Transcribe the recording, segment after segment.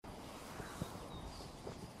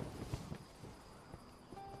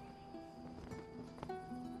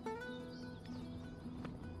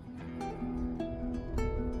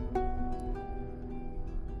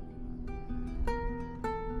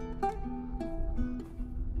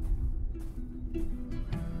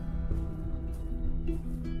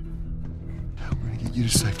get you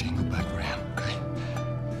to safety and go back for him, okay?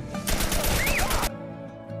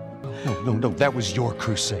 No, that was your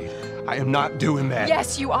crusade. I am not doing that.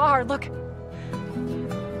 Yes, you are. Look,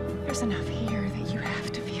 there's enough here that you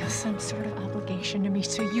have to feel some sort of obligation to me,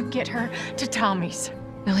 so you get her to Tommy's.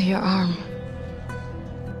 Billy, your arm.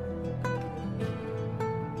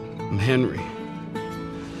 I'm Henry.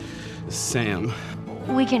 Sam.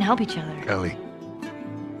 We can help each other. Ellie.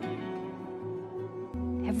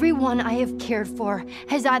 Everyone I have cared for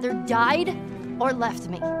has either died or left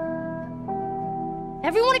me.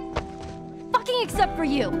 Everyone fucking except for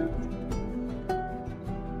you.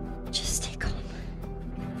 Just stay calm.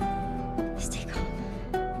 Stay calm.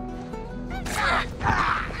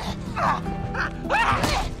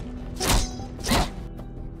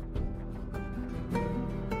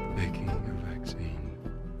 Making a vaccine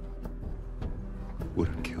would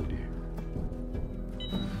have killed you.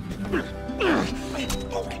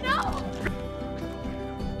 No!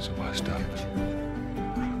 So why stop it?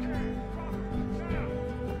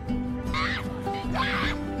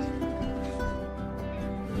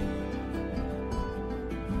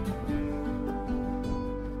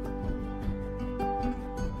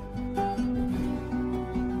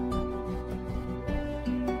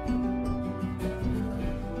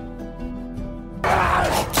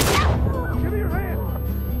 Give me your hand!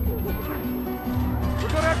 We're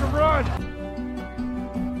gonna have to run!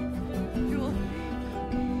 Joel,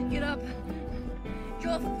 get up.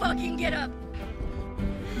 Joel, fucking get up.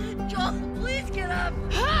 Joel, please get up.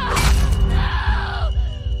 No!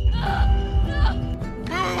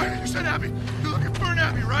 Wait, you said Abby. You're looking for an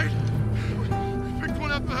Abby, right? We picked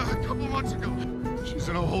one up a couple months ago. She's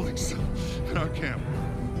in a holding cell at our camp.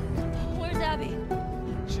 Where's Abby?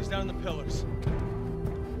 She's down in the pillars.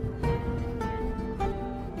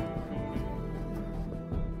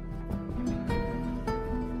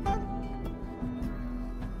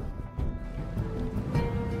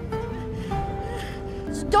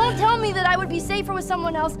 So don't tell me that I would be safer with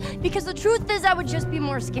someone else, because the truth is I would just be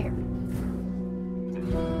more scared.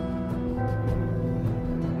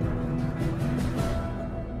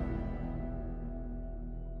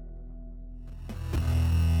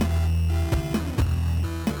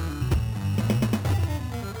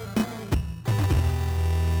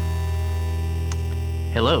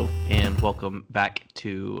 Hello, and welcome back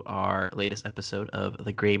to our latest episode of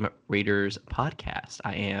the Grave Raiders podcast.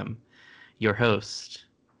 I am your host,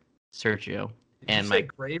 Sergio, Did you say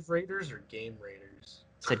Grave Raiders or Game Raiders?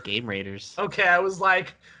 said Game Raiders. Okay, I was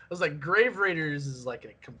like, Grave Raiders is like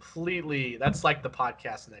a completely. That's like the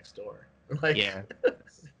podcast next door. Like, Yeah,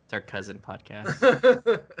 it's our cousin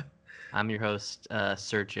podcast. I'm your host,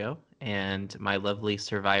 Sergio, and my lovely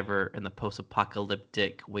survivor in the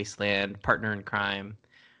post-apocalyptic wasteland, partner in crime,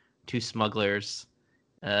 two smugglers,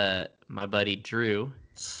 my buddy Drew.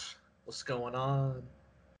 What's going on?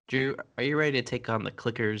 Drew, are you ready to take on the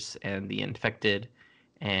clickers and the infected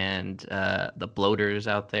and the bloaters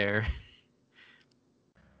out there?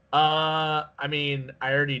 I mean,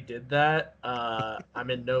 I already did that. I'm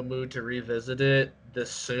in no mood to revisit it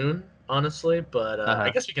this soon, honestly, but I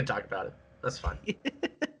guess we can talk about it. That's fine.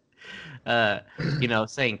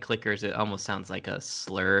 Saying clickers, it almost sounds like a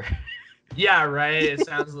slur. Yeah, right. It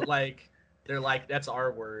sounds like they're like, that's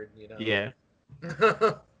our word, you know? Yeah.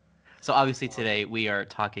 So obviously today we are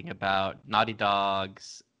talking about Naughty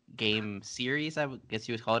Dog's game series. I would guess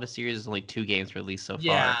you would call it a series. There's only 2 games released so far.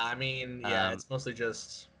 Yeah, I mean, it's mostly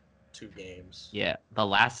just 2 games. Yeah, The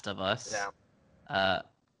Last of Us. Yeah.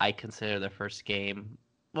 I consider the first game.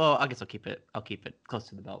 Well, I guess I'll keep it close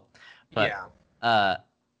to the belt. But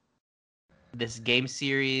this game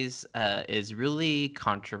series is really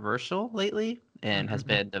controversial lately and has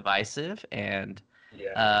been divisive. And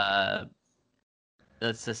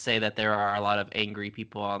let's just say that there are a lot of angry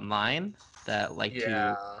people online that like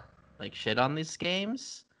to like shit on these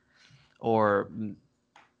games, or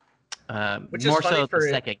Which more is funny so for the it-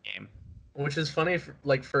 second game. Which is funny,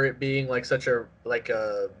 for it being like such a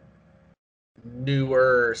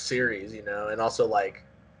newer series, you know, and also like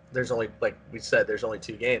there's only, like we said, there's only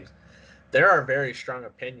 2 games. There are very strong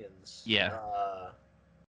opinions. Yeah.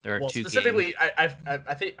 There are well, 2 specifically, games.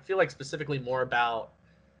 I feel like specifically more about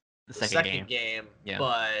The the second game, Yeah.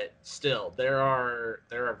 but still, there are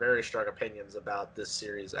very strong opinions about this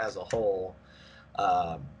series as a whole,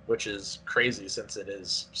 which is crazy since it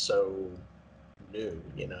is so new,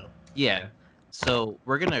 you know. Yeah. So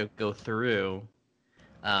we're gonna go through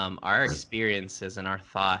our experiences and our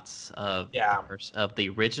thoughts of the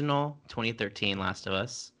original 2013 Last of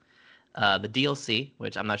Us, the DLC,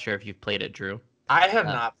 which I'm not sure if you've played it, Drew. I have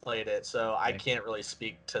Uh, not played it, so I okay. can't really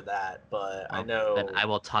speak to that. But I Well, know. then I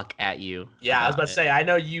will talk at you. Yeah, I was about about to it. say I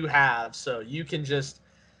know you have, so you can just.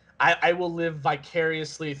 I will live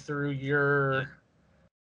vicariously through your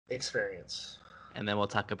experience. And then we'll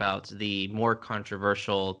talk about the more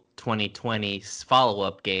controversial 2020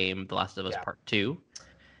 follow-up game, The Last of Us Yeah. Part 2.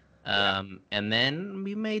 Yeah. And then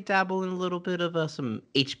we may dabble in a little bit of some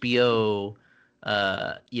HBO,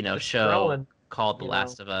 It's show growing, called The you know.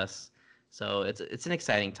 Last of Us. So it's an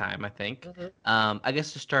exciting time, I think. Mhm. I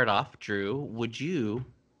guess to start off, Drew, would you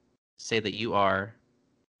say that you are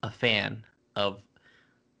a fan of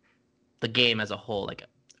the game as a whole? Like,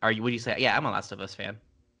 would you say, yeah, I'm a Last of Us fan?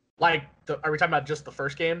 Like, are we talking about just the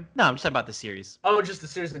first game? No, I'm just talking about the series. Oh, just the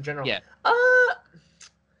series in general. Yeah.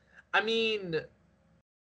 I mean,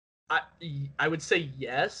 I would say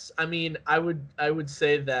yes. I mean, I would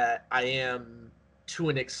say that I am to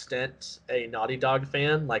an extent a Naughty Dog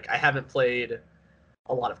fan. Like, I haven't played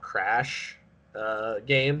a lot of Crash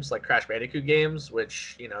games, like Crash Bandicoot games,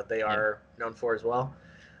 which they are known for as well.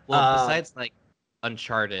 Well, besides like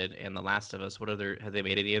Uncharted and The Last of Us, have they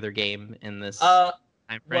made any other game in this time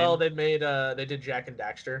frame? Well, they did Jak and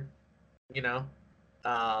Daxter, you know.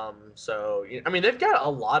 So I mean, they've got a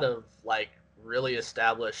lot of like really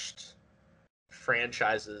established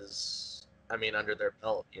franchises. I mean, under their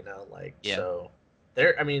belt, like Yeah. so.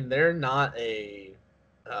 They're not a.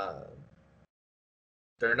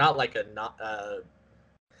 They're not like a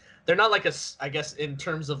they're not like a, I guess, in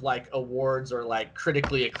terms of like awards or like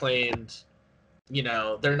critically acclaimed,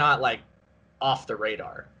 they're not like off the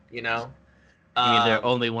radar, I mean, they're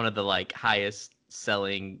only one of the like highest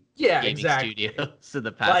selling yeah, gaming exactly. studios in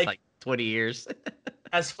the past Like- 20 years.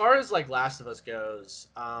 As far as like Last of Us goes,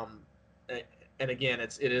 and again,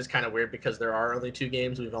 it is kind of weird because there are only 2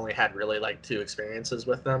 games. We've only had really like 2 experiences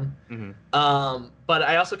with them. Mhm. But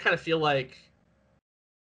I also kind of feel like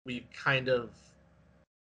we've kind of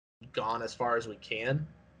gone as far as we can,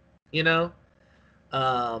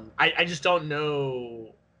 I just don't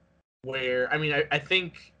know where. I mean, I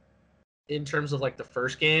think in terms of like the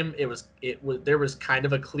first game, there was kind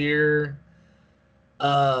of a clear,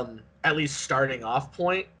 at least starting off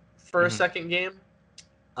point for a Mhm. second game.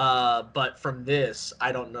 But from this,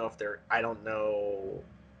 I don't know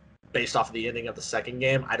based off of the ending of the second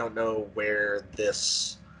game, I don't know where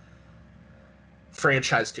this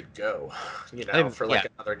franchise could go, for like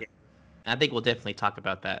another game. I think we'll definitely talk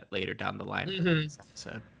about that later down the line in Mhm. this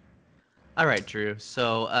episode. All right, Drew.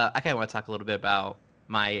 So I kind of want to talk a little bit about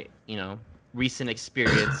my, recent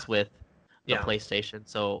experience with the Yeah. PlayStation.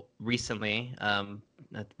 So recently,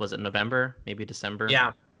 was it November, maybe December?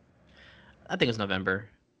 Yeah. I think it was November.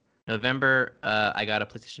 I got a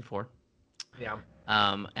PlayStation 4. Yeah.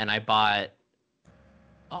 And I bought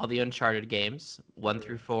all the Uncharted games, 1 Mhm.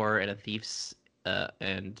 through 4,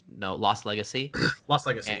 and Lost Legacy. Lost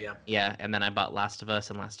Legacy, And, yeah. yeah, and then I bought Last of Us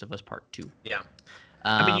and Last of Us Part 2. Yeah.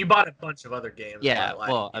 I mean, you bought a bunch of other games. Yeah, but, like,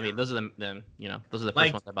 well, I mean, those are the those are the first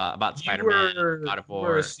Like, ones I bought. I bought you Spider-Man, God of were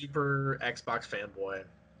War. a super Xbox fanboy,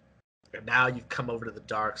 and now you've come over to the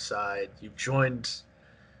dark side. You've joined.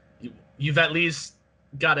 You've at least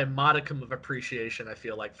got a modicum of appreciation. I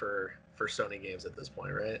feel like for Sony games at this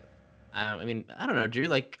point, right? I mean, I don't know, Drew.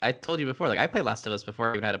 Like I told you before, like I played Last of Us before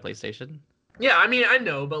I even had a PlayStation. Yeah, I mean, I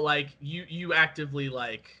know, but like you actively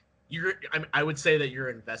like I would say that you're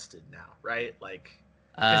invested now, right? Like,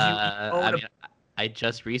 'cause you own I a- mean, I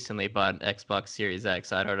just recently bought an Xbox Series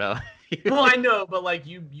X. I don't know. well, I know, but like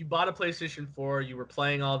you bought a PlayStation 4, you were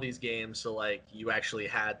playing all these games, so like you actually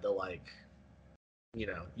had the like,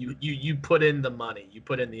 you put in the money, you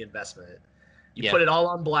put in the investment, you Yeah. put it all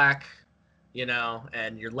on black,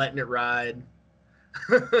 and you're letting it ride,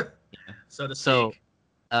 so to So, speak.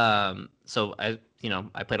 so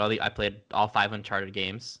I played all 5 Uncharted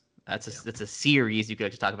games. It's a series you could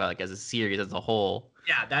actually talk about like as a series as a whole.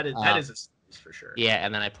 Yeah, that is a series for sure. Yeah,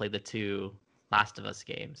 and then I played the 2 Last of Us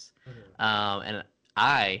games. Mhm. And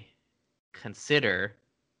I consider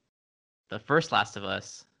the first Last of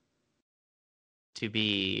Us to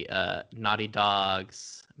be Naughty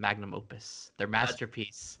Dog's magnum opus, their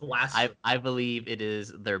masterpiece. Blasphemy. I believe it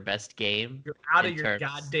is their best game You're out in of your terms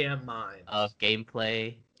goddamn mind. of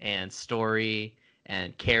gameplay and story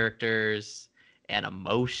and characters and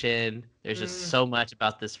emotion. There's just so much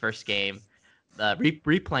about this first game.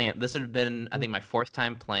 Replaying it, this would have been, I think, my 4th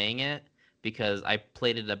time playing it because I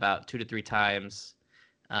played it about 2 to 3 times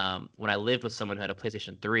when I lived with someone who had a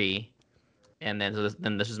PlayStation 3. And then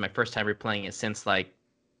this is my first time replaying it since like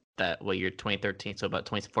year 2013, so about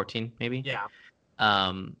 2014 maybe. Yeah.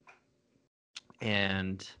 And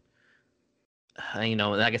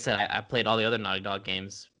like I said, I played all the other Naughty Dog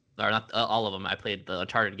games or not all of them. I played the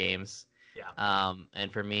Uncharted games. Yeah.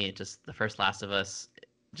 And for me, just the first Last of Us,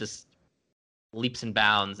 just leaps and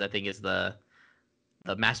bounds. I think is the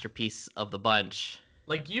masterpiece of the bunch.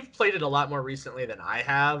 Like, you've played it a lot more recently than I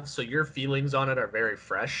have, so your feelings on it are very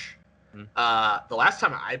fresh. The last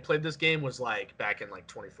time I played this game was like back in like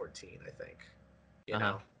 2014, I think. You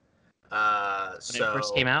know. When it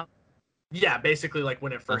first came out. Yeah, basically like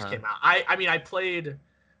when it first came out. I mean, I played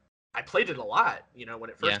it a lot, you know, when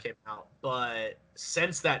it first came out, but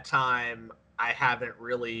since that time I haven't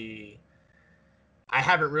really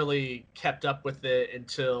kept up with it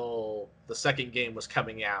until the second game was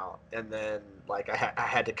coming out, and then like I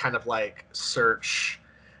had to kind of like search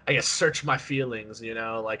my feelings, you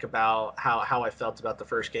know, like about how I felt about the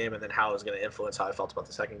first game, and then how it was going to influence how I felt about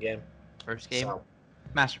the second game. First game,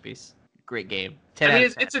 masterpiece, great game. I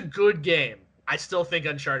mean, it's a good game. I still think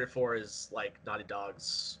Uncharted 4 is like Naughty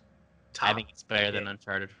Dog's top. I think it's better than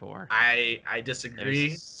Uncharted 4. I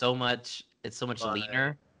disagree. It's so much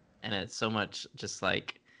leaner, and it's so much just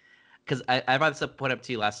like, because I brought this point up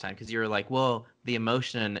to you last time, because you were like, well, the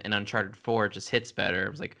emotion in Uncharted 4 just hits better. I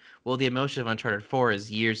was like, well, the emotion of Uncharted 4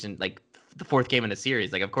 is years in, like, the fourth game in the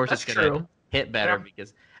series. Like, of course it's going to hit better,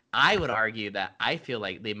 because I would argue that I feel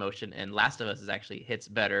like the emotion in Last of Us is actually hits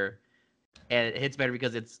better, and it hits better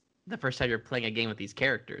because it's the first time you're playing a game with these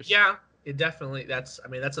characters. Yeah, it definitely, that's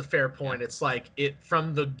a fair point. Yeah. It's like, it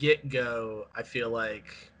from the get-go, I feel like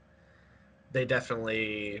they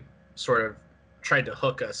definitely sort of tried to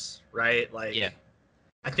hook us, right? Like, yeah.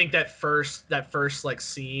 I think that first like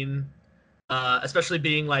scene, especially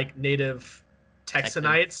being like native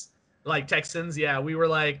Texanites, like Texans, yeah, we were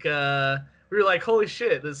like, holy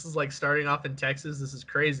shit, this is like starting off in Texas. This is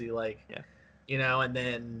crazy. Like, yeah. You know, and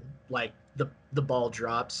then like the ball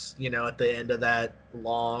drops, you know, at the end of that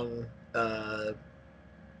long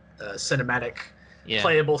cinematic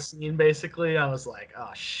playable scene, basically. I was like,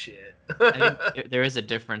 oh shit. I think there is a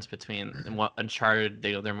difference between what Uncharted,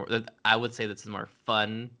 they're more, I would say that's a more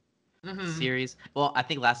fun series. Well, I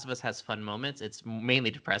think Last of Us has fun moments. It's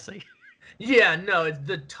mainly depressing. Yeah, no,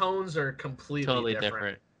 the tones are completely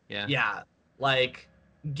different. Yeah, like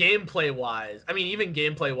gameplay wise, I mean, even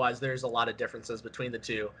gameplay wise, there's a lot of differences between the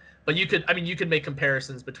two. But you could make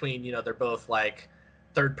comparisons between, you know, they're both like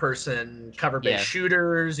third person cover based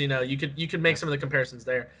shooters, you know, you could make some of the comparisons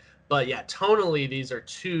there. But yeah, tonally these are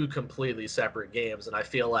two completely separate games, and I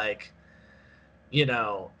feel like, you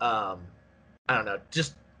know, I don't know,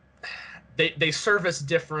 just they service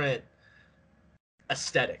different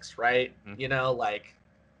aesthetics, right? You know, like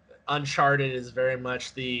Uncharted is very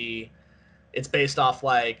much it's based off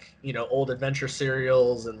like, you know, old adventure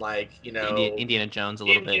serials and like, you know, Indiana Jones a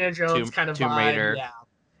little bit. Indiana Jones kind of Tomb Raider. Yeah,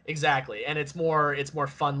 exactly. And it's more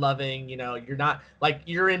fun loving. You know, you're not like,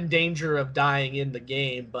 you're in danger of dying in the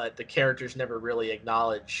game, but the characters never really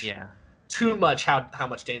acknowledge too much how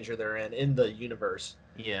much danger they're in the universe.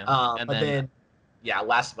 Yeah. But then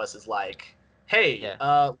Last of Us is like, hey,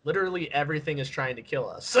 literally everything is trying to kill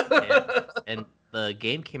us. And the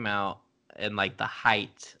game came out in like the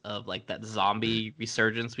height of like that zombie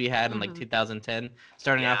resurgence we had in like 2010.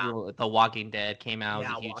 Starting off with The Walking Dead came out,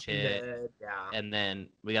 was a huge hit. And then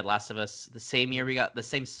we got Last of Us the same year. The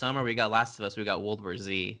same summer we got Last of Us, we got World War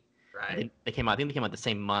Z. Right. They came out. I think they came out the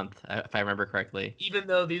same month, if I remember correctly. Even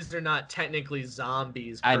though these are not technically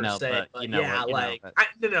zombies per I know, se, but you know,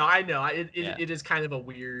 I know. It is kind of a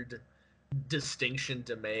weird distinction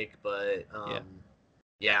to make, but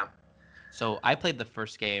yeah. So I played the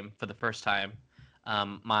first game for the first time.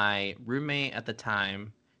 My roommate at the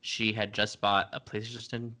time, she had just bought a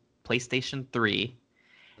PlayStation 3,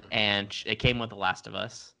 and it came with The Last of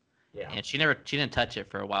Us. Yeah. And she didn't touch it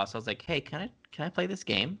for a while. So I was like, hey, can I play this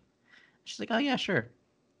game? She's like, oh yeah, sure.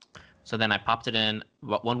 So then I popped it in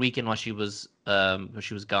one weekend while she was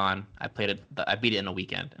gone. I played it. I beat it in a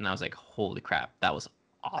weekend, and I was like, holy crap, that was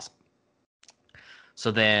awesome.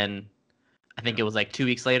 So then, I think it was like 2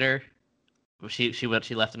 weeks later. She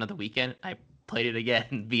left another weekend. I played it again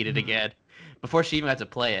and beat it again before she even got to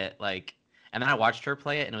play it. Like, and then I watched her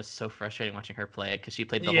play it, and it was so frustrating watching her play it because she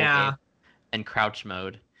played the whole game in crouch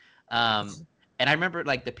mode. And I remember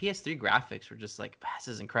like the PS3 graphics were just like, this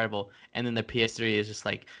is incredible, and then the PS3 is just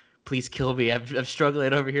like, please kill me. I'm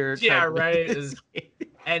struggling over here. Yeah, right.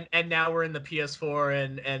 And now we're in the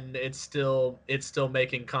PS4, and it's still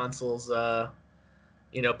making consoles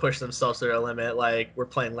push themselves to their limit. Like, we're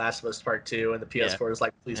playing Last of Us Part 2, and the PS4 is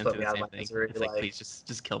like, please put me out of my misery. It's like, please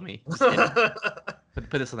just kill me. Just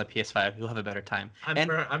put this on the PS5. You'll have a better time.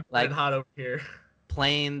 I'm like hot over here.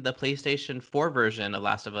 Playing the PlayStation 4 version of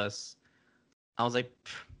Last of Us, I was like,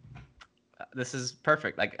 this is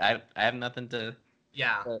perfect. Like, I have nothing to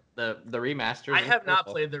Yeah. The remaster. I have not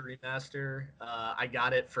played the remaster. I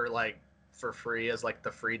got it for free as like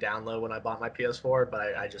the free download when I bought my PS4,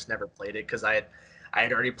 but I just never played it because I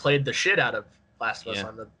had already played the shit out of Last of Us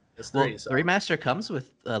on the PS3. Well, so the remaster comes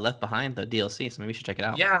with Left Behind, the DLC, so maybe you should check it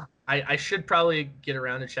out. yeah, I should probably get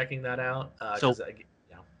around to checking that out.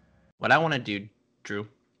 What I want to do, Drew,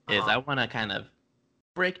 is Uh-huh. I want to kind of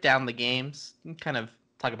break down the games and kind of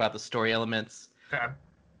talk about the story elements, Okay.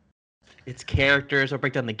 its characters. I'll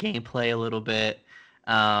break down the gameplay a little bit,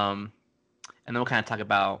 and then we'll kind of talk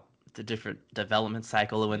about the different development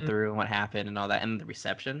cycle it went through and what happened and all that, and the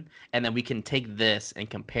reception. And then we can take this and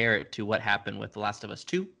compare it to what happened with The Last of Us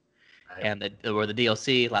 2, Right. and the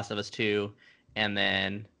DLC, Last of Us 2, and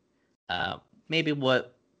then maybe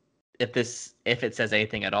if it says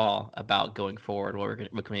anything at all about going forward,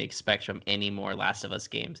 what can we expect from any more Last of Us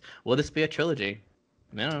games? Will this be a trilogy?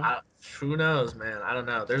 No. Who knows, man? I don't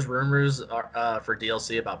know. There's rumors for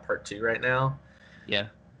DLC about Part 2 right now. Yeah.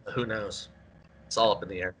 Who knows? It's all up in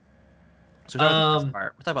the air. So let's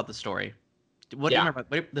talk about the story. What do you remember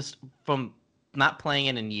about this from not playing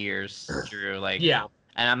it in years, Drew? Like, yeah.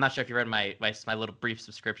 And I'm not sure if you read my little brief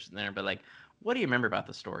subscription there, but like, what do you remember about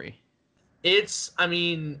the story? I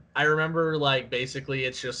remember like basically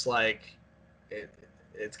it's just like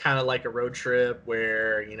it's kind of like a road trip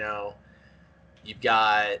where you've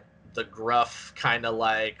got the gruff kind of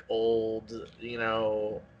like old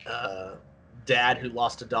dad who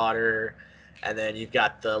lost a daughter, and then you've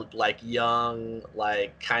got the like young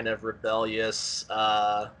like kind of rebellious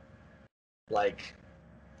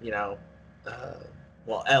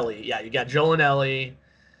Ellie. Yeah, you got Joel and Ellie.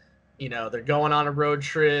 They're going on a road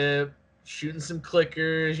trip, shooting some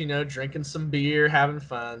clickers, drinking some beer, having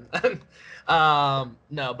fun.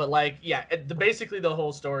 No, but like, yeah, basically the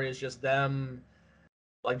whole story is just them.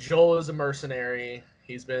 Like, Joel is a mercenary.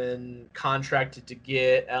 He's been contracted to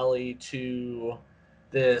get Ellie to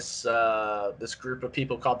this group of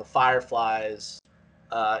people called the Fireflies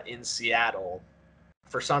in Seattle.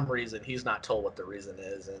 For some reason, he's not told what the reason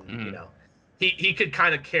is, and he could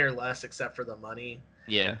kind of care less except for the money.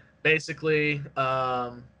 Yeah. Basically,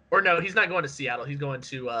 or no, he's not going to Seattle. He's going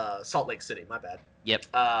to Salt Lake City. My bad. Yep.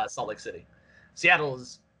 Salt Lake City. Seattle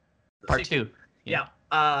is Part 2. Yeah.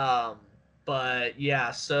 But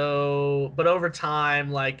yeah, but over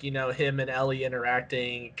time, like, him and Ellie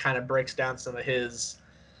interacting kind of breaks down some of his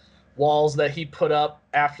walls that he put up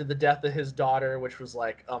after the death of his daughter, which was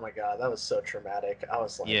like, oh my God, that was so traumatic. I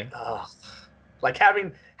was like, oh, like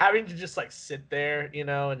having to just like sit there,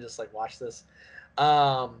 and just like watch this.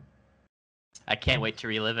 I can't wait to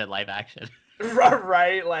relive it live action.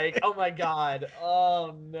 Right? Like, oh my God.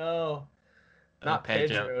 Oh no. Not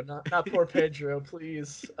Pedro. Not poor Pedro,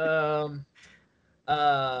 please. But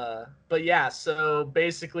yeah, so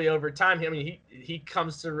basically over time, he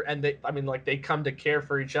comes to, and they come to care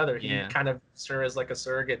for each other. He kind of serves as like a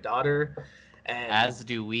surrogate daughter. And as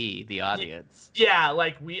do we, the audience. Yeah,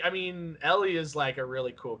 like Ellie is like a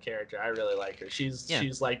really cool character. I really like her.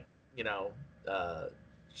 She's like,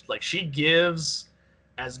 like she gives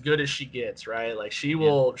as good as she gets, right? Like she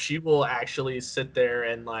will actually sit there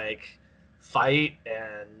and like fight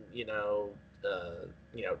and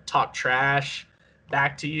talk trash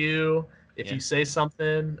back to you if you say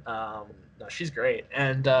something. No, she's great.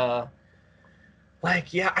 And I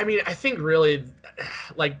think really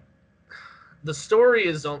like the story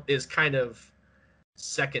is kind of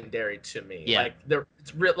secondary to me. Yeah. Like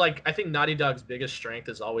it's real. Like I think Naughty Dog's biggest strength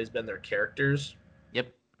has always been their characters. Yep.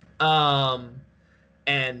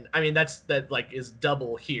 And that is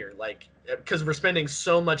double here, like because we're spending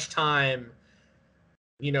so much time,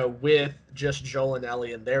 with just Joel and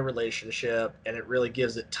Ellie and their relationship, and it really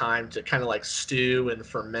gives it time to kind of like stew and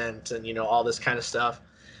ferment and all this kind of stuff.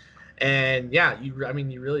 And yeah, you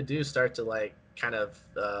really do start to like kind of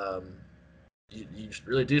you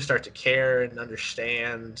really do start to care and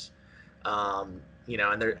understand, and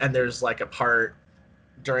there's like a part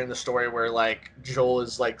during the story where like Joel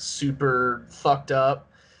is like super fucked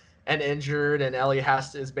up and injured, and Ellie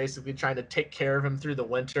is basically trying to take care of him through the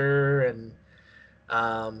winter, and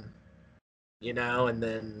and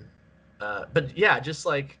then but yeah, just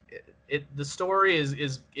like the story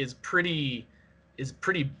is pretty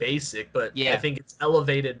basic, but I think it's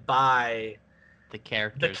elevated by the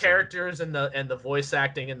characters and the voice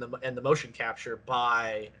acting and the motion capture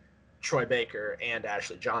by Troy Baker and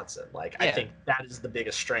Ashley Johnson. Like, I think that is the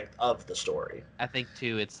biggest strength of the story. I think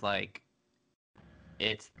too, it's like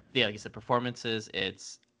you said, performances.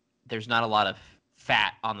 There's not a lot of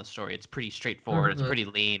fat on the story. It's pretty straightforward. It's pretty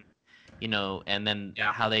lean, and then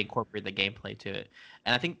Yeah. how they incorporate the gameplay to it.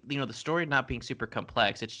 And I think the story not being super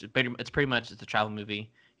complex. It's pretty much it's a travel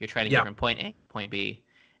movie. You're trying to get from point A to point B.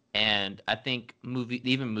 And I think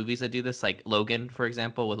even movies that do this, like Logan, for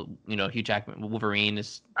example, with Hugh Jackman, Wolverine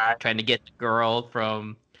is trying to get the girl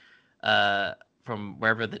from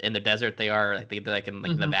wherever in the desert they are, like they're like in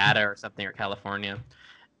Nevada or something, or California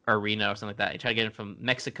or Reno or something like that. You try to get it from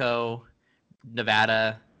Mexico,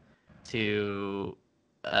 Nevada to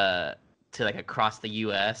like across the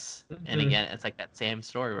U.S. And again, it's like that same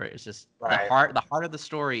story where it's just the heart of the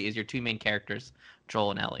story is your two main characters,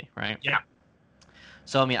 Joel and Ellie, right? Yeah.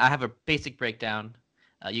 So I mean, I have a basic breakdown.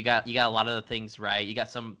 You got a lot of the things right. You got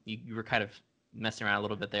some. You were kind of messing around a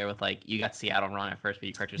little bit there with like you got Seattle wrong at first, but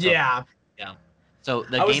you correct yourself. Yeah. So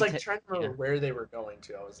the I was game like trying to remember where they were going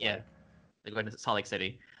to. I was they're going to Salt Lake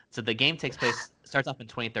City. So the game starts off in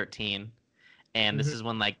 2013, and this is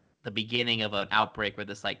when like the beginning of an outbreak where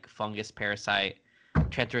this like fungus parasite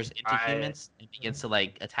transfers into humans and begins to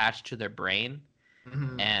like attach to their brain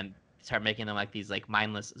and start making them like these like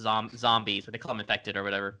mindless zombies, what they call them, infected or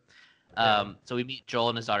whatever. So we meet Joel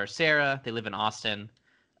and his daughter Sarah. They live in Austin,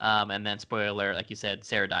 and then spoiler alert, like you said,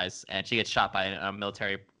 Sarah dies and she gets shot by a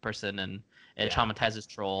military person, and it traumatizes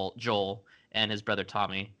Joel and his brother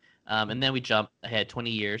Tommy. And then we jump ahead 20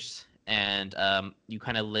 years, and we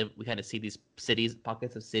kind of see these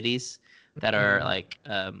pockets of cities that are like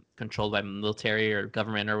controlled by military or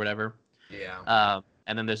government or whatever.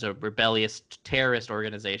 And then there's a rebellious terrorist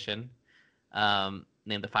organization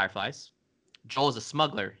named the Fireflies. Joel is a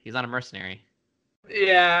smuggler. He's not a mercenary.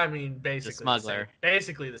 Yeah, I mean, basically He's a smuggler.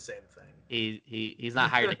 Basically the same thing. He's not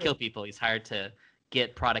hired to kill people. He's hired to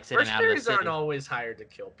get products in and out of the Mercenaries city. aren't always hired to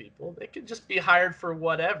kill people. They could just be hired for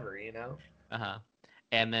whatever,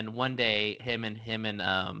 And then one day, him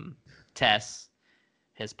and Tess,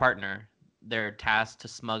 his partner, they're tasked to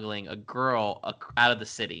smuggling a girl out of the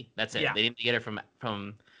city. That's it. They need to get her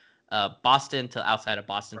from Boston to outside of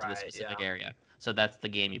Boston to the specific area. So that's the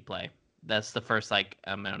game you play. That's the first like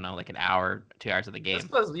I don't know, like an hour, 2 hours of the game.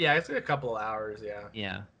 It's like a couple of hours.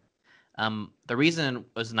 Yeah. The reason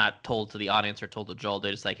was not told to the audience or told to Joel.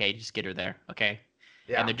 They're just like, hey, just get her there, okay?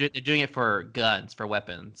 Yeah. And they're doing it for guns, for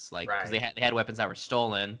weapons, like because they had weapons that were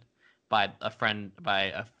stolen by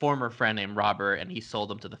a former friend named Robert, and he sold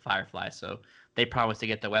them to the Fireflies. So they promised to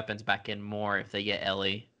get the weapons back in more if they get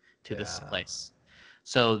Ellie to this place.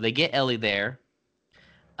 So they get Ellie there,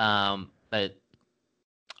 but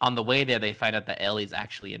on the way there they find out that Ellie's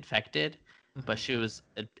actually infected, but she was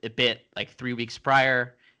a bit like 3 weeks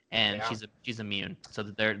prior, and she's immune. So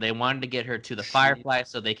they wanted to get her to the Fireflies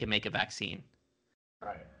so they can make a vaccine.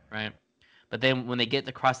 Right. But then when they get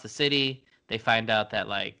across the city, they find out that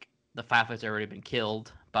like the Fireflies have already been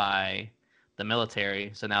killed by the military.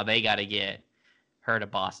 So now they got to get her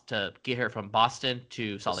to get her from Boston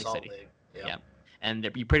to Salt Lake City. Yeah. And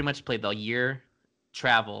you pretty much play the year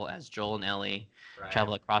travel as Joel and Ellie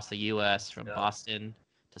travel across the U.S. from Boston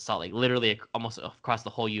to Salt Lake, literally almost across the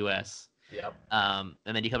whole U.S. And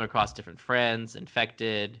then you come across different friends,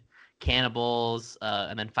 infected, cannibals,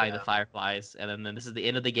 and then fight the Fireflies. And then this is the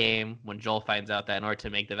end of the game when Joel finds out that in order to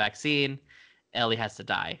make the vaccine, Ellie has to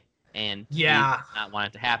die. And he does not want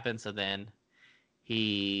it to happen, so then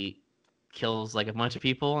he kills like a bunch of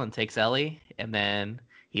people and takes Ellie, and then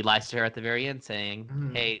he lies to her at the very end saying,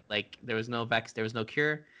 hey, like there was no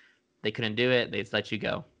cure, they couldn't do it, they just let you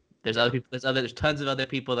go. There's other people, there's tons of other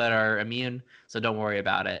people that are immune, so don't worry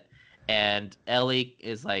about it. And Ellie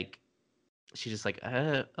is like, she's just like,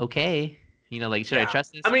 okay, like should I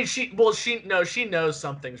trust this? I mean, she knows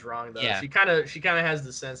something's wrong though. She kind of has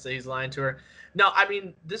the sense that he's lying to her. No, I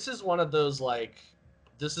mean, this is one of those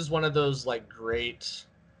great,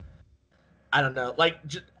 I don't know, like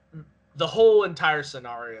the whole entire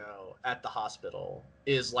scenario at the hospital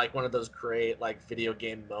is like one of those great like video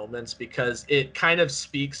game moments, because it kind of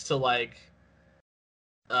speaks to like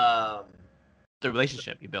the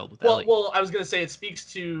relationship you build with Ellie. Well, I was gonna say it speaks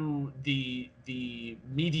to the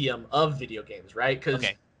medium of video games, right? Because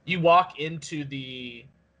you walk into the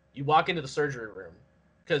surgery room,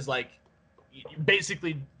 because like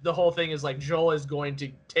basically the whole thing is like Joel is going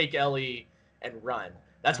to take Ellie and run.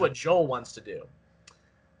 That's what Joel wants to do.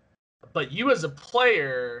 But you as a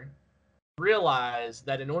player realize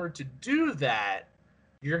that in order to do that,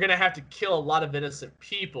 you're gonna have to kill a lot of innocent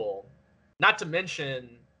people, not to mention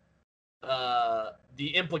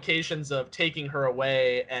the implications of taking her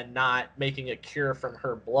away and not making a cure from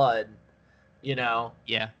her blood, and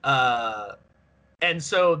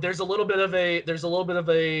so there's a little bit of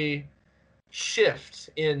a shift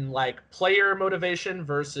in like player motivation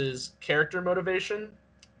versus character motivation,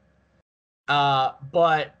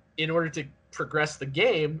 but in order to progress the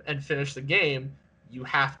game and finish the game,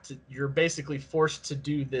 you're basically forced to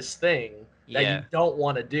do this thing that Yeah. you don't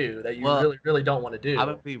want to do, that you Well, really, really don't want to do. I'm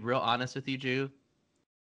gonna be real honest with you, Drew.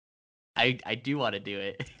 I do want to do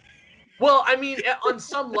it. Well, I mean, on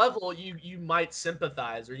some level, you might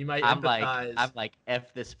sympathize or you might empathize. I'm like,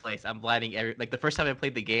 F this place. I'm blinding like the first time I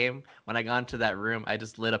played the game, when I got into that room, I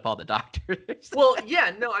just lit up all the doctors. Well,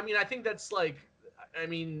 yeah, no, I mean, I think that's like, I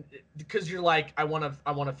mean, because you're like, I want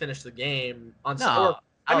to finish the game on. No,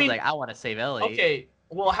 I mean, was like, I want to save Ellie. Okay,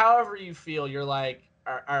 well, however you feel, you're like,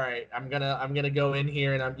 all right, I'm gonna go in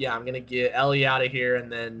here and I'm gonna get Ellie out of here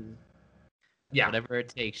and then, yeah, whatever it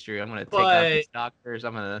takes, Drew. I'm gonna take out these doctors.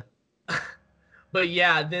 I'm gonna. But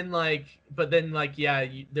then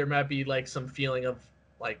there might be like some feeling of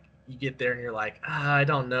like you get there and you're like, I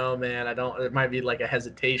don't know, man. It might be like a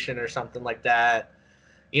hesitation or something like that.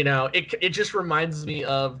 You know, it just reminds me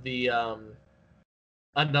of the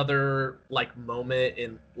another like moment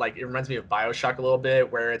in like it reminds me of BioShock a little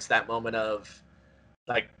bit, where it's that moment of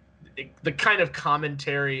like the kind of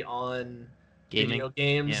commentary on video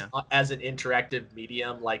games as an interactive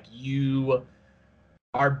medium. Like you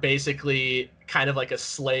are basically kind of like a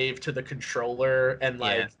slave to the controller and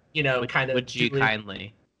like would you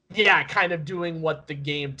kindly kind of doing what the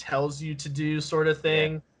game tells you to do, sort of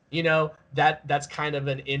thing. You know, that's kind of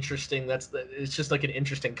an interesting it's just like an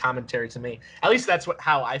interesting commentary to me. At least that's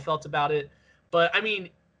how I felt about it. But I mean,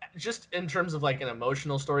 just in terms of like an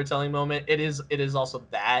emotional storytelling moment, it is also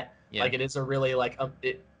that. Like it is a really like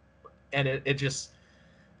it just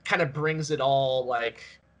kind of brings it all like,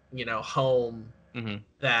 you know, home. Mm-hmm.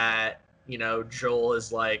 That, you know, Joel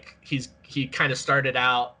is like he kind of started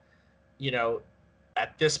out, you know,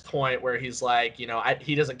 at this point where he's like, you know,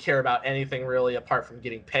 he doesn't care about anything really apart from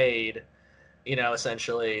getting paid, you know,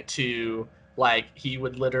 essentially, to like he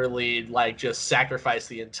would literally like just sacrifice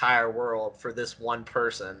the entire world for this one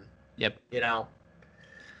person. Yep. You know.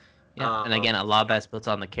 Yeah, and again, a lot of that's built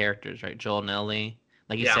on the characters, right? Joel and Ellie,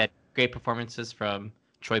 like you said, great performances from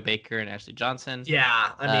Troy Baker and Ashley Johnson.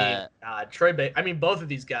 Yeah, I mean, Troy Baker. I mean, both of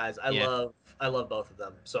these guys. I love both of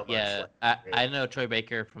them so much. Yeah, like, I know Troy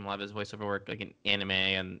Baker from a lot of his voiceover work, like in anime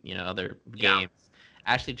and, you know, other games.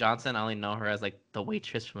 Ashley Johnson, I only know her as like the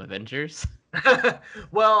waitress from Avengers.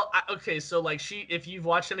 Well, okay, so like if you've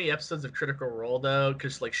watched any episodes of Critical Role though,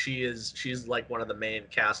 because like she's like one of the main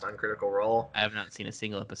cast on Critical Role. I have not seen a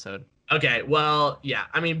single episode. Okay, well, yeah,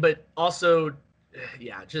 I mean, but also.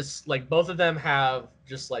 Yeah, just like both of them have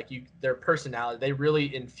just like their personality. They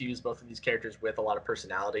really infuse both of these characters with a lot of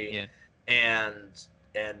personality. Yeah.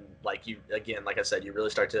 And like you, again, like I said, you really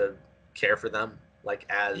start to care for them like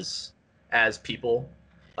as people.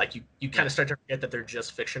 Like you kind of start to forget that they're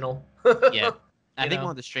just fictional. Yeah. I think one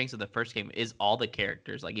of the strengths of the first game is all the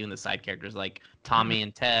characters, like even the side characters, like Tommy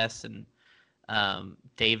and Tess and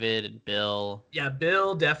David and Bill. Yeah,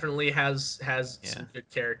 Bill definitely has some good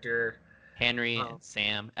character. Henry and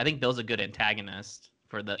Sam. I think Bill's a good antagonist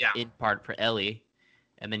for the part for Ellie.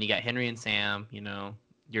 And then you got Henry and Sam, you know,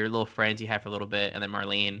 your little friends you have for a little bit, and then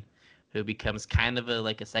Marlene, who becomes kind of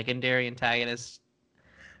a secondary antagonist.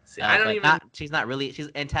 See, I don't even. She's not really. She's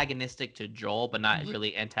antagonistic to Joel, but not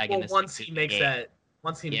really antagonistic. Well, once he makes that,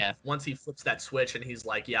 once he flips that switch and he's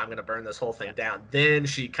like, "Yeah, I'm gonna burn this whole thing down," then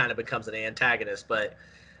she kind of becomes an antagonist. But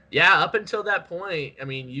yeah, up until that point, I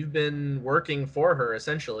mean, you've been working for her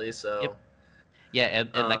essentially, so. Yep. Yeah,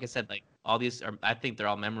 and like I said, like all these I think they're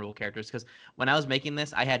all memorable characters because when I was making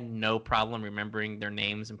this, I had no problem remembering their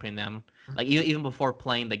names and putting them. Like even before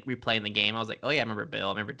replaying the game, I was like, oh yeah, I remember Bill,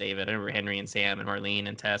 I remember David, I remember Henry and Sam and Marlene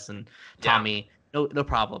and Tess and Tommy. Yeah. No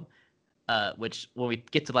problem. Which when we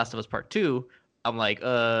get to Last of Us Part 2, I'm like,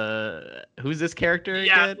 who's this character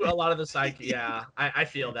again? A lot of the I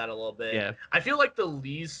feel that a little bit. Yeah. I feel like the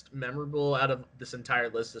least memorable out of this entire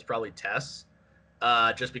list is probably Tess.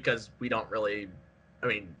 Just because we don't really, I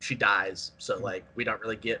mean, she dies, so like we don't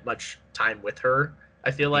really get much time with her.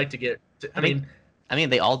 I feel like I mean,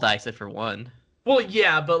 they all die except for one. Well,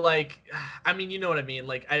 yeah, but like, I mean, you know what I mean.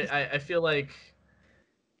 Like, I feel like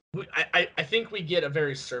I think we get a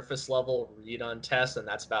very surface level read on Tess, and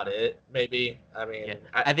that's about it. Maybe. I mean,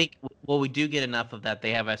 I think we do get enough of that.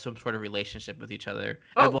 They have some sort of relationship with each other.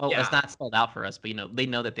 It's not spelled out for us, but you know, they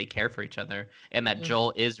know that they care for each other, and that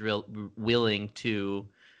Joel is willing to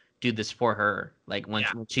do this for her. Like when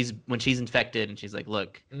she's infected, and she's like,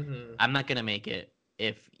 "Look, I'm not gonna make it.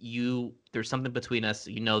 If there's something between us,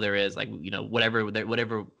 you know there is. Like, you know,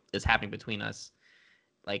 whatever is happening between us."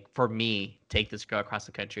 Like, for me, take this girl across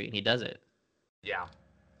the country, and he does it. Yeah.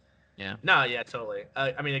 Yeah. No, yeah, totally.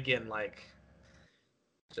 I mean, again, like,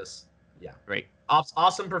 just Yeah. Great.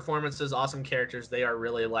 Awesome performances, awesome characters. They are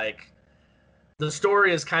really like, the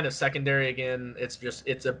story is kind of secondary again.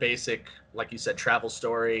 It's a basic, like you said, travel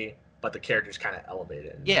story, but the characters kind of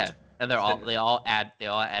elevated. Yeah, and they all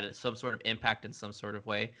added some sort of impact in some sort of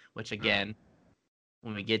way. Which again,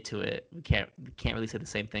 when we get to it, we can't really say the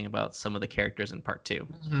same thing about some of the characters in part 2.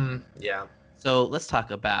 Yeah. So let's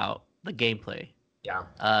talk about the gameplay. Yeah.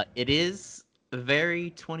 It is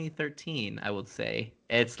very 2013, I would say.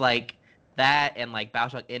 It's like that, and like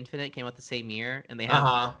BioShock Infinite came out the same year, and they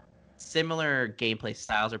have similar gameplay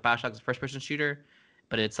styles. Or BioShock's a first-person shooter,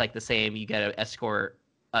 but it's like the same. You gotta escort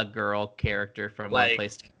a girl character from one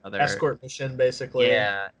place to another. Escort mission, basically.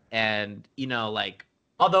 Yeah, and like.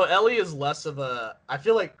 Although Ellie is less of a, I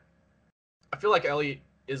feel like Ellie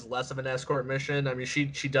is less of an escort mission. I mean, she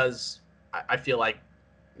does. I feel like,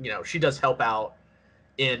 she does help out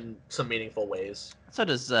in some meaningful ways. So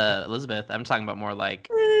does Elizabeth. I'm talking about more like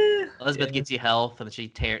Elizabeth gets you health, and she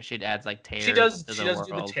adds like tears. She does to do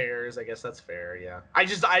the tears. I guess that's fair. Yeah.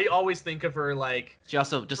 I always think of her like she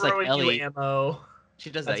also just like Ellie. Ammo. She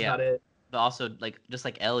does that's that. Yeah. About it. But also like just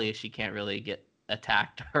like Ellie, she can't really get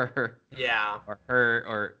attacked or hurt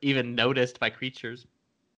or even noticed by creatures.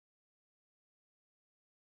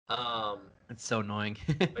 It's so annoying.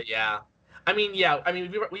 But yeah. I mean,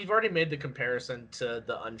 we've already made the comparison to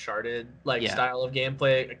the Uncharted style of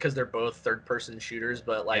gameplay, because they're both third-person shooters,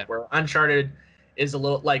 but where Uncharted is a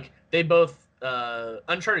little like they both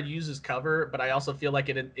Uncharted uses cover, but I also feel like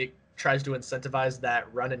it tries to incentivize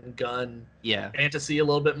that run and gun fantasy a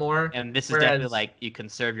little bit more. And this is definitely like you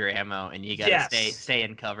conserve your ammo and you gotta stay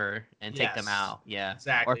in cover and take them out. Yeah,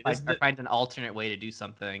 exactly. Or find an alternate way to do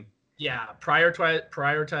something. Yeah,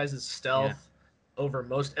 prioritizes stealth. Over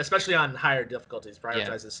most, especially on higher difficulties,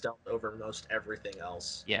 prioritizes stealth over most everything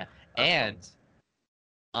else. Yeah, and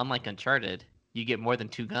unlike Uncharted, you get more than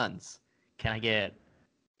 2 guns. Can I get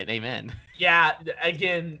an amen? Yeah,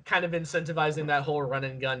 again, kind of incentivizing that whole run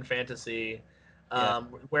and gun fantasy.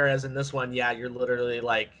 Whereas in this one, you're literally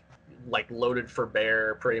like loaded for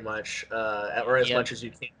bear, pretty much, or as much as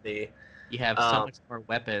you can be. You have so much more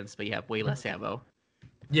weapons, but you have way less ammo.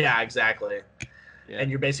 Yeah, exactly. Yeah. And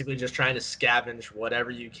you're basically just trying to scavenge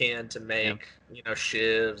whatever you can to make,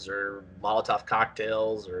 shivs or Molotov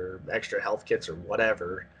cocktails or extra health kits or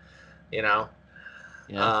whatever, Yeah.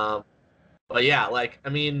 But yeah, I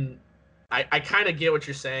mean, I kind of get what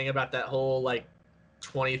you're saying about that whole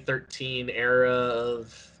 2013 era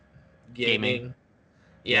of gaming.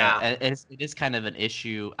 Yeah. And it is kind of an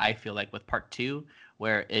issue, I feel like, with part 2,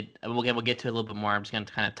 where we'll get to it a little bit more. I'm just going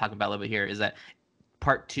to kind of talk about a little bit here, is that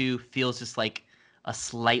part 2 feels just like a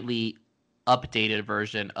slightly updated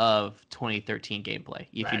version of 2013 gameplay,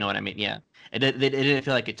 if you know what I mean. Yeah, it didn't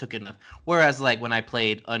feel like it took enough. Whereas when I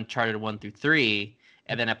played Uncharted 1 through 3,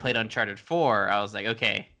 and then I played Uncharted 4, I was like,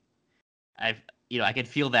 okay, I could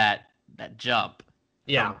feel that jump.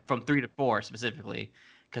 Yeah. From 3 to 4 specifically,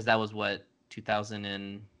 because that was what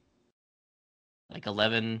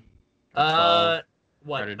 2011.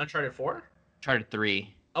 What Uncharted 4? Uncharted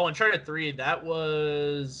 3. Oh, Uncharted 3, that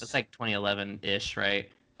was... That's 2011-ish, right?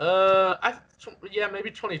 Maybe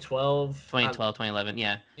 2012. 2011,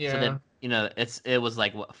 yeah. Yeah. So then, it was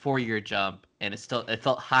like a 4-year jump, and it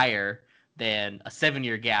felt higher than a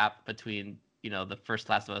 7-year gap between, the first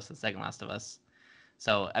Last of Us and second Last of Us.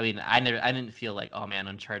 So, I mean, I didn't feel like, oh man,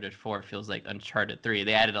 Uncharted 4 feels like Uncharted 3.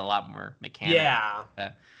 They added a lot more mechanics. Yeah.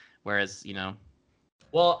 Whereas,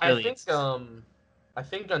 Well, really I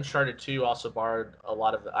think Uncharted 2 also borrowed a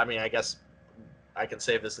lot of. I mean, I guess I can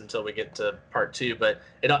save this until we get to part 2, but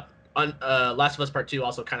Last of Us Part 2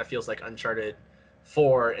 also kind of feels like Uncharted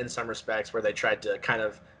 4 in some respects, where they tried to kind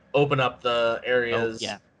of open up the areas.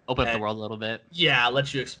 Open up the world a little bit. Yeah,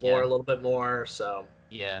 let you explore a little bit more. So.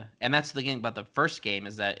 Yeah, and that's the thing about the first game,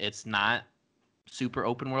 is that it's not super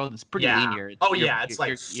open world. It's pretty linear. It's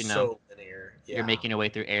so linear. Yeah. You're making your way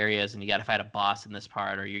through areas, and you got to fight a boss in this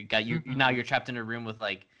part, or now you're trapped in a room with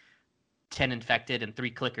 10 infected and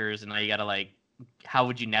 3 clickers, and now you got to how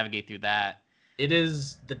would you navigate through that? It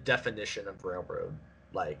is the definition of railroad,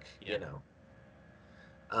 But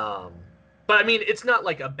I mean, it's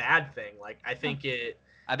not a bad thing. I think it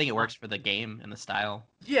works for the game and the style.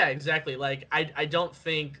 Yeah, exactly. I don't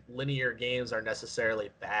think linear games are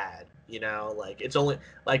necessarily bad. It's only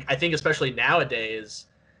I think especially nowadays,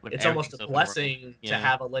 it's almost a blessing to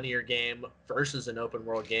have a linear game versus an open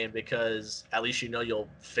world game, because at least you'll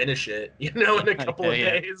finish it, in a couple of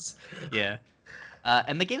days. Yeah.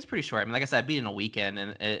 And the game's pretty short. I mean, like I said, I beat it in a weekend,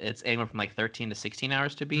 and it's anywhere from 13 to 16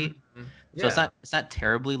 hours to beat. Mm-hmm. So it's not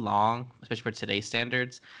terribly long, especially for today's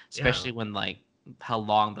standards. Especially when how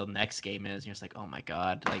long the next game is. You're just like, oh my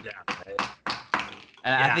god, like, Yeah, right. and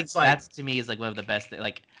Yeah, I think it's like- that's to me is like one of the best.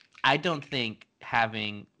 Like, I don't think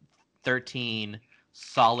having 13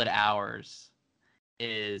 solid hours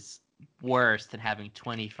is worse than having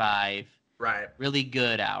 25 Right. really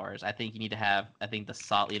good hours. I think you need to have. I think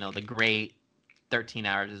the great 13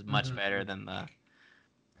 hours is much Mhm. better than the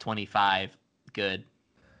 25 good.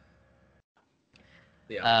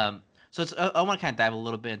 Yeah. So I want to kind of dive a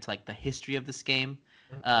little bit into like the history of this game.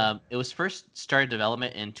 Mhm. It was first started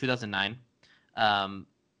development in 2009.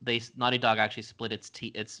 Naughty Dog actually split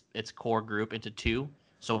its core group into two.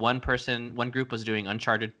 So one group was doing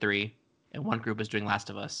Uncharted 3, and one group was doing Last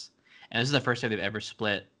of Us. And this is the first time they've ever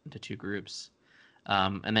split into two groups.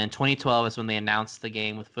 And then 2012 is when they announced the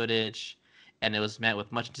game with footage, and it was met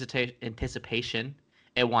with much anticipation.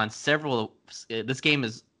 It won several. This game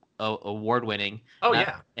is award-winning. Oh,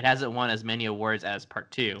 yeah. It hasn't won as many awards as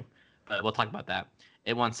Part 2, but we'll talk about that.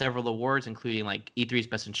 It won several awards, including like E3's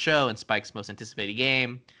Best in Show and Spike's Most Anticipated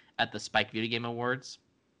Game at the Spike Video Game Awards.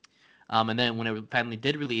 And then when it finally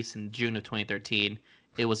did release in June of 2013,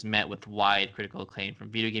 it was met with wide critical acclaim from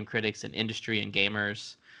video game critics and industry and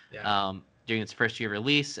gamers. Yeah. During its first year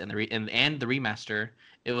release and the remaster,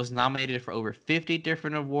 it was nominated for over 50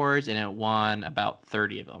 different awards, and it won about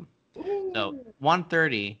 30 of them. Ooh. So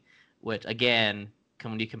 130, which again,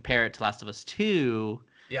 when you compare it to Last of Us 2,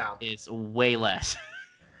 Yeah. is way less.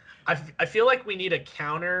 I feel like we need a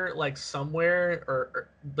counter, like somewhere, or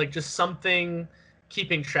like just something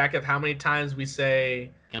keeping track of how many times we say,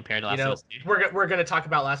 compared to you Last of know, Us 2. we're gonna talk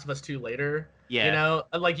about Last of Us 2 later. Yeah. You know,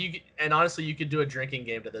 and honestly, you could do a drinking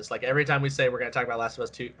game to this. Like every time we say we're gonna talk about Last of Us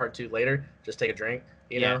 2 Part 2 later, just take a drink.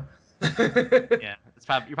 You know. Yeah,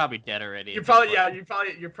 you're probably dead already. You're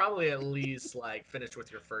probably at least like finished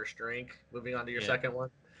with your first drink, moving on to your second one.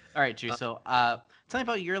 All right, Drew. So, tell me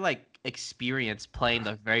about your like experience playing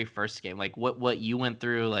the very first game. Like, what you went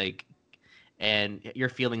through, like, and your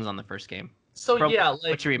feelings on the first game. So From yeah, like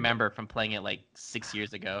what you remember from playing it like 6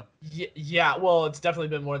 years ago. yeah. Well, it's definitely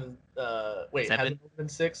been more than wait, 7? has it been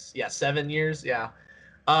 6? Yeah, 7 years. Yeah.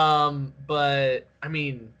 But I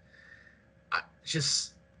mean,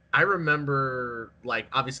 I remember like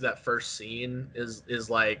obviously that first scene is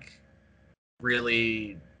like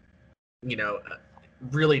really, you know,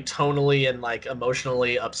 really tonally and like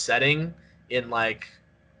emotionally upsetting in like,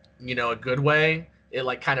 you know, a good way. It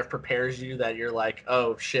like kind of prepares you that you're like,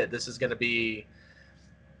 oh shit, this is gonna be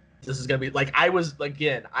like I was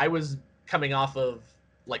coming off of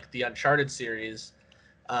like the Uncharted series,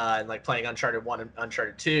 and like playing Uncharted 1 and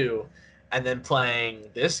Uncharted 2, and then playing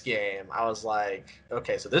this game. I was like,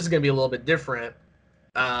 okay, so this is gonna be a little bit different.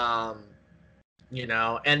 You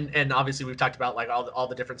know, and obviously we've talked about like all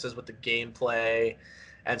the differences with the gameplay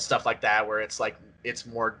and stuff like that, where it's like it's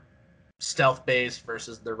more stealth based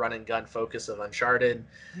versus the run and gun focus of Uncharted.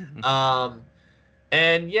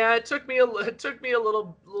 And yeah, it took me a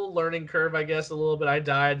little learning curve, I guess, a little bit. I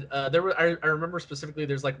died. I remember specifically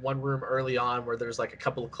there's like one room early on where there's like a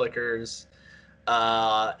couple of clickers,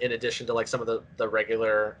 in addition to like some of the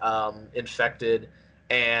regular infected,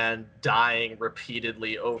 and dying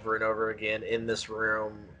repeatedly over and over again in this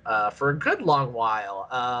room for a good long while.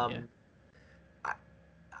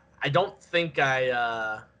 I don't think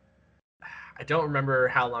I don't remember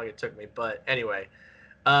how long it took me, but anyway.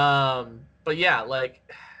 But yeah, like,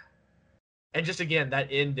 and just again, that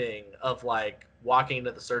ending of like walking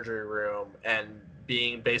into the surgery room and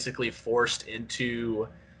being basically forced into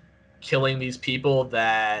killing these people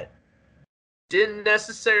that didn't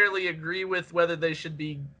necessarily agree with whether they should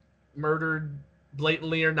be murdered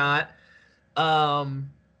blatantly or not.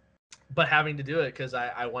 But having to do it because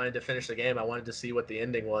I wanted to finish the game. I wanted to see what the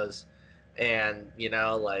ending was. And, you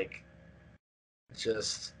know, like,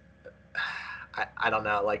 just, I don't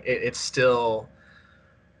know. Like, it's still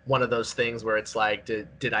one of those things where it's like,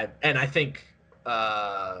 did I, and I think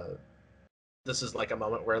this is like a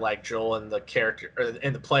moment where like Joel and the character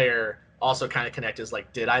and the player also kind of connect is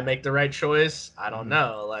like, did I make the right choice? I don't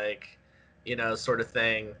know. Like, you know, sort of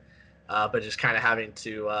thing. But just kind of having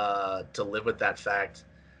to live with that fact.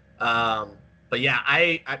 But yeah,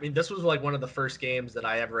 I mean, this was like one of the first games that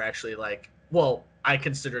I ever actually like, well, I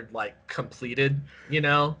considered like completed, you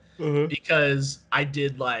know, because I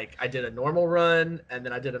did a normal run, and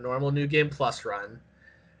then I did a normal New Game Plus run,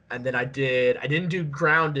 and then I didn't do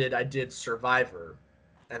Grounded, I did Survivor,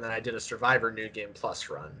 and then I did a Survivor New Game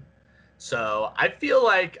Plus run. So I feel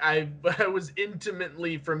like I was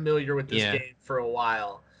intimately familiar with this game for a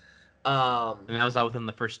while. And that was all within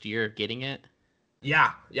the first year of getting it?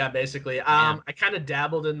 Yeah, basically. I kind of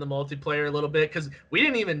dabbled in the multiplayer a little bit because we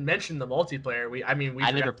didn't even mention the multiplayer.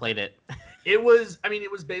 I never played it. It was. I mean,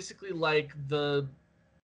 it was basically like the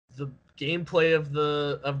gameplay of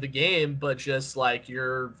the game, but just like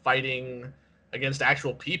you're fighting against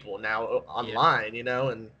actual people now online, you know,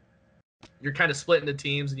 and you're kind of split into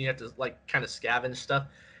teams and you have to like kind of scavenge stuff.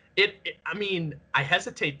 I mean, I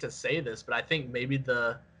hesitate to say this, but I think maybe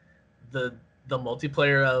the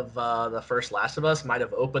multiplayer of the first Last of Us might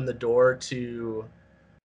have opened the door to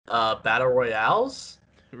battle royales.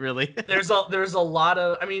 Really? There's a lot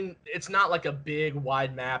of, I mean, it's not like a big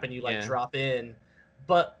wide map and you like Yeah. drop in,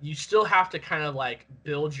 but you still have to kind of like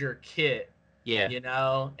build your kit, Yeah. you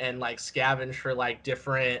know, and like scavenge for like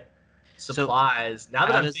different supplies. Now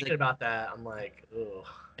that how I'm does thinking about that, I'm like, ugh.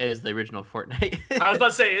 It was the original Fortnite. I was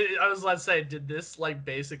about to say, did this like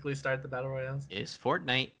basically start the battle royales? It's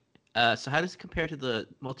Fortnite. So how does it compare to the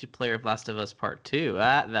multiplayer of Last of Us Part 2?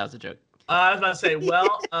 That was a joke. I was about to say,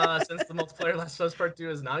 well, since the multiplayer Last of Us Part 2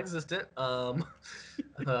 is non-existent, you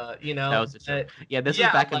know, That was a joke. Yeah, this was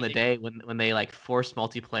yeah, back in the like- day when they like forced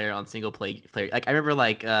multiplayer on single player. Like I remember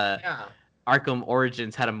like yeah. Arkham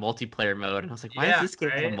Origins had a multiplayer mode, and I was like, why Yeah, does this game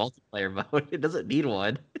have a right? multiplayer mode? It doesn't need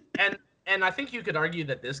one. And I think you could argue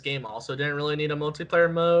that this game also didn't really need a multiplayer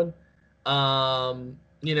mode,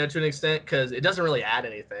 you know, to an extent, because it doesn't really add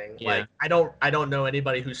anything. Yeah. Like I don't know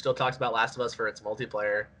anybody who still talks about Last of Us for its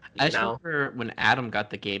multiplayer. I You just know, remember when Adam got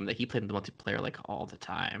the game that he played the multiplayer like all the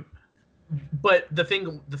time. but the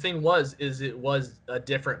thing was it was a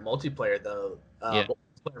different multiplayer though, Yeah.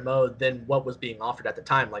 multiplayer mode than what was being offered at the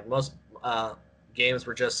time. Like most games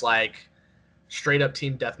were just like straight up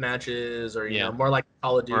team death matches, or you Yeah. know, more like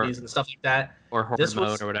Call of Or- Duties and stuff like that. Or horde This mode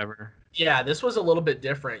was- or whatever. Yeah, this was a little bit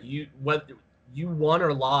different. You won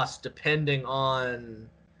or lost depending on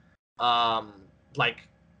like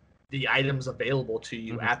the items available to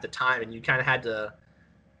you Mhm. at the time, and you kind of had to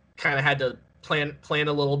plan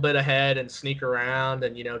a little bit ahead and sneak around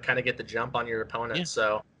and, you know, kind of get the jump on your opponent. Yeah.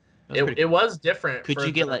 So That was pretty it was different. Could for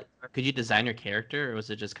you get the- like could you design your character, or was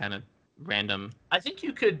it just kind of random? I think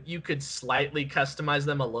you could slightly customize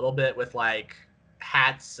them a little bit with like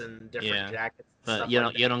hats and different Yeah, jackets. And But stuff you like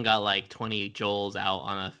don't you don't got like 20 Joels out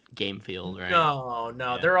on a game field, right? No,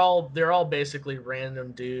 Yeah. they're all basically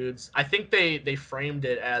random dudes. I think they framed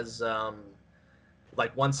it as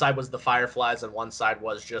like one side was the Fireflies and one side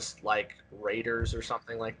was just like Raiders or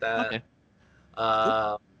something like that. Okay.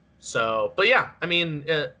 So, but yeah, I mean,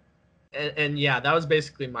 and yeah, that was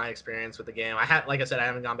basically my experience with the game. Like I said, I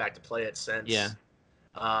haven't gone back to play it since. Yeah.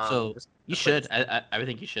 Um, So just- you I played should. it- I would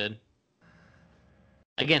think you should.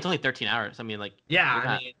 Again, it's only 13 hours. I mean, like Yeah, you're I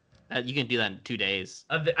not- mean, you can do that in 2 days.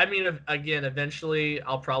 I mean, again, eventually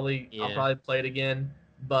I'll probably play it again.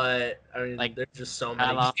 But I mean, Like, there's just so how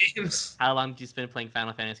many long- games. How long did you spend playing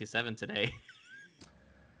Final Fantasy VII today?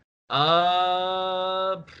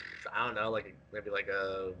 I don't know, like maybe like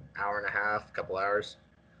a hour and a half, a couple hours.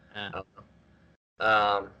 Yeah. I don't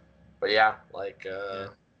know. But yeah, like All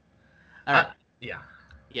right. yeah.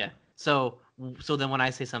 Yeah. So then when I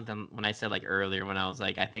say something, when I said like earlier, when I was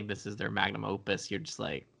like, I think this is their magnum opus, you're just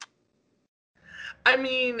like, I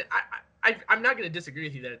mean, I'm not going to disagree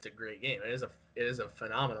with you that it's a great game. It is a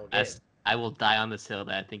phenomenal game. I will die on this hill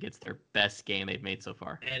that I think it's their best game they've made so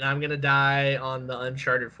far. And I'm gonna die on the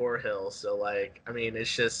Uncharted 4 hill. So like, I mean,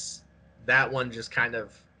 it's just that one just kind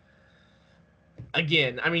of.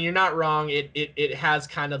 Again, I mean, you're not wrong. It has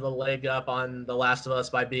kind of the leg up on The Last of Us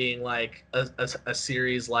by being like a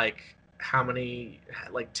series like how many,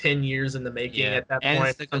 like 10 years in the making at that and point,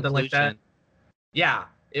 it's the something like that. conclusion. Yeah,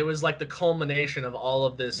 it was like the culmination of all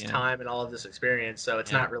of this Yeah. time and all of this experience. So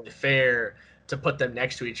it's Yeah. not really fair to put them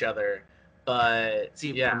next to each other. But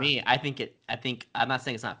See, yeah. for me, I think I'm not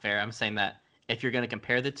saying it's not fair. I'm saying that if you're going to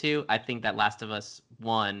compare the two, I think that Last of Us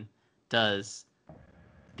 1 does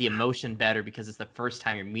the emotion better because it's the first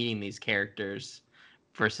time you're meeting these characters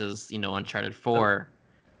versus, you know, Uncharted 4,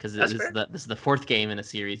 because That's this fair. is the fourth game in a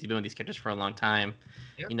series. You've been with these characters for a long time.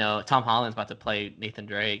 Yeah. You know, Tom Holland's about to play Nathan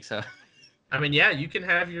Drake, so I mean, yeah, you can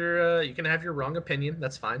have your wrong opinion.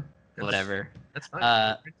 That's fine. whatever. That's fine.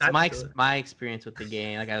 So Entitled to it. my experience with the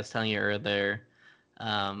game, like I was telling you earlier,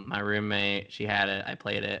 my roommate, she had it, I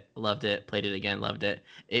played it, loved it, played it again, loved it.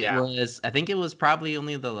 I think it was probably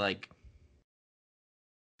only the like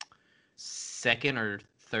second or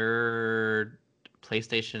third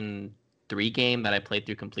PlayStation 3 game that I played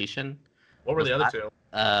through completion. What were the was other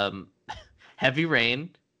two? Heavy Rain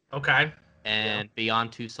Okay. and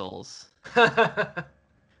Beyond Two Souls. The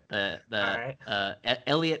Alright.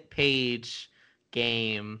 Elliot Page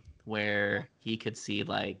game where he could see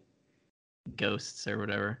like ghosts or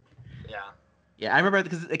whatever. Yeah. Yeah, I remember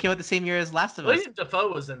because it came out the same year as Last of Us. William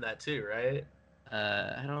Dafoe was in that too, right?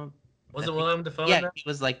 I don't Was it William Dafoe? in Yeah, that? he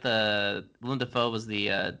was like Willem Dafoe was the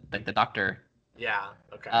like the doctor. Yeah.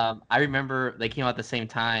 Okay. I remember they came out at the same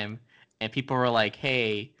time, and people were like,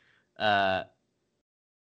 "Hey, uh,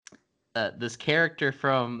 this character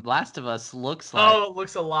from Last of Us looks like Oh, it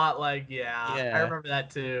looks a lot like I Yeah. remember that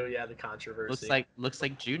too. Yeah, the controversy. looks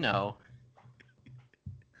like Juno."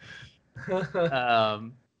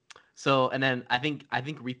 So and then I think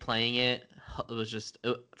replaying it was just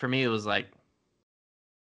for me it was like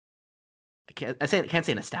I can't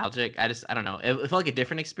say nostalgic. I don't know. It felt like a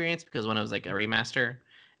different experience because when it was like a remaster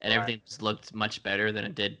and Right. everything just looked much better than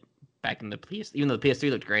it did back in the PS. Even though the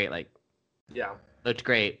PS3 looked great, like Yeah. looked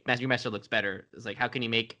great. Remaster looks better. It's like how can you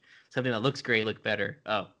make something that looks great look better?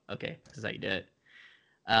 Oh, okay, this is how you did it.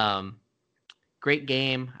 Great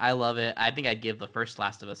game. I love it. I think I'd give the first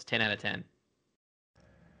Last of Us 10 out of 10.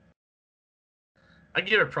 I'd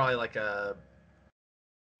give it probably like a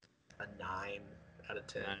 9 out of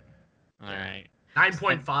 10. All right.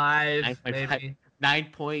 9.5 9.5. maybe.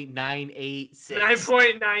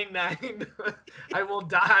 9.986. 9.99. I will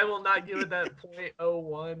die. I will not give it that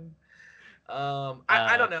 0.01.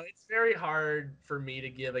 I don't know. It's very hard for me to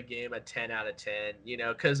give a game a 10 out of 10,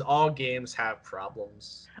 because all games have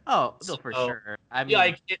problems. Oh, no, for So, sure. I mean, Yeah,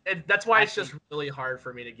 like that's why I it's just really hard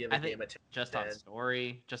for me to give a I think game a 10. just on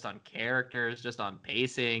story, just on characters, just on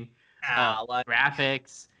pacing, Like,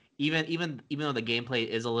 graphics. Even though the gameplay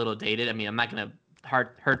is a little dated, I mean, I'm not gonna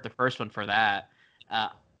hurt the first one for that.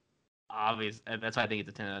 Obvious. That's why I think it's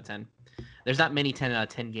a 10 out of 10. There's not many 10 out of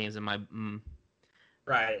 10 games in my.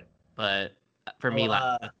 right. But for me,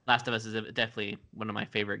 Well, Last of Us is definitely one of my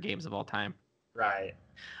favorite games of all time. Right.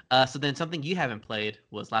 So then something you haven't played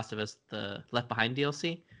was Last of Us: The Left Behind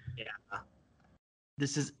DLC. Yeah.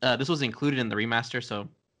 This was included in the remaster, so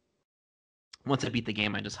once I beat the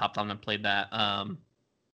game, I just hopped on and played that.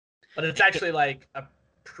 But it's actually like a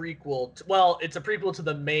prequel. Well, it's a prequel to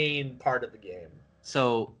the main part of the game.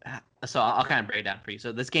 So I'll kind of break it down for you.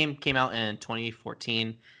 So this game came out in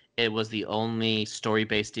 2014. It was the only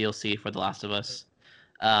story-based DLC for The Last of Us.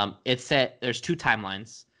 It's set. There's two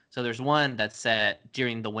timelines. So there's one that's set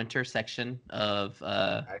during the winter section of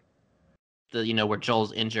where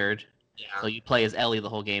Joel's injured. Yeah. So you play as Ellie the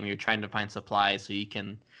whole game. You're trying to find supplies so you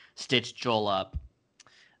can stitch Joel up.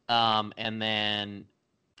 And then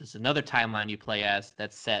there's another timeline you play as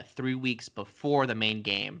that's set 3 weeks before the main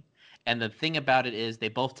game. And the thing about it is they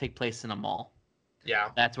both take place in a mall. Yeah.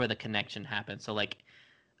 That's where the connection happens. So like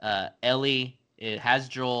Ellie has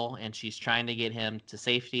Joel and she's trying to get him to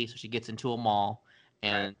safety. So she gets into a mall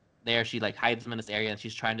and there she like hides him in this area and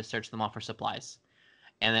she's trying to search the mall for supplies.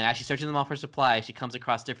 And then as she's searching the mall for supplies, she comes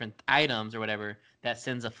across different items or whatever that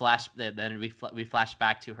sends a flash. Then we flash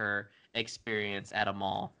back to her experience at a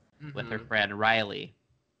mall with her friend Riley.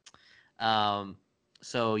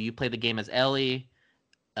 So you play the game as Ellie.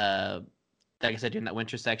 Like I said, during that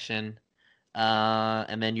winter section.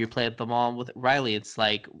 And then you play at the mall with Riley. It's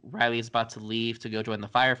like Riley's about to leave to go join the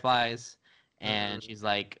Fireflies. And she's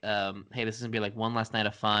like, hey, this is going to be like one last night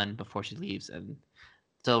of fun before she leaves. And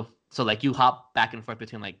so like you hop back and forth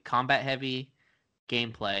between like combat heavy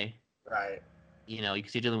gameplay. Right. You can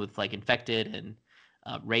see dealing with like infected and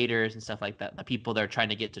raiders and stuff like that. The people that are trying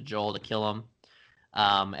to get to Joel to kill him.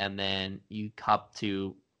 And then you hop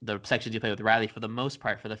to the sections you play with Riley. For the most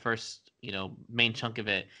part, for the first main chunk of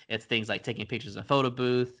it, it's things like taking pictures in a photo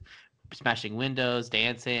booth, smashing windows,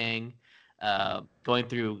 dancing, going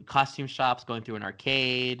through costume shops, going through an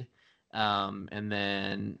arcade, and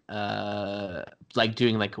then like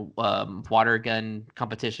doing like water gun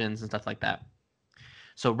competitions and stuff like that.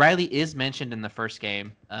 So Riley is mentioned in the first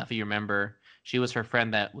game, if you remember. She was her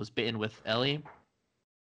friend that was bitten with Ellie.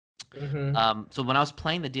 So when I was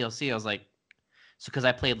playing the DLC, I was like, because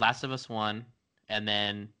I played Last of Us 1, and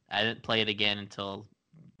then I didn't play it again until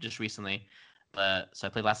just recently. So I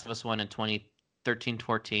played Last of Us 1 in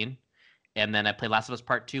 2013-14, and then I played Last of Us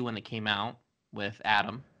Part 2 when it came out with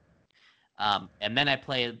Adam. And then I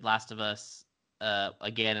played Last of Us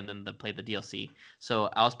again, and then played the DLC. So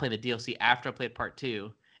I was playing the DLC after I played Part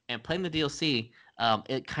 2, and playing the DLC,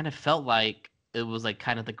 it kind of felt like it was like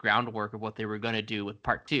kind of the groundwork of what they were going to do with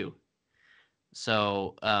Part 2.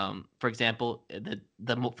 So, for example, the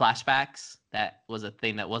flashbacks, that was a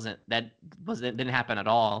thing didn't happen at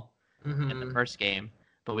all in the first game,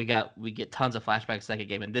 but we get tons of flashbacks second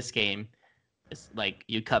game. In this game, it's like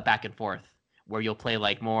you cut back and forth where you'll play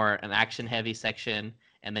like more an action heavy section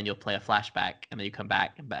and then you'll play a flashback and then you come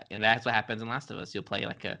back and back. And that's what happens in Last of Us. You'll play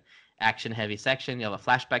like a action heavy section. You'll have a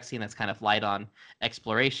flashback scene that's kind of light on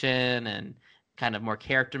exploration and kind of more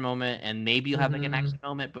character moment, and maybe you'll have like an action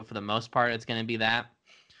moment, but for the most part it's going to be that.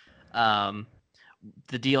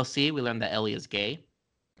 the DLC, we learned that Ellie is gay.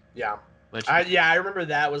 Yeah. Which I remember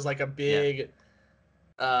that was like a big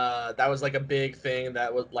that was like a big thing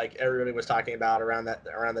that was like everybody was talking about around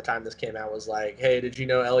the time this came out, was like, hey, did you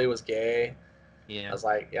know Ellie was gay? yeah. I was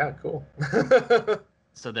like, yeah, cool.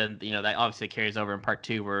 So then, that obviously carries over in part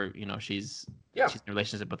 2 where, she's in a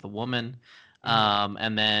relationship with a woman.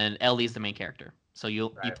 And then Ellie's the main character. So you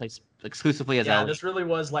play exclusively as Ellie. This really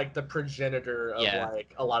was like the progenitor of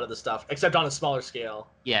like a lot of the stuff, except on a smaller scale.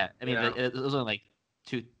 Yeah. I mean, it was only like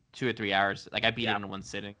 2 or 3 hours. Like I beat it in one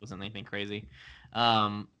sitting. It wasn't anything crazy.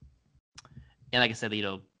 And like I said,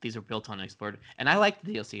 these were built on and explored. And I liked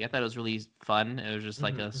the DLC. I thought it was really fun. It was just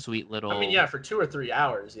like a sweet little... I mean, for 2 or 3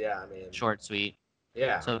 hours, short, sweet.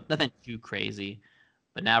 Yeah. So nothing too crazy.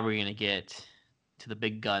 But now we're going to get to the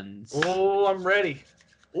big guns. Oh, I'm ready.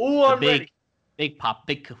 Oh, I'm ready. Big pop,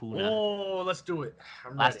 big kahuna. Oh, let's do it.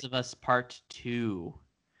 Last of Us Part 2.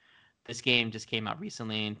 This game just came out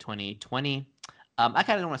recently in 2020. I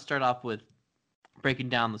kind of want to start off with breaking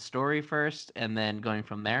down the story first and then going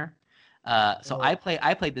from there.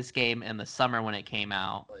 I played this game in the summer when it came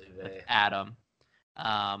out with Adam,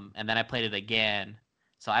 and then I played it again.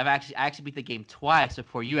 So I actually beat the game twice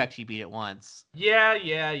before you actually beat it once.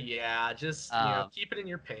 Yeah. Just keep it in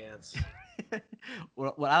your pants.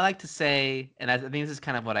 What I like to say, and I think this is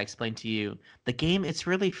kind of what I explained to you, the game, it's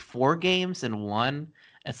really 4 games in one.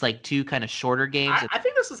 It's like 2 kind of shorter games. I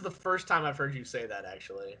think this is the first time I've heard you say that,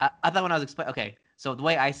 actually. I thought when I was explaining... Okay, so the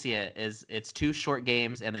way I see it is it's 2 short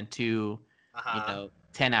games and then 2,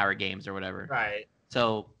 10-hour games or whatever. Right.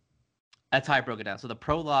 So that's how I broke it down. So the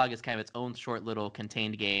prologue is kind of its own short little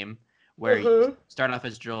contained game where you start off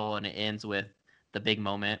as Joel and it ends with the big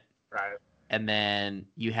moment. Right. And then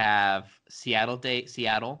you have Seattle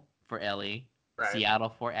for Ellie, Seattle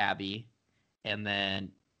for Abby, and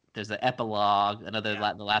then there's an epilogue,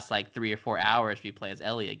 the last like 3 or 4 hours you play as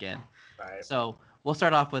Ellie again. Right. So we'll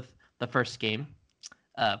start off with the first game.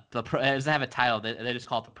 It doesn't have a title. They just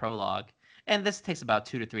call it the prologue, and this takes about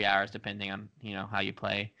 2 to 3 hours depending on how you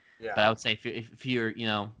play. Yeah. But I would say if you're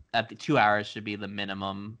at the 2 hours should be the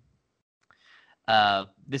minimum.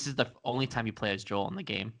 This is the only time you play as Joel in the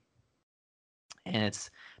game, and it's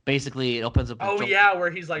basically it opens up. Joel,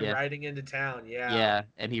 where he's like riding into town. Yeah. Yeah,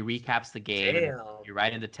 and he recaps the game. Damn. You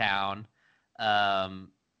ride into town, and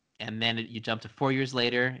then you jump to 4 years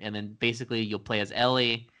later, and then basically you'll play as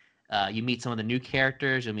Ellie. You meet some of the new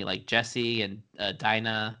characters. You'll meet like Jesse and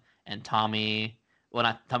Dinah and Tommy.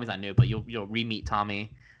 Well, Tommy's not new, but you'll re-meet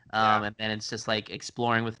Tommy. And then it's just like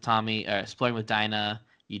exploring with Tommy, exploring with Dinah.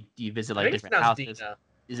 You visit like different houses. Dina.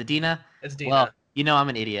 Is it Dina? It's Dina. Well, I'm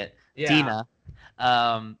an idiot. Yeah. Dina.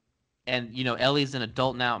 And Ellie's an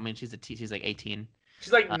adult now. I mean, she's like 18.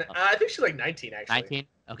 She's like I think she's like 19 actually. 19?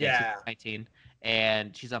 Okay, yeah. She's 19.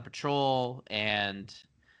 And she's on patrol, and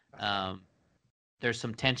there's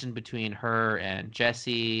some tension between her and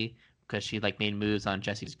Jesse because she like made moves on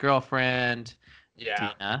Jesse's girlfriend,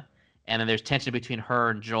 Dina. And then there's tension between her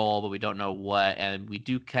and Joel, but we don't know what. And we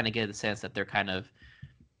do kind of get the sense that they're kind of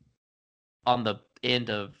on the end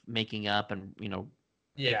of making up and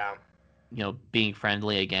being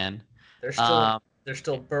friendly again. They're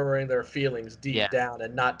still burrowing their feelings deep down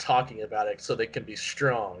and not talking about it so they can be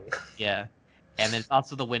strong. Yeah. And then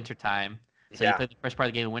also the winter time. So you play the first part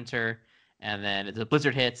of the game in winter, and then the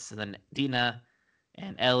blizzard hits, and then Dina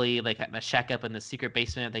and Ellie like shack up in the secret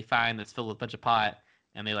basement they find that's filled with a bunch of pot,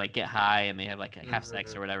 and they like get high and they have like have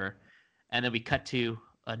sex or whatever. And then we cut to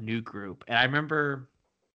a new group. And I remember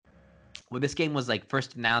when this game was like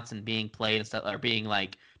first announced and being played and stuff, or being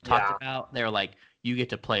like talked about, they were like, you get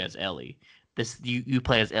to play as Ellie. You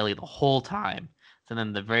play as Ellie the whole time. So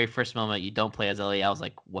then the very first moment you don't play as Ellie, I was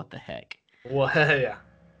like, what the heck? Well, yeah.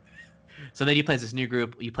 So then you play as this new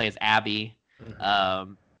group. You play as Abby.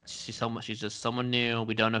 She's just someone new.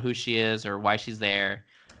 We don't know who she is or why she's there,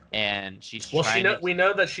 and she's we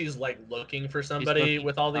know that she's like looking for somebody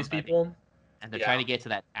with all these people, and they're trying to get to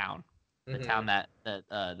that town, the town that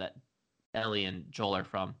Ellie and Joel are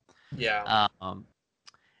from. Yeah.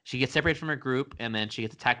 She gets separated from her group, and then she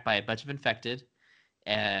gets attacked by a bunch of infected,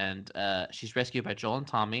 and she's rescued by Joel and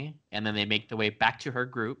Tommy, and then they make their way back to her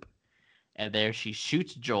group, and there she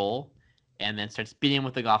shoots Joel, and then starts beating him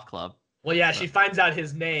with the golf club. Well, yeah, she finds out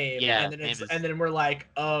his name, Yeah, and then we're like,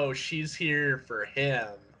 oh, she's here for him.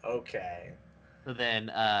 Okay. So then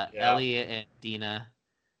Ellie and Dina,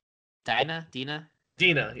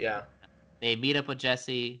 yeah. they meet up with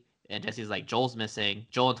Jesse, and Jesse's like, Joel's missing.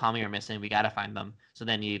 Joel and Tommy are missing. We gotta find them. So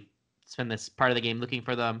then you spend this part of the game looking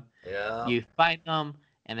for them. Yeah. You find them,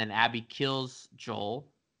 and then Abby kills Joel,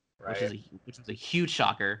 which was a huge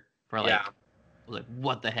shocker for like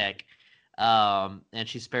what the heck. And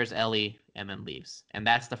she spares Ellie and then leaves. And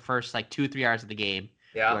that's the first like 2-3 hours of the game.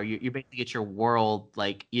 Yeah. Where you basically get your world,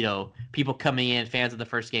 like, people coming in, fans of the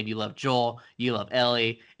first game. You love Joel, you love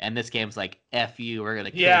Ellie, and this game's like, F you, we're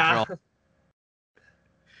gonna kill Joel.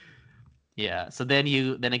 Yeah. So then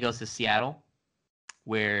it goes to Seattle,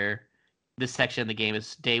 where this section of the game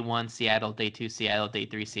is day 1 Seattle, day 2 Seattle, day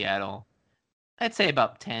 3 Seattle. I'd say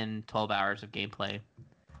about 10-12 hours of gameplay.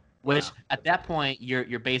 Which at that point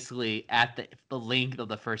you're basically at the length of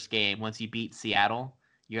the first game. Once you beat Seattle,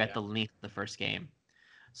 you're at the length of the first game.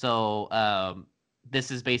 So this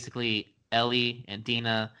is basically Ellie and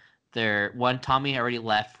Dina. Tommy already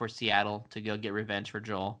left for Seattle to go get revenge for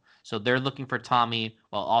Joel. So they're looking for Tommy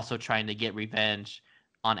while also trying to get revenge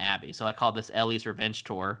on Abby. So I call this Ellie's revenge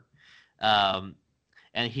tour. And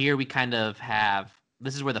here we kind of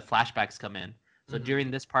this is where the flashbacks come in. So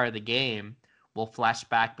during this part of the game, we'll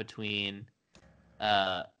flashback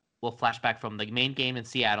from the main game in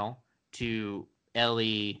Seattle to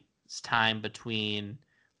Ellie's time between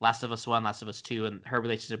Last of Us 1, Last of Us 2, and her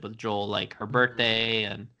relationship with Joel, like her birthday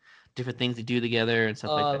and different things they do together and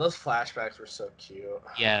stuff like that. Those flashbacks were so cute.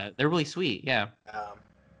 Yeah, they're really sweet. Yeah.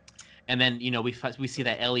 And then we see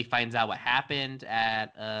that Ellie finds out what happened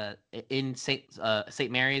at in St.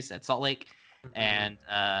 Mary's at Salt Lake, and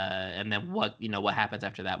then what happens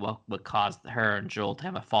after that? What caused her and Joel to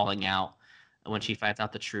have a falling out when she finds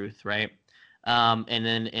out the truth, right? And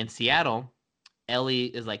then in Seattle, Ellie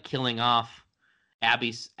is like killing off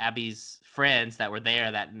Abby's friends that were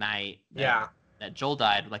there that night. That Joel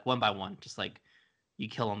died, like one by one, just like you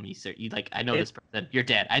kill them, you like, I know this person, you're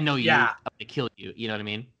dead. I know you. I'm gonna kill you. You know what I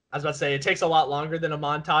mean? I was about to say it takes a lot longer than a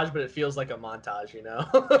montage, but it feels like a montage,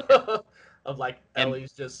 of like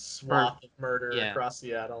Ellie's just swath of murder across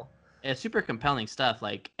Seattle. And it's super compelling stuff.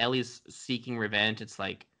 Like Ellie's seeking revenge. It's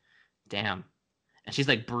like, damn, and she's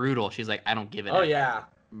like brutal. She's like, I don't give it. Oh yeah.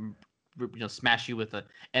 Smash you with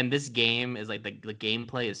and this game is like the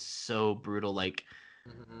gameplay is so brutal. Like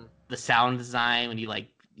the sound design when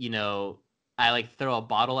I like throw a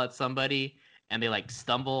bottle at somebody and they like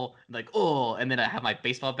stumble like, oh, and then I have my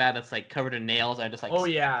baseball bat that's like covered in nails. I just like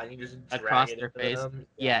you just across their face. And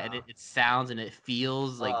it sounds and it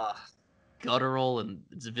feels like guttural and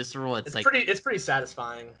it's visceral. It's like pretty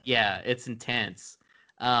satisfying. Yeah, it's intense.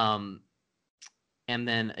 And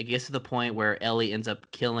then it gets to the point where Ellie ends up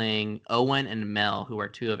killing Owen and Mel, who are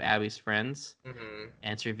 2 of Abby's friends.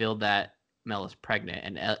 And it's revealed that Mel is pregnant,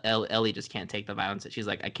 and Ellie just can't take the violence. She's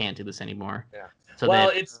like, I can't do this anymore. Yeah. So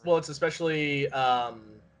it's especially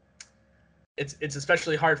it's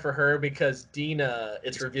especially hard for her because Dina.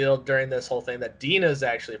 It's revealed during this whole thing that Dina's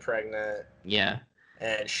actually pregnant. Yeah.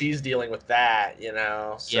 And she's dealing with that,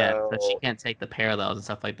 So... Yeah, but she can't take the parallels and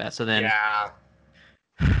stuff like that. So then. Yeah.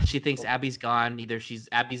 She thinks Abby's gone. Either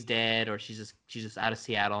Abby's dead or she's just out of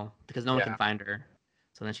Seattle because no one can find her.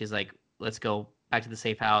 So then she's like, let's go back to the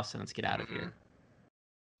safe house and let's get out of here.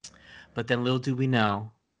 But then little do we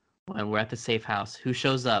know, when we're at the safe house, who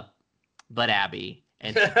shows up but Abby,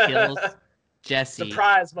 and she kills Jesse.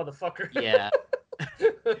 Surprise, motherfucker. Yeah.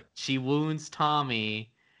 She wounds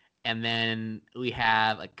Tommy, and then we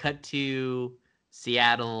have a cut to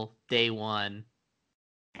Seattle day 1.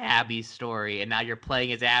 Abby's story, and now you're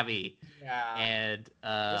playing as Abby. Yeah. And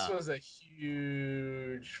this was a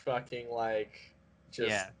huge fucking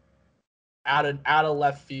out of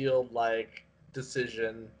left field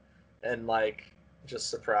decision and just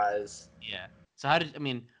surprise. Yeah. So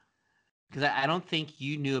because I don't think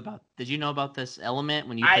you knew did you know about this element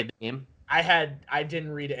when you played the game? I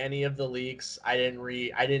didn't read any of the leaks. I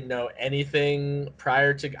didn't know anything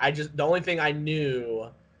prior to the only thing I knew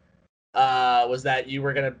was that you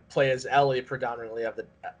were gonna play as Ellie predominantly of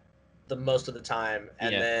the most of the time,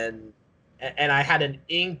 and then I had an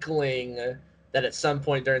inkling that at some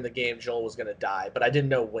point during the game Joel was gonna die, but I didn't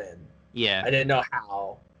know when. Yeah. I didn't know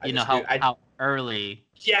how. How early?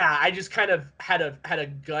 Yeah, I just kind of had a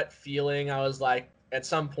gut feeling. I was like, at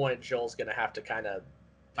some point Joel's gonna have to kind of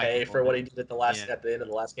pay for what he did at the end of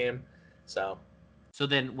the last game. So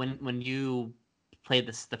then when you played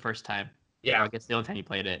this the first time, or I guess the only time you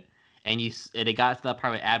played it. And it got to that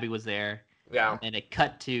part where Abby was there. Yeah. And it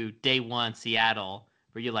cut to day 1 Seattle,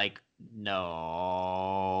 where you're like,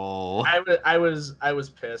 no. I was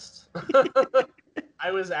pissed. I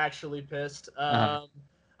was actually pissed.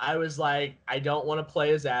 I was like, I don't want to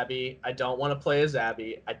play as Abby. I don't want to play as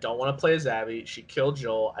Abby. I don't want to play as Abby. She killed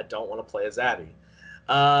Joel. I don't want to play as Abby.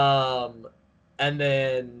 And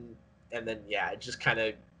then it just kind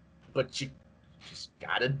of, but you just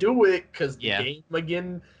gotta do it because the game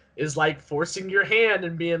again is like forcing your hand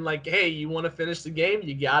and being like, hey, you want to finish the game?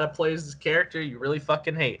 You gotta play as this character you really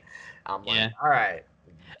fucking hate. I'm Yeah. like, all right.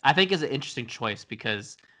 I think it's an interesting choice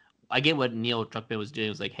because I get what Neil Druckmann was doing.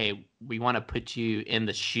 It was like, hey, we want to put you in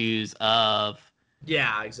the shoes of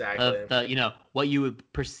Yeah, exactly. the what you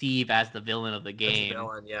would perceive as the villain of the That's a game.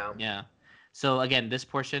 villain, yeah. Yeah. So again, this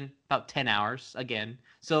portion about 10 hours again.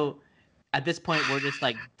 So at this point, we're just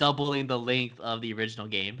like doubling the length of the original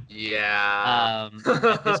game. Yeah.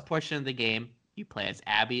 At this portion of the game, you play as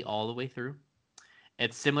Abby all the way through.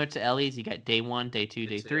 It's similar to Ellie's. You got day 1, day 2,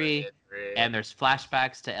 day 3, and there's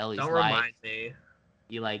flashbacks to Ellie's Don't life. remind me.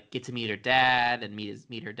 You like get to meet her dad and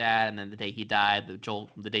meet her dad, and then the day he died,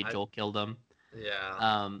 the day Joel killed him.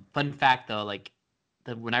 Yeah. Fun fact though, like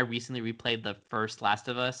when I recently replayed the first Last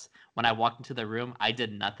of Us, when I walked into the room, I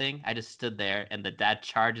did nothing. I just stood there, and the dad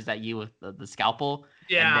charges at you with the scalpel.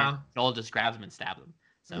 Yeah. And then Joel just grabs him and stabs him.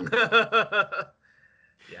 So.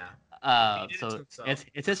 Yeah. So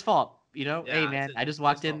it's his fault. You know, Yeah, hey man, I just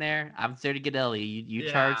walked in there. I'm there to get Ellie. You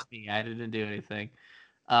charged me. I didn't do anything.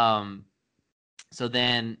 So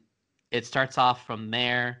then it starts off from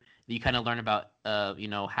there. You kind of learn about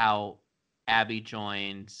how Abby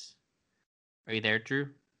joins. Are you there, Drew?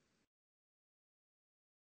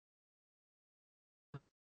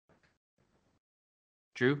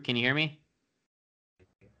 Drew, can you hear me?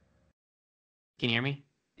 Can you hear me?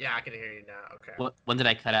 Yeah, I can hear you now. Okay. When did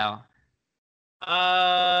I cut out?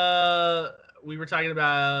 We were talking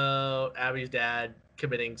about Abby's dad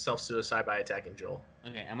committing self-suicide by attacking Joel.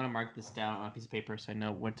 Okay, I'm gonna mark this down on a piece of paper so I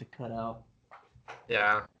know when to cut out.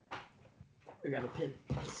 Yeah. I got a pin.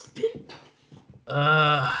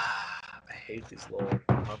 I hate these little.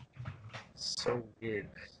 So weird.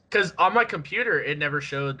 Because on my computer, it never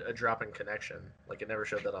showed a drop in connection. Like, it never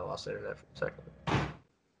showed that I lost internet for a second.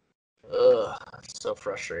 Ugh, it's so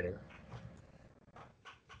frustrating.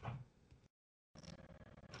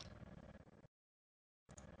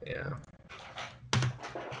 Yeah.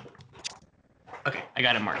 Okay, I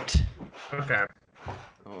got it marked. Okay.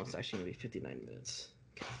 Oh, it's actually gonna be 59 minutes.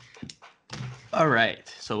 All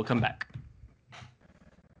right, so we'll come back.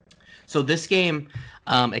 So this game,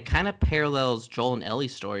 it kind of parallels Joel and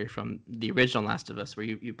Ellie's story from the original Last of Us, where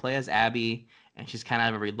you play as Abby, and she's kind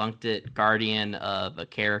of a reluctant guardian of a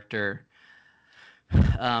character.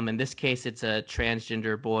 In this case, it's a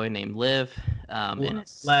transgender boy named Liv. And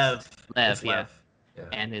Lev, yeah.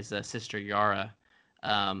 And his sister Yara.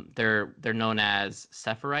 They're known as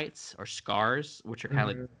Sephirites or Scars, which are kind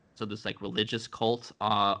of like this like religious cult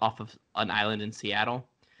off of an island in Seattle.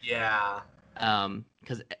 Yeah.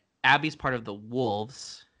 Because Abby's part of the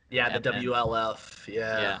Wolves. Yeah, the WLF.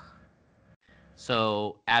 Yeah.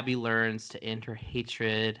 So Abby learns to end her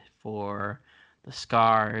hatred for the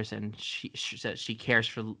Scars, and she cares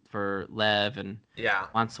for Lev and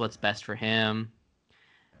wants what's best for him.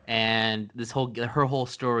 And her whole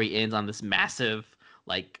story ends on this massive,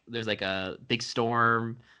 like, there's like a big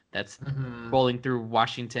storm that's rolling through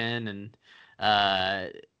Washington, and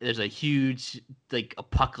there's a huge like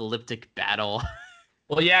apocalyptic battle.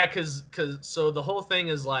 Well, yeah, because so the whole thing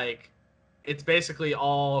is like, it's basically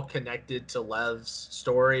all connected to Lev's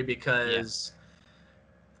story because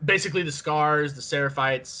basically the Scars, the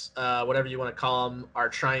Seraphites, whatever you want to call them, are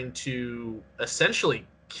trying to essentially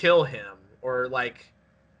kill him or like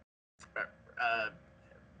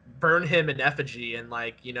burn him in effigy and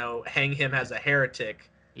like, hang him as a heretic.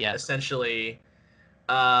 Yeah. Essentially.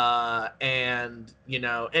 And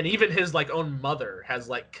and even his like own mother has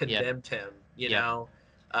like condemned him, know.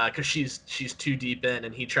 Because she's too deep in,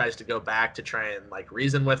 and he tries to go back to try and like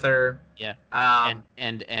reason with her. Yeah.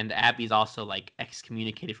 And Abby's also like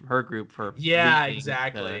excommunicated from her group for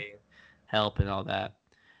exactly help and all that.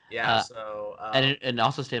 Yeah. So and it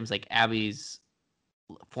also stems like Abby's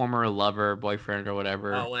former lover, boyfriend, or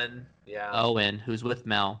whatever. Owen. Yeah. Owen, who's with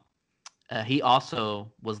Mel. He also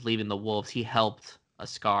was leaving the Wolves. He helped a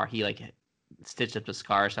Scar. He like stitched up a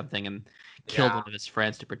Scar or something and killed one of his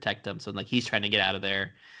friends to protect him. So like he's trying to get out of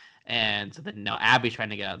there, and so then now Abby's trying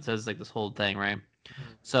to get out. So it's like this whole thing, right?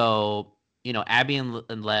 So Abby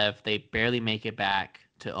and Lev, they barely make it back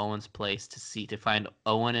to Owen's place to find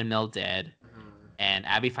Owen and Mel dead. And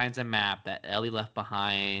Abby finds a map that Ellie left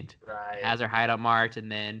behind, has her hideout marked,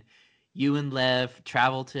 and then you and Lev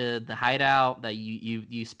travel to the hideout that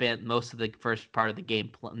you spent most of the first part of the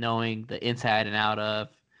game knowing the inside and out of.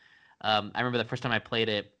 I remember the first time I played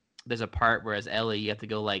it, there's a part where as Ellie, you have to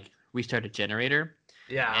go like restart a generator.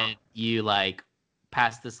 Yeah. And you like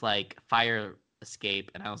pass this like fire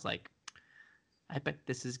escape, and I was like, I bet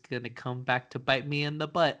this is gonna come back to bite me in the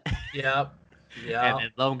butt. Yep. Yeah.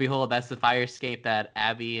 And lo and behold, that's the fire escape that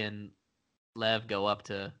Abby and Lev go up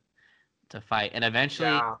to fight, and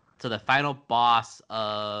eventually to the final boss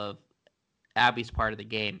of Abby's part of the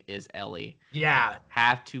game is Ellie. Yeah.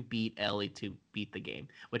 Have to beat Ellie to beat the game.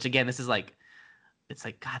 Which again, this is like, it's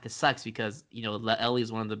like, God, this sucks because Ellie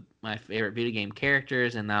is one of my favorite video game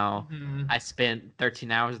characters, and now I spent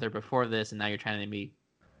 13 hours there before this, and now you're trying to be.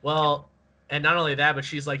 Well, and not only that, but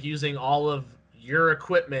she's like using all of your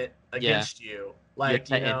equipment against you, like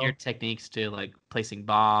and your techniques to like placing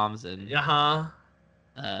bombs and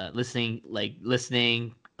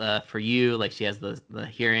listening for you. Like she has the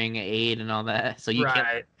hearing aid and all that, so you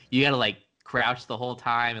can't. You gotta like crouch the whole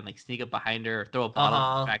time and like sneak up behind her or throw a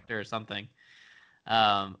bottle back to her or something.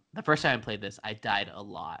 The first time I played this, I died a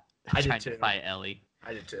lot trying to fight Ellie.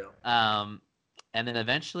 I did too. And then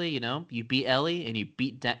eventually, you beat Ellie and you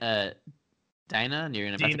beat Dinah, and you're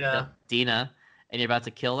about to kill Dina, and you're about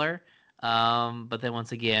to kill her. But then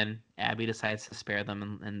once again, Abby decides to spare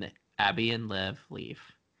them, and Abby and Liv leave.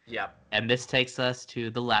 Yep. And this takes us to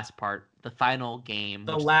the last part, the final game.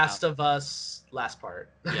 The Last of Us last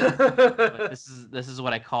part. Yeah. This is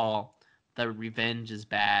what I call the revenge is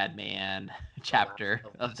bad, man chapter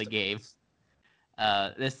of the game.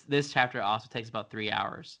 This chapter also takes about 3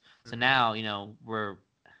 hours. So now, we're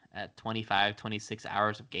at 25, 26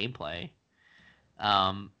 hours of gameplay.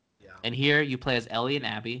 And here you play as Ellie and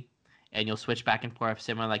Abby, and you'll switch back and forth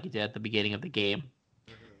similar like you did at the beginning of the game.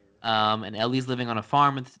 And Ellie's living on a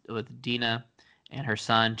farm with Dina and her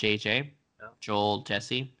son, JJ. Joel,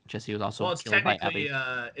 Jesse. Jesse was also killed by Abby.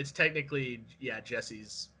 It's technically,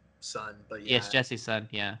 Jesse's son, but yeah, it's Jesse's son,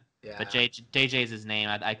 yeah. But JJ is his name.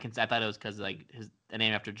 I thought it was because like the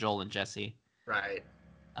name after Joel and Jesse. Right.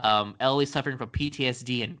 Ellie's suffering from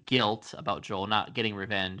PTSD and guilt about Joel not getting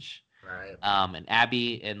revenge. Right. And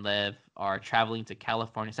Abby and Liv are traveling to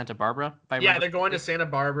California, Santa Barbara. They're going to Santa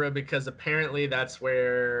Barbara because apparently that's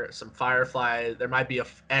where there might be a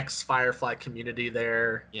ex-Firefly community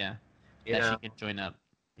there. Yeah. That she can join up.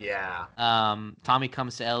 Yeah. Tommy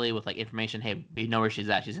comes to Ellie with like information. Hey, we know where she's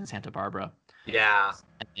at. She's in Santa Barbara. Yeah.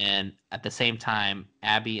 And at the same time,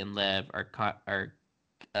 Abby and Liv are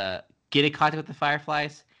getting contact with the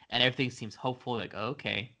Fireflies, and everything seems hopeful. Like,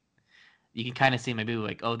 okay, you can kind of see maybe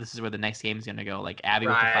like, oh, this is where the next game is gonna go. Like Abby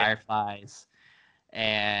with the Fireflies,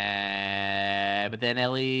 but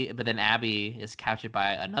then Abby is captured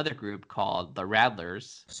by another group called the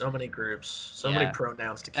Rattlers. So many groups, many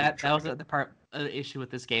pronouns to keep. That was the part of the issue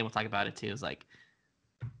with this game. We'll talk about it too. Is like,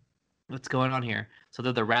 what's going on here? So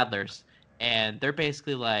they're the Rattlers, and they're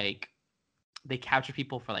basically like, they capture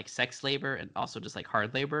people for like sex labor and also just like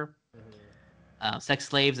hard labor, sex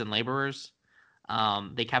slaves and laborers.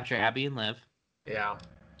 They capture Abby and Liv. Yeah.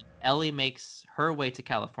 Ellie makes her way to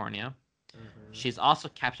California. She's also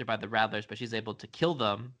captured by the Rattlers, but she's able to kill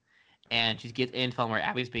them, and she gets info where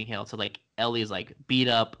Abby's being held. So like Ellie's like beat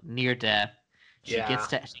up, near death. She gets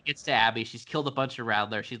to Abby. She's killed a bunch of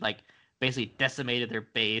Rattlers. She's like basically decimated their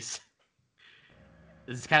base.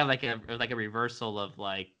 This is kind of like a reversal of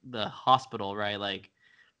like the hospital, right? Like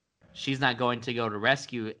she's not going to go to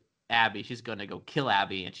rescue Abby. She's going to go kill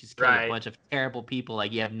Abby, and she's killed a bunch of terrible people.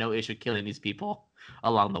 Like you have no issue killing these people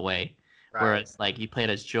along the way. Right. Whereas, like, you played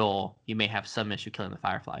as Joel, you may have some issue killing the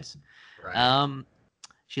Fireflies. Right.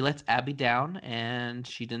 She lets Abby down, and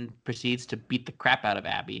she then proceeds to beat the crap out of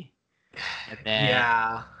Abby. And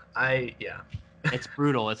then, it's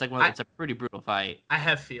brutal. It's like it's a pretty brutal fight. I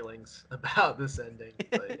have feelings about this ending,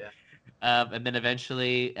 but and then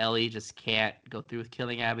eventually, Ellie just can't go through with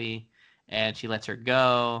killing Abby, and she lets her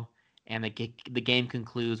go. And the game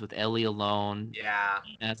concludes with Ellie alone. Yeah.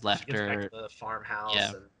 Has left her. Back to the farmhouse.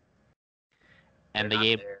 Yeah. And the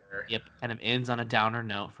game, kind of ends on a downer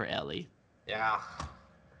note for Ellie. Yeah.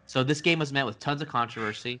 So this game was met with tons of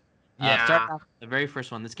controversy. Starting off the very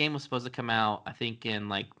first one, this game was supposed to come out, I think, in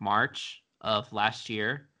like March of last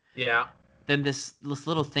year. Yeah. Then this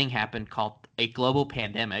little thing happened called a global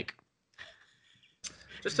pandemic.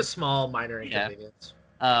 Just a small, minor inconvenience.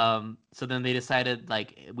 So then they decided,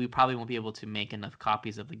 like, we probably won't be able to make enough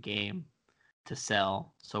copies of the game to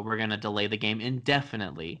sell, so we're gonna delay the game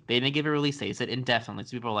indefinitely. They didn't give a release date; they said indefinitely.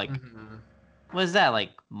 So people are like, "What is that?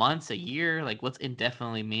 Like months, a year? Like what's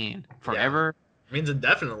indefinitely mean? Forever?" It means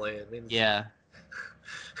indefinitely. It means it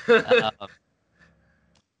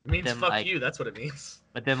means fuck you. That's what it means.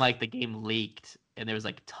 But then like the game leaked, and there was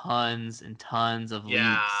like tons and tons of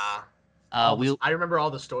leaks. I remember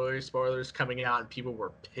all the spoilers coming out, and people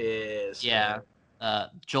were pissed. Yeah.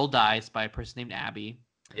 Joel dies by a person named Abby.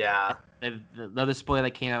 Yeah. The other spoiler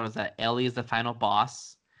that came out was that Ellie is the final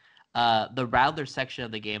boss. The Rattler section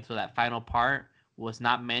of the game, so that final part, was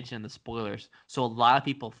not mentioned in the spoilers. So a lot of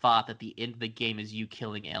people thought that the end of the game is you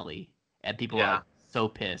killing Ellie, and people are so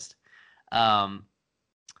pissed. And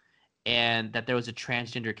that there was a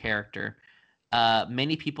transgender character.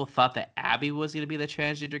 Many people thought that Abby was going to be the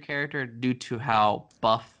transgender character due to how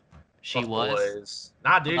buff she Buff was. boys.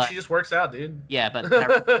 Nah, dude, But- she just works out, dude. Yeah, but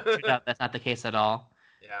turns out that's not the case at all.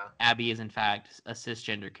 Yeah. Abby is in fact a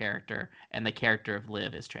cisgender character, and the character of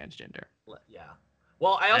Liv is transgender. Yeah.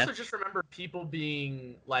 Well, I also That's- just remember people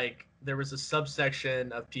being like, there was a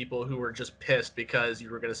subsection of people who were just pissed because you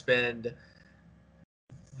were going to spend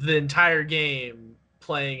the entire game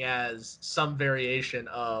playing as some variation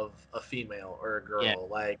of a female or a girl. Yeah.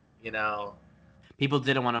 Like, you know. People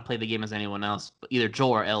didn't want to play the game as anyone else, either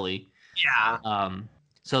Joel or Ellie. Yeah.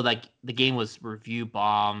 So like the game was review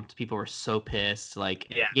bombed. People were so pissed. Like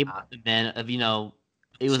Yeah. Game then of it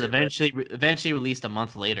was Stupid. eventually released a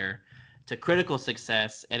month later to critical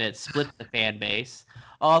success, and it split the fan base.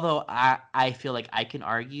 Although I feel like I can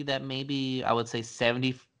argue that maybe I would say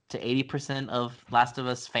 70 to 80% of Last of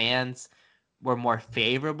Us fans were more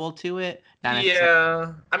favorable to it. Not necessarily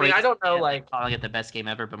Yeah. I mean, I don't know, like, calling it the best game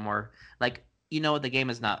ever, but more like the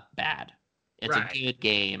game is not bad. It's Right. a good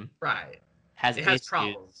game. right. Has It has issues,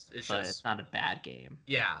 problems. It's but just, it's not a bad game.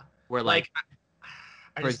 yeah. Where Like,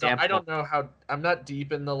 for I don't know how, I'm not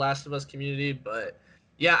deep in the Last of Us community, but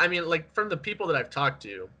yeah, I mean, like, from the people that I've talked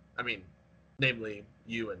to, I mean, namely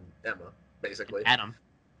you and Emma, basically. Adam.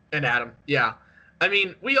 And Adam, yeah. I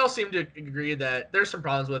mean, we all seem to agree that there's some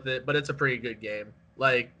problems with it, but it's a pretty good game.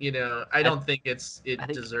 Like, I don't think it I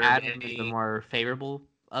think deserved Adam is any. the more favorable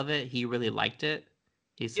of it. He really liked it.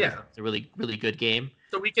 He said Yeah. it's a really, really good game.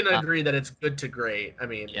 So we can agree that it's good to great. I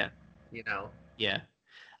mean, Yeah. Yeah.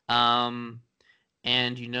 And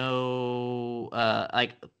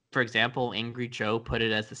like for example, Angry Joe put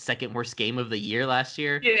it as the second worst game of the year last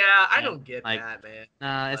year. Yeah, I Yeah, don't get like, that, man.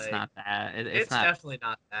 Nah, it's Like, not that. It's not. definitely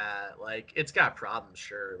not that. Like, it's got problems,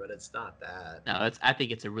 sure, but it's not that. No, I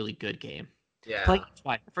think it's a really good game. Yeah. Played it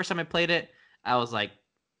twice. The first time I played it, I was like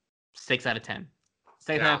 6 out of 10.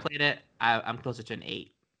 Second time I Yeah. played it, I'm closer to an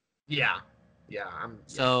 8. Yeah. Yeah.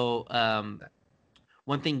 So,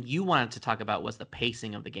 one thing you wanted to talk about was the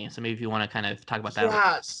pacing of the game. So maybe if you want to kind of talk about that.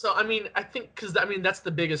 Yeah, so I mean, I think that's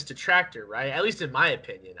the biggest detractor, right? At least in my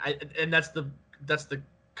opinion. And that's the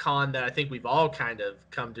con that I think we've all kind of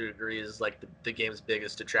come to agree is like the game's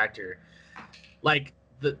biggest detractor. Like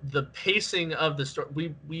the pacing of the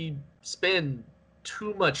story, we spend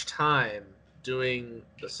too much time doing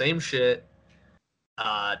the same shit,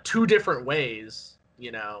 two different ways.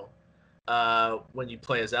 When you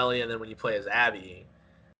play as Ellie and then when you play as Abby.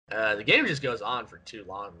 The game just goes on for too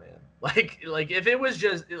long, man. Like if it was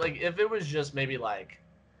just maybe like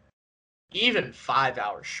even 5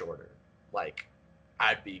 hours shorter, like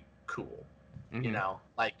I'd be cool, Mhm.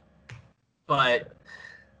 Like, but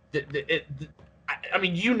I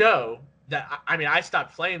mean, that I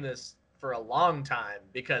stopped playing this for a long time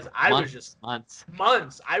because I was just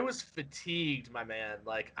months. I was fatigued, my man.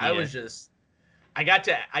 Like I Yeah. was just. I got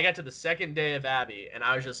to the second day of Abby, and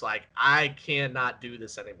I was just like, I cannot do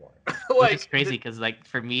this anymore. Which is crazy because, like,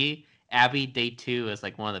 for me, Abby Day 2 is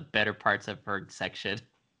like one of the better parts of her section.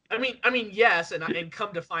 I mean, yes, and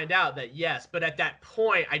come to find out that yes, but at that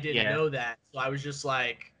point, I didn't know that, so I was just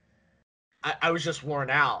like, I was just worn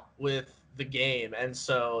out with the game, and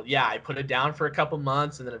so yeah, I put it down for a couple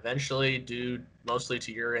months, and then eventually, due mostly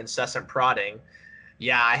to your incessant prodding,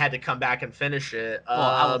 yeah, I had to come back and finish it. Well,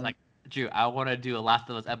 I was like, Drew, I want to do a Last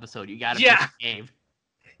of Us episode. You got to Yeah. beat the game.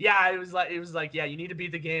 Yeah, it was like, yeah, you need to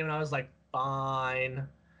beat the game, and I was like, fine.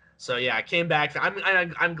 So yeah, I came back.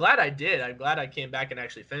 I'm glad I did. I'm glad I came back and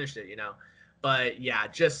actually finished it. But yeah,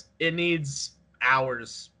 just it needs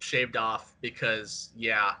hours shaved off because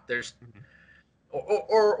yeah, there's,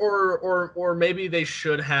 or maybe they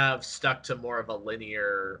should have stuck to more of a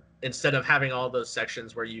linear instead of having all those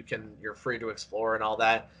sections where you're free to explore and all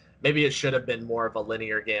that. Maybe it should have been more of a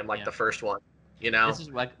linear game like the first one, This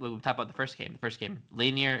is like what we talked about the first game. The first game,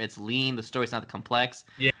 linear, it's lean, the story's not complex.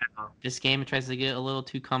 Yeah. This game tries to get a little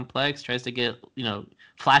too complex, tries to get,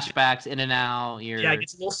 flashbacks in and out. Yeah, it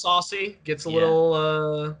gets a little saucy, gets a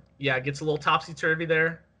little gets a little topsy-turvy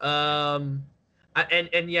there. And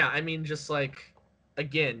yeah, I mean, just like,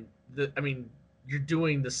 again, you're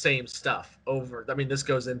doing the same stuff over. I mean, this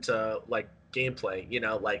goes into like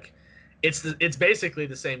gameplay, like it's basically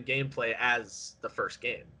the same gameplay as the first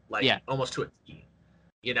game, like almost to a T.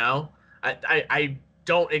 I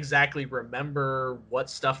don't exactly remember what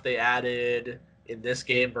stuff they added in this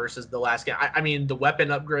game versus the last game. I mean, the weapon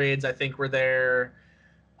upgrades I think were there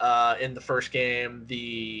in the first game.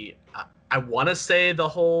 I want to say the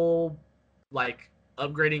whole like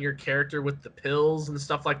upgrading your character with the pills and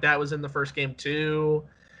stuff like that was in the first game too.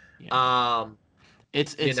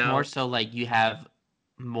 It's more so like you have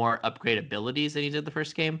more upgrade abilities than he did the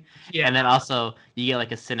first game. Yeah. And then also you get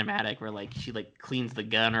like a cinematic where like she like cleans the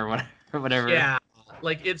gun or whatever. Whatever. Yeah,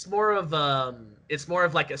 like it's more of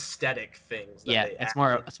like aesthetic things. That Yeah, they it's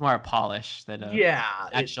add. more a polish than a Yeah,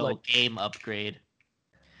 actual like game upgrade.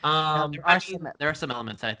 Now, there I are mean, there are some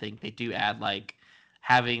elements that I think they do add, like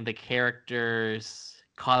having the characters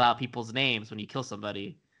call out people's names when you kill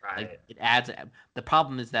somebody. right. Like it adds. The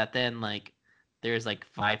problem is that then like there's like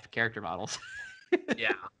 5 character models.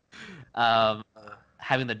 Yeah. Um, Uh,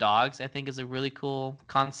 having the dogs, I think, is a really cool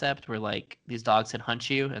concept where like these dogs can hunt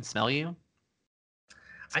you and smell you.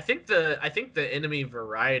 I think the enemy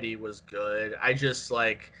variety was good. I just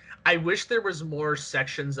like I wish there was more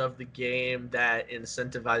sections of the game that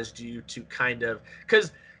incentivized you to kind of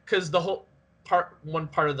because the whole one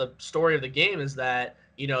part of the story of the game is that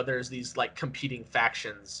there's these like competing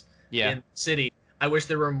factions Yeah. in the city. I wish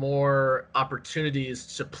there were more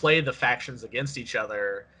opportunities to play the factions against each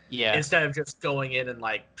other Yeah. instead of just going in and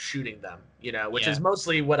like shooting them, which Yeah. is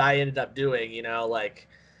mostly what I ended up doing, like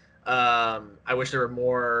I wish there were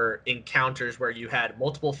more encounters where you had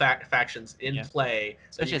multiple factions in Yeah. play,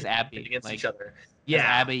 Especially as Abby against like, each other. As Yeah,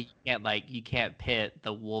 Abby, you can't pit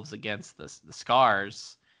the wolves against the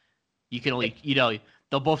scars. You can only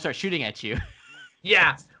they'll both start shooting at you.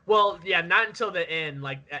 yeah. Well, yeah, not until the end.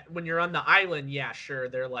 Like when you're on the island, yeah, sure,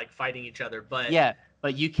 they're like fighting each other, but Yeah,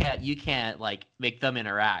 but you can't like make them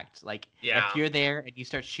interact. Like Yeah. if you're there and you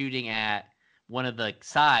start shooting at one of the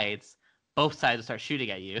sides, both sides will start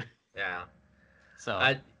shooting at you. yeah. So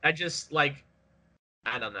I just like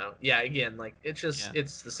I don't know. Yeah, again, like it's just Yeah.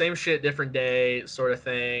 it's the same shit, different day sort of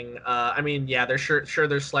thing. I mean, yeah, there's sure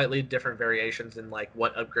there's slightly different variations in like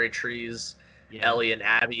what upgrade trees yeah. Ellie and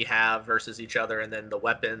Abby have versus each other, and then the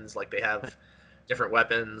weapons, like they have different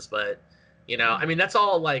weapons, but I mean that's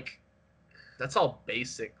all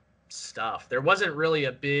basic stuff. There wasn't really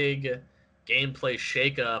a big gameplay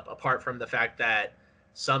shakeup apart from the fact that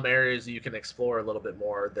some areas you can explore a little bit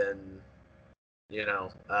more than you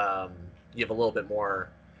have a little bit more.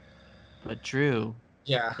 But Drew,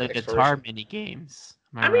 Yeah, the guitar exploration. mini games.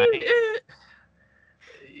 I mean,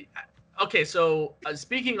 okay. So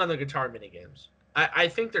speaking on the guitar mini games, I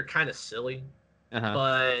think they're kind of silly, Uh-huh.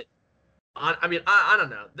 but I mean, I don't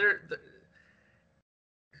know.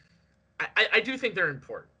 I do think they're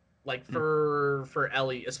important, like for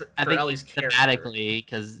Ellie, I for think Ellie's character. thematically,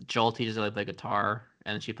 because Joel teaches her to play guitar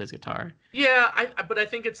and she plays guitar. Yeah, but I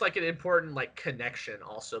think it's like an important like connection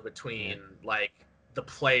also between like the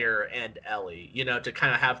player and Ellie, to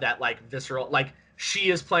kind of have that like visceral, like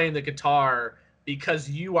she is playing the guitar because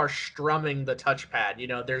you are strumming the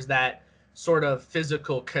touchpad. There's that sort of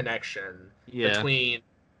physical connection between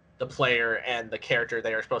the player and the character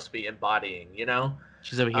they are supposed to be embodying.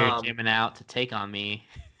 She's over here jamming out to Take on Me.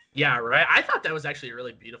 Yeah, right. I thought that was actually a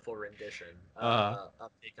really beautiful rendition of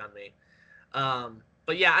Take on Me.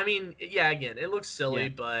 But yeah, I mean, yeah, again, it looks silly,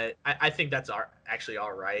 but I think that's actually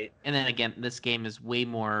all right. And then again, this game is way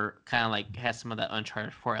more kind of like has some of that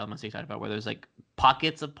Uncharted 4 elements you talked about, where there's like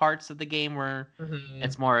pockets of parts of the game where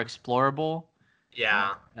it's more explorable.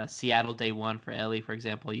 Yeah. Seattle Day 1 for Ellie, for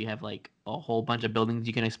example, you have like a whole bunch of buildings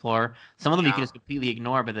you can explore. Some of them you can just completely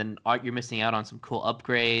ignore, but then you're missing out on some cool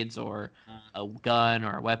upgrades or a gun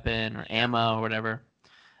or a weapon or ammo or whatever.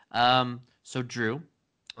 So Drew,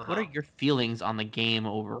 what are your feelings on the game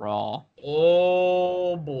overall?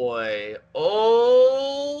 Oh boy.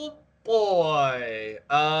 Oh boy.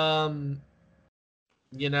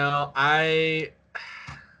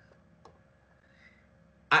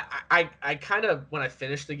 I kind of, when I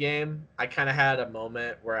finished the game, I kind of had a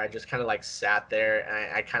moment where I just kind of like sat there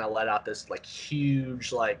and I kind of let out this like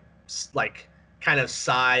huge like kind of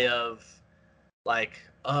sigh of like,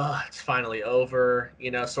 it's finally over,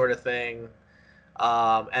 sort of thing.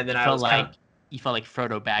 And then you felt like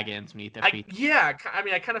Frodo Baggins when you defeat. Yeah, I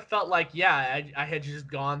mean, I kind of felt like, I had just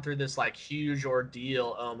gone through this like huge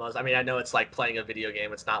ordeal almost. I mean, I know it's like playing a video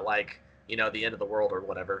game. It's not like, the end of the world or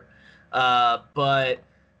whatever. But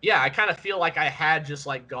yeah, I kind of feel like I had just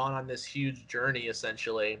like gone on this huge journey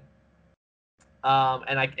essentially.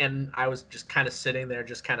 And I was just kind of sitting there,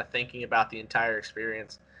 just kind of thinking about the entire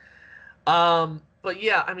experience. But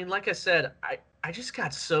yeah, I mean, like I said, I just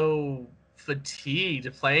got so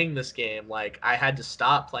fatigued playing this game. Like I had to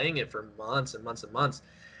stop playing it for months and months and months.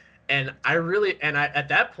 And at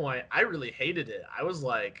that point, I really hated it. I was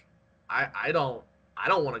like, I don't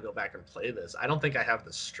want to go back and play this. I don't think I have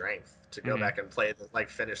the strength to go back and play this, like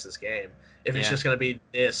finish this game. If it's just going to be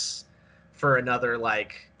this for another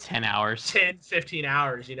like 10 hours, 15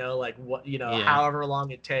 hours, however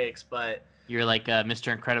long it takes. But you're like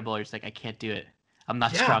Mr. Incredible. You're just like, I can't do it. I'm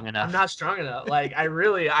not strong enough. I'm not strong enough. Like I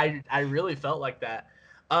really felt like that.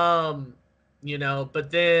 You know, but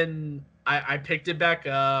then I picked it back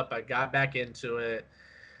up. I got back into it.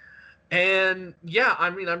 And yeah, I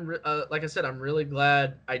mean, like I said, I'm really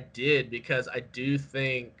glad I did, because I do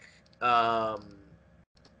think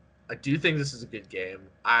this is a good game.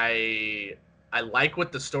 I like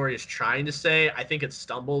what the story is trying to say. I think it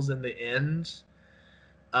stumbles in the end.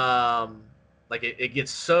 Like it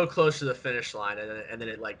gets so close to the finish line, and then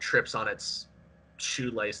it like trips on its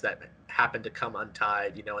shoelace that happened to come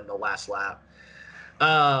untied, you know, in the last lap.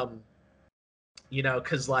 You know,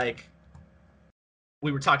 because like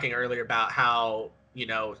we were talking earlier about how, you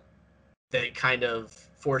know, they kind of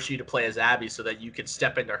force you to play as Abby so that you could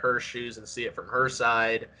step into her shoes and see it from her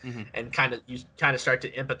side, and you start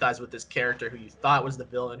to empathize with this character who you thought was the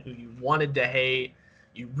villain, who you wanted to hate,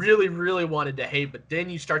 you really, really wanted to hate, but then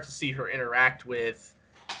you start to see her interact with,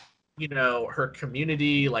 you know, her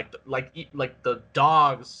community, like the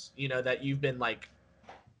dogs, you know, that you've been like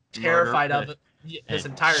terrified of this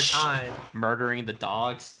entire time, murdering the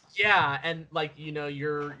dogs. Yeah, and like, you know,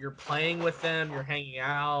 you're playing with them, you're hanging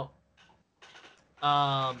out.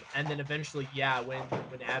 And then eventually, yeah, when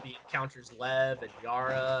Abby encounters Lev and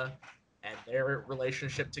Yara and their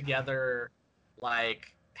relationship together,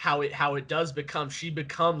 like how it does become, she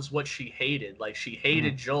becomes what she hated. Like she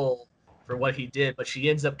hated Joel for what he did, but she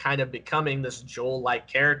ends up kind of becoming this Joel-like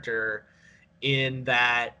character in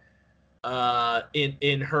that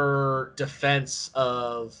in her defense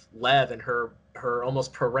of Lev and her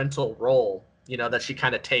almost parental role, you know, that she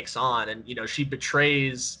kind of takes on, and you know, she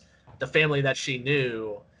betrays the family that she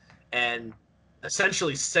knew and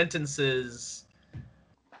essentially sentences,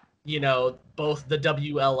 you know, both the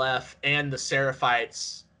WLF and the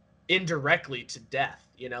Seraphites indirectly to death.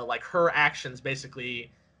 You know, like her actions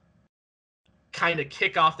basically kind of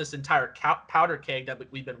kick off this entire powder keg that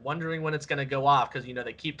we've been wondering when it's going to go off, because, you know,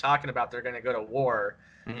 they keep talking about they're going to go to war,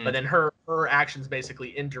 but then her actions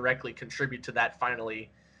basically indirectly contribute to that finally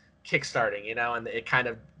kickstarting, you know, and it kind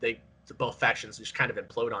of, both factions just kind of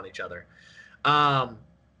implode on each other.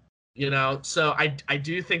 You know, so I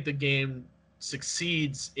do think the game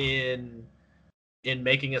succeeds in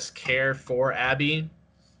making us care for Abby,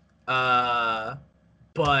 but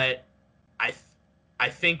I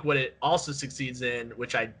think what it also succeeds in,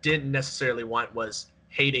 which I didn't necessarily want, was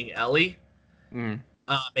hating Ellie,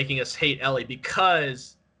 making us hate Ellie,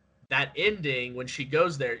 because that ending when she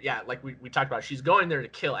goes there, yeah, like we talked about, she's going there to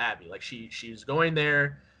kill Abby. Like she's going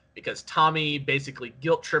there because Tommy basically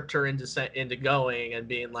guilt tripped her into going and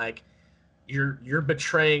being like, you're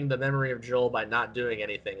betraying the memory of Joel by not doing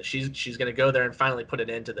anything. She's going to go there and finally put an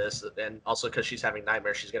end to this, and also because she's having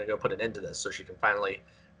nightmares, she's going to go put an end to this so she can finally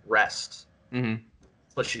rest. That's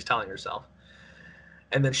what she's telling herself.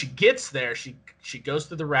 And then she gets there, she goes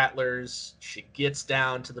through the Rattlers, she gets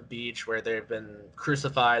down to the beach where they've been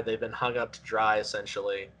crucified, they've been hung up to dry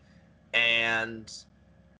essentially, and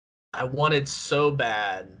I wanted so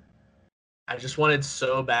bad. I just wanted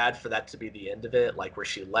so bad for that to be the end of it, like where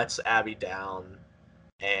she lets Abby down,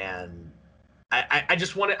 and I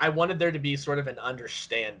wanted there to be sort of an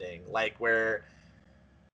understanding, like where,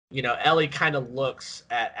 you know, Ellie kind of looks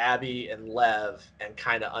at Abby and Lev and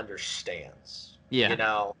kind of understands, you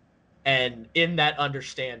know, and in that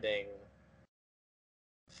understanding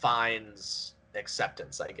finds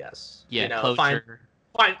acceptance, I guess. Yeah, you know, closure.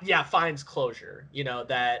 Finds closure. You know,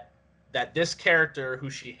 that this character who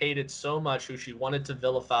she hated so much, who she wanted to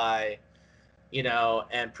vilify, you know,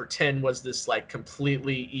 and pretend was this like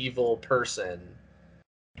completely evil person,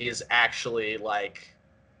 is actually like,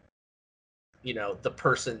 you know, the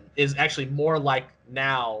person is actually more like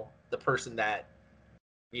now the person that,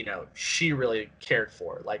 you know, she really cared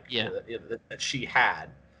for, like that she had.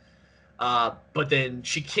 But then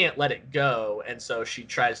she can't let it go, and so she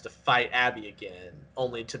tries to fight Abby again,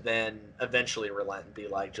 only to then eventually relent and be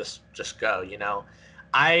like, just go, you know.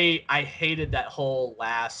 I hated that whole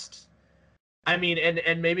last, I mean,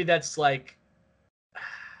 and maybe that's like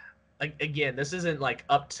again, this isn't like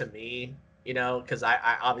up to me, you know, because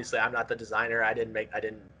I obviously I'm not the designer, I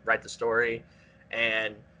didn't write the story,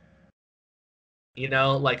 and you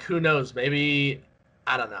know, like who knows, maybe,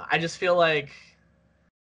 I don't know, I just feel like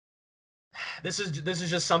this is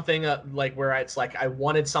just something like where it's like I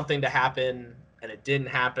wanted something to happen and it didn't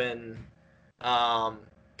happen,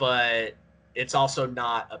 but it's also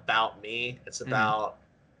not about me. It's about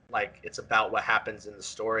it's about what happens in the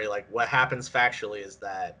story. Like what happens factually is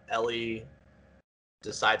that Ellie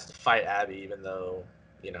decides to fight Abby, even though,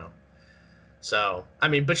 you know. So I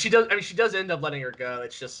mean, but she does end up letting her go.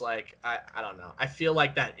 It's just like I don't know. I feel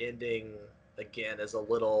like that ending again is a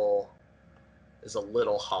little is a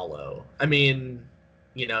little hollow. I mean,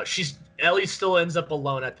 you know, Ellie still ends up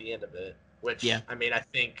alone at the end of it, which Yeah. I mean, I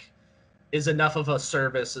think is enough of a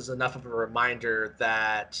service, is enough of a reminder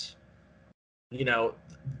that, you know,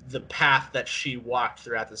 the path that she walked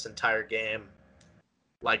throughout this entire game,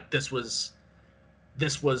 like this was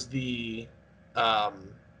the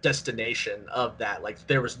destination of that. Like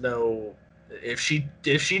there was no, if she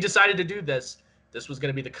decided to do this, this was going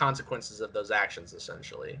to be the consequences of those actions,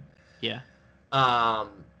 essentially. Yeah.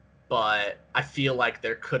 But I feel like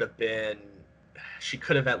she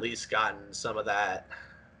could have at least gotten some of that.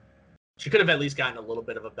 She could have at least gotten a little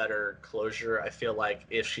bit of a better closure. I feel like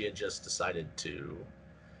if she had just decided to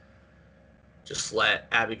just let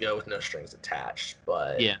Abby go with no strings attached.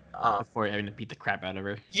 But Yeah. Before having to beat the crap out of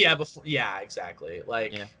her. Yeah, exactly.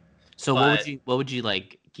 Like, yeah. So but, what would you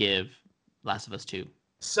like give Last of Us 2?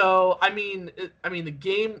 So I mean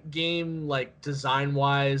the game like design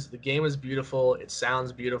wise, the game is beautiful. It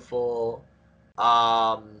sounds beautiful.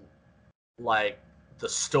 Like the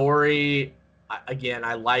story, again,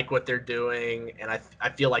 I like what they're doing, and I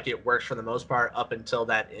feel like it works for the most part up until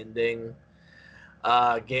that ending.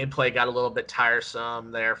 Gameplay got a little bit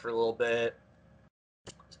tiresome there for a little bit.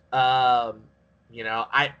 You know,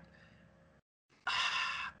 I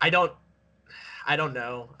don't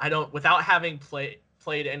know. Without having played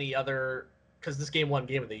any other, because this game won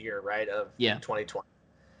Game of the Year, right, of 2020.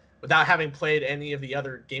 Without having played any of the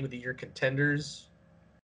other Game of the Year contenders,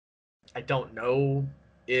 I don't know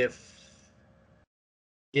if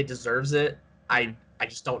it deserves it. I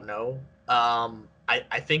just don't know.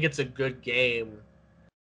 I think it's a good game.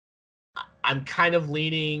 I'm kind of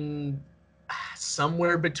leaning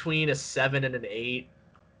somewhere between a 7 and an 8.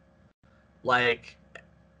 Like,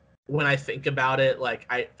 when I think about it, like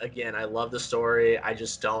I love the story. I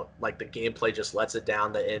just don't like the gameplay. Just lets it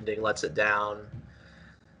down. The ending lets it down.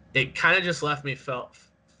 It kind of just left me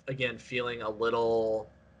feeling a little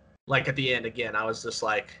like at the end again. I was just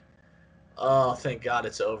like, oh, thank God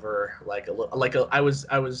it's over. I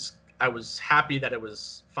was happy that it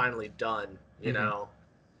was finally done. You know,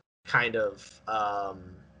 kind of.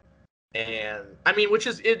 And I mean, which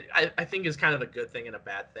is it. I think is kind of a good thing and a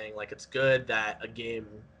bad thing. Like it's good that a game,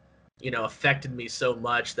 you know, affected me so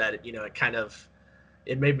much that, you know,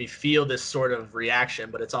 it made me feel this sort of reaction,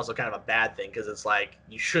 but it's also kind of a bad thing because it's like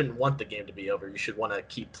you shouldn't want the game to be over. You should want to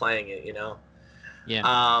keep playing it, you know?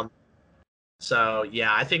 Yeah. So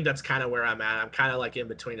yeah, I think that's kind of where I'm at. I'm kind of like in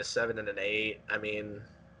between a 7 and an 8. I mean,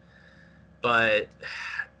 but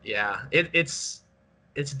yeah, it's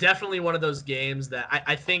definitely one of those games that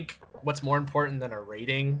I think what's more important than a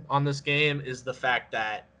rating on this game is the fact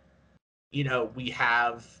that, you know, we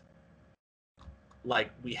have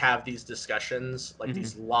these discussions, like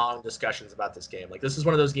these long discussions about this game. Like this is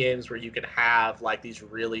one of those games where you can have like these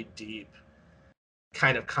really deep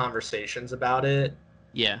kind of conversations about it.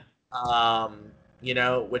 Yeah. You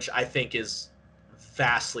know, which I think is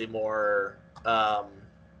vastly more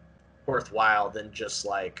worthwhile than just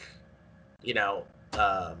like, you know,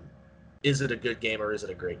 is it a good game or is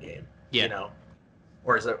it a great game? Yeah. You know,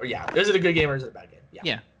 or is it a good game or is it a bad game? Yeah.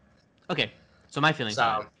 Yeah. Okay. So my feelings.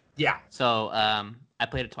 Yeah. So I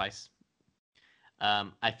played it twice.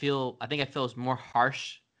 I think I feel it's more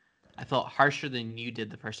harsh. I felt harsher than you did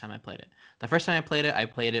the first time I played it. The first time I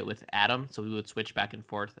played it with Adam, so we would switch back and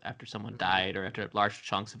forth after someone died or after large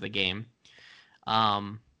chunks of the game.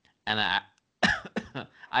 And I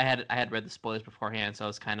I had read the spoilers beforehand, so I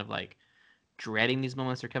was kind of like dreading these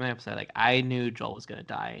moments are coming up. So like I knew Joel was gonna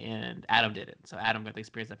die, and Adam didn't. So Adam got the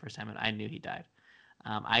experience that first time, and I knew he died.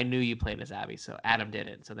 I knew you played as Abby, so Adam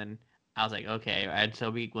didn't. So then I was like, okay,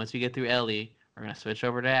 until once we get through Ellie, we're gonna switch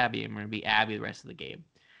over to Abby, and we're gonna be Abby the rest of the game.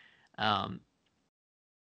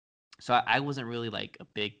 So I wasn't really like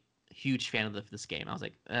a huge fan of this game. I was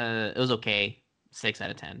like, it was okay, 6 out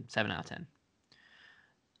of 10, 7 out of 10,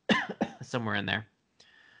 somewhere in there.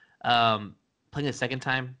 Playing the second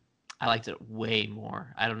time, I liked it way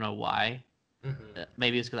more. I don't know why.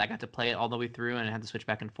 Maybe it's because I got to play it all the way through and I had to switch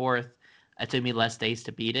back and forth. It took me less days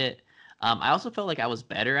to beat it. I also felt like I was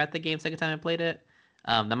better at the game second time I played it.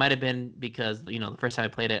 That might have been because, you know, the first time I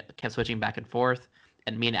played it, I kept switching back and forth,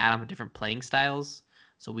 and me and Adam have different playing styles.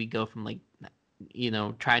 So we go from like, you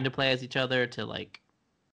know, trying to play as each other to like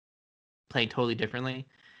playing totally differently.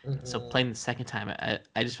 So playing the second time,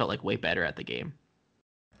 I just felt like way better at the game.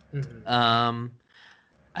 I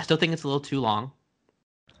still think it's a little too long.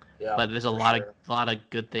 Yeah, but there's a lot of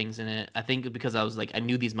good things in it. I think because I was like, I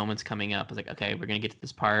knew these moments coming up. I was like, okay, we're gonna get to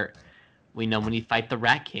this part. We know when you fight the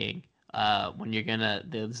Rat King, when you're gonna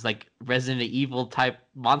there's like Resident Evil type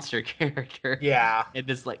monster character. Yeah. In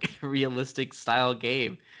this like realistic style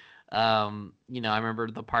game. I remember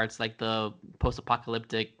the parts like the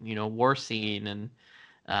post-apocalyptic, war scene and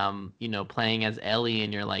playing as Ellie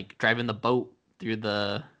and you're like driving the boat through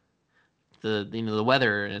the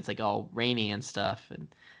weather and it's like all rainy and stuff and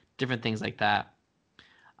different things like that.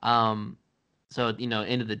 So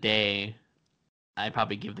end of the day, I'd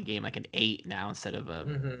probably give the game like an 8 now instead of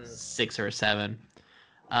a 6 or a 7.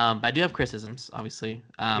 But I do have criticisms, obviously.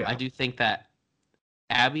 I do think that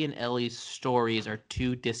Abby and Ellie's stories are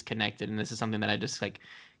too disconnected, and this is something that I just like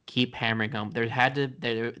keep hammering home.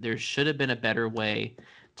 There should have been a better way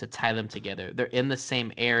to tie them together. They're in the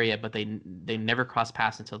same area, but they never cross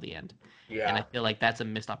paths until the end. Yeah. And I feel like that's a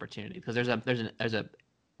missed opportunity because there's a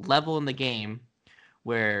level in the game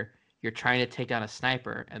where you're trying to take down a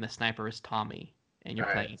sniper, and the sniper is Tommy, and you're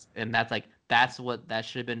playing, and that's that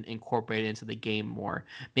should have been incorporated into the game more.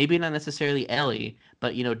 Maybe not necessarily Ellie,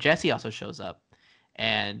 but Jesse also shows up,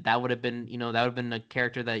 and that would have been a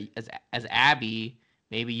character that as Abby,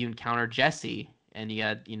 maybe you encounter Jesse, and you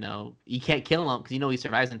got you can't kill him because he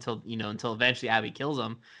survives until eventually Abby kills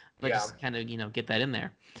him, but just kind of get that in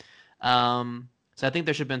there. So I think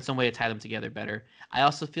there should have been some way to tie them together better. I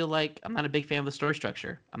also feel like I'm not a big fan of the story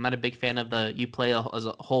structure. I'm not a big fan of you play as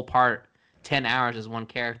a whole part 10 hours as one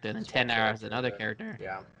character and then 10 hours as another character.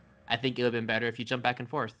 Yeah. I think it would have been better if you jump back and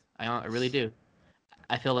forth. I really do.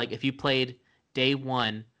 I feel like if you played day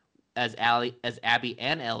one as Abby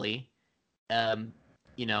and Ellie, and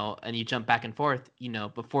you jump back and forth,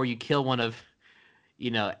 before you kill one of,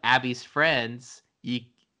 Abby's friends,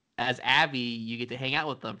 as Abby, you get to hang out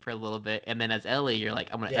with them for a little bit, and then as Ellie, you're like,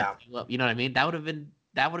 I'm gonna F you up. You know what I mean? That would have been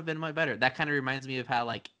much better. That kind of reminds me of how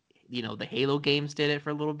the Halo games did it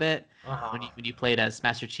for a little bit when you played as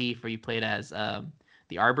Master Chief or you played as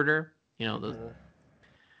the Arbiter. Another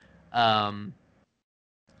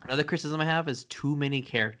criticism I have is too many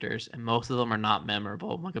characters, and most of them are not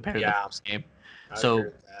memorable when compared to the first game.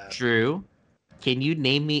 So, Drew, can you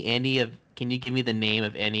give me the name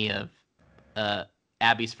of any of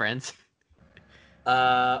Abby's friends?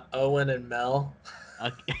 Owen and Mel.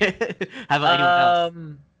 Okay. How about anyone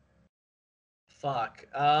else? Fuck.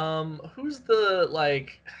 Who's the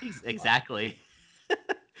Exactly.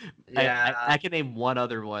 Yeah. I can name one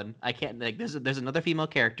other one. I can't there's another female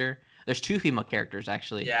character. There's 2 female characters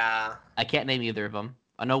actually. Yeah. I can't name either of them.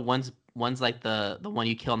 I know one's like the one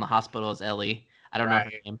you kill in the hospital is Ellie. I don't know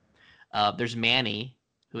her name. There's Manny.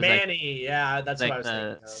 Yeah, that's what I was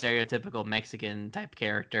the stereotypical Mexican type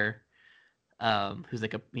character. Who's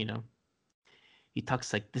like he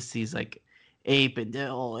talks like this. He's like, "Hey,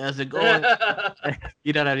 pendejo, how's it going?"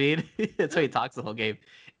 You know what I mean? That's how he talks the whole game.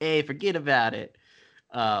 Hey, forget about it.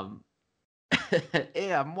 Hey,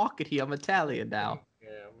 I'm walking here. I'm Italian now.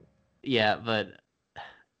 Yeah, but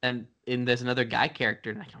and there's another guy character,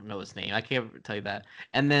 and I don't know his name. I can't tell you that.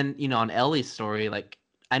 And then on Ellie's story, like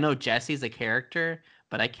I know Jesse's a character,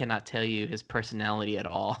 but I cannot tell you his personality at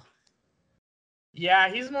all.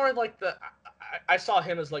 Yeah, he's more like I saw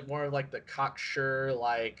him as more of the cocksure,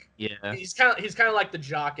 he's kind of like the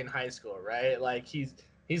jock in high school, right? Like he's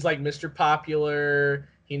like Mr. Popular.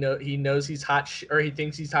 He knows he's hot or he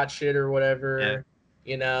thinks he's hot shit or whatever, and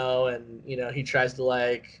he tries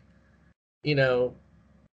to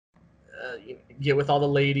get with all the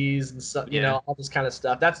ladies and stuff, all this kind of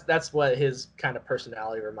stuff. That's what his kind of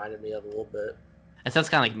personality reminded me of a little bit. It sounds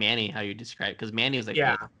kind of like Manny, how you describe, because Manny was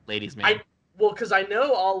the ladies' man. Because I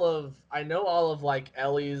know all of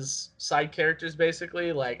Ellie's side characters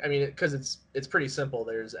basically. Because it's pretty simple.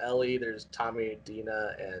 There's Ellie, there's Tommy,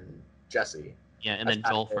 Dina, and Jesse. Yeah, and then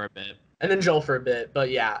Joel for a bit. But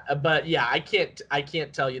I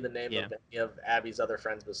can't tell you the name of any of Abby's other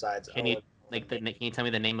friends besides. Can you tell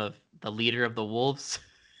me the name of the leader of the wolves?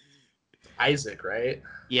 Isaac, right?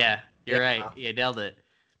 Yeah, you're right. Yeah, nailed it.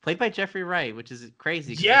 Played by Jeffrey Wright, which is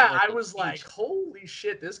crazy. Yeah, I was like, holy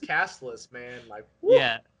shit, this cast list, man. Whoop.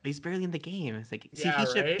 Yeah, he's barely in the game. It's like,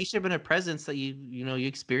 he should have been a presence that you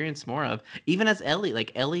experience more of. Even as Ellie,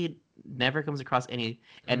 Ellie never comes across any,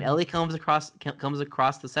 and Ellie comes across the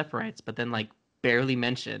Sephiroths, but then barely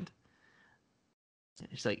mentioned.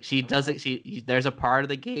 It's like she does it. There's a part of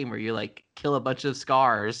the game where you kill a bunch of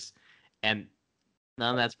scars, and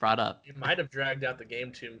none of that's brought up. You might have dragged out the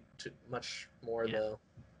game too much more though.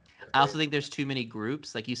 I also think there's too many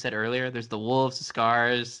groups, like you said earlier. There's the wolves, the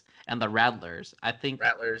scars, and the rattlers. I think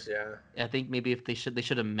I think maybe if they should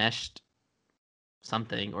have meshed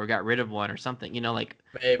something or got rid of one or something.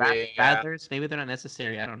 Maybe rattlers. Maybe they're not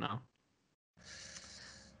necessary. I don't know.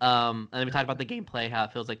 And then we talked about the gameplay, how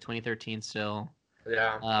it feels like 2013 still.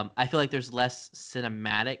 Yeah. I feel like there's less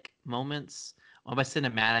cinematic moments. Well, by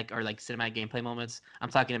cinematic or cinematic gameplay moments, I'm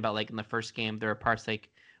talking about in the first game, there are parts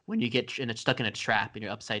when you get stuck in a trap and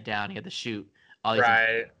you're upside down, you have to shoot all these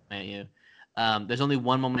Right. at you. There's only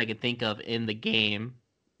one moment I can think of in the game,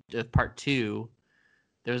 part 2.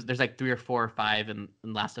 There's like 3 or 4 or 5 in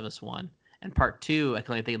Last of Us 1. And part 2, I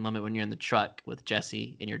can only think of the moment when you're in the truck with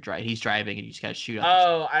Jesse and he's driving and you just gotta shoot up.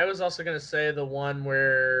 Oh, I was also gonna say the one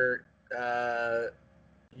where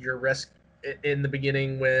you're in the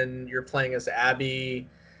beginning when you're playing as Abby,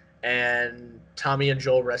 and Tommy and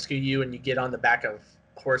Joel rescue you, and you get on the back of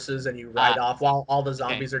horses and you ride off while all the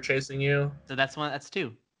zombies are chasing you. So that's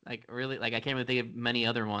 2. Like really, like I can't really think of many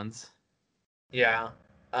other ones. Yeah.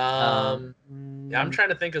 Yeah, I'm trying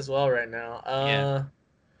to think as well right now.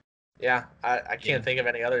 Yeah, I can't think of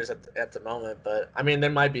any others at the moment, but I mean, they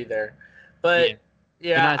might be there. But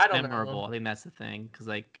yeah, I don't memorable. know. I think that's the thing, because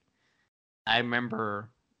like I remember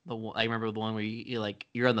the one where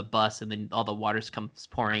you're on the bus and then all the water comes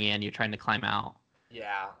pouring in. You're trying to climb out.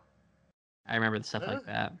 Yeah. I remember the stuff like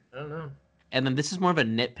that. I don't know. And then this is more of a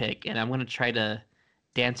nitpick, and I'm gonna try to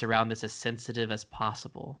dance around this as sensitive as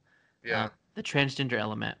possible. Yeah. The transgender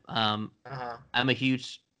element. I'm a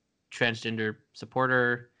huge transgender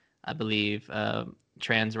supporter. I believe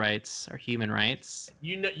trans rights are human rights.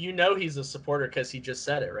 You know he's a supporter because he just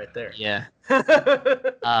said it right there. Yeah.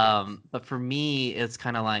 But for me, it's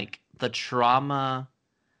kind of like the trauma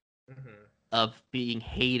of being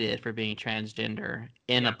hated for being transgender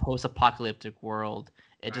in a post-apocalyptic world.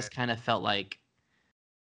 It just kind of felt like,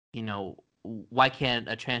 why can't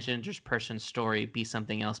a transgender person's story be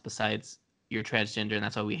something else besides you're transgender and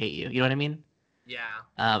that's why we hate you? You know what I mean? Yeah.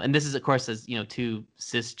 And this is, of course, as 2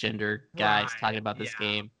 cisgender guys talking about this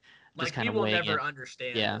game. Like, we will never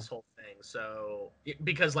understand this whole thing. So,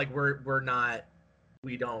 because like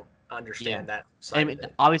we don't understand that side. I mean,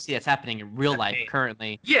 obviously that's happening in real life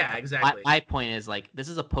currently. Yeah, exactly. My point is, like, this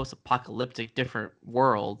is a post-apocalyptic different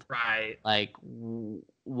world. Right. Like,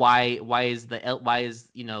 why is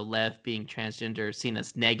Lev being transgender seen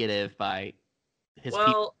as negative by his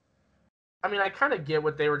people? I mean, I kind of get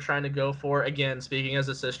what they were trying to go for. Again, speaking as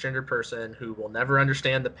a cisgender person who will never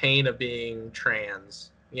understand the pain of being trans,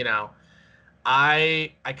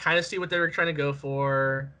 I kind of see what they were trying to go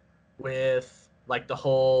for with, like, the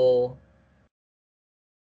whole,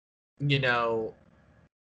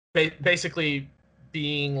 basically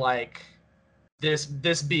being like this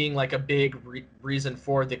being like a big reason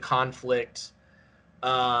for the conflict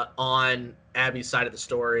on Abby's side of the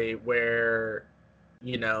story, where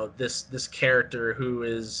this character who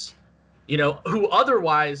is, who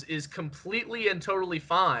otherwise is completely and totally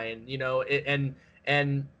fine,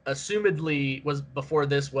 and assumedly before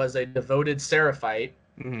this was a devoted Seraphite,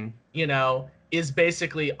 is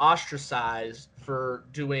basically ostracized for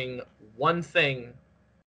doing one thing,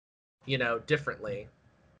 differently,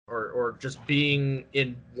 or just being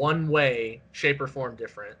in one way, shape, or form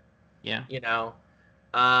different. Yeah.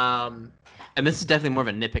 And this is definitely more of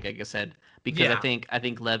a nitpick, like I said, because I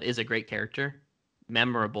think Lev is a great character,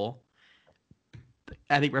 memorable.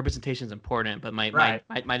 I think representation is important, but my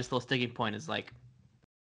just little sticking point is, like,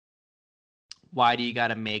 why do you got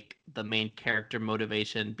to make the main character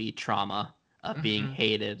motivation be trauma of being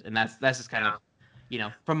hated? And that's just kind of,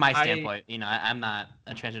 from my standpoint, I'm not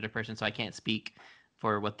a transgender person, so I can't speak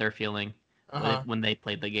for what they're feeling when they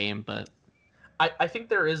played the game, but I think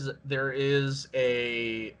there is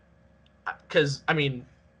a, because I mean,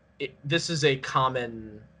 this is a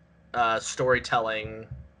common storytelling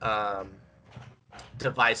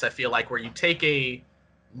device, I feel like, where you take a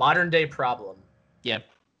modern day problem,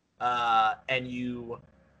 and you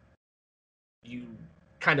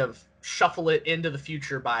kind of shuffle it into the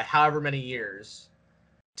future by however many years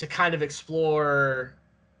to kind of explore,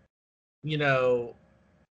 to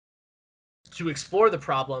explore the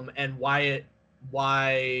problem and why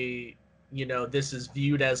this is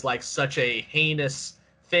viewed as like such a heinous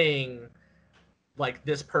thing, like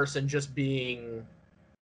this person just being,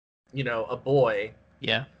 a boy,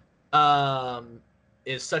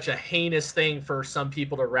 is such a heinous thing for some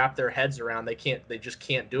people to wrap their heads around. They just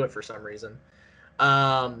can't do it for some reason.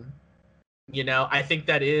 I think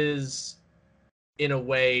that is, in a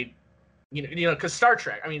way, because Star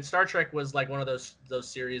Trek was like one of those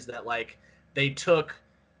series that, like, they took,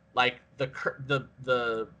 like,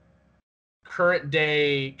 the current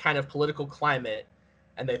day kind of political climate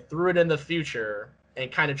and they threw it in the future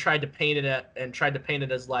and kind of tried to paint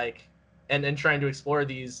it as like, and trying to explore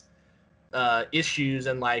these issues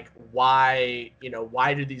and, like, why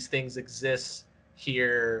do these things exist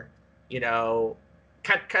here,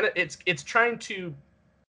 kind of it's trying to,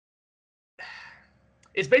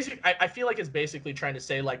 it's basically, I feel like it's basically trying to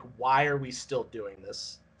say, like, why are we still doing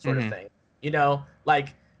this sort of thing, like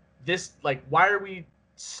this, like, why are we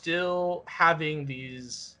still having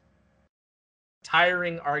these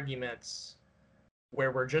tiring arguments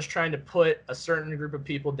where we're just trying to put a certain group of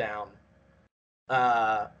people down,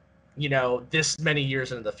 this many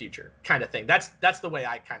years into the future kind of thing. That's the way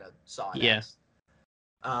I kind of saw it. Yeah. As.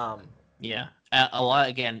 A lot,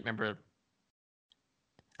 again, remember,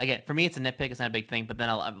 again, for me, it's a nitpick. It's not a big thing, but then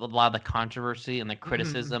a lot of the controversy and the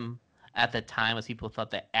criticism at the time was people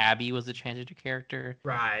thought that Abby was a transgender character.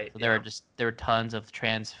 Right. So there were tons of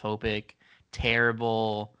transphobic,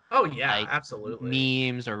 terrible. Oh yeah,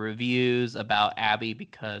 absolutely. Memes or reviews about Abby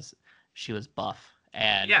because she was buff,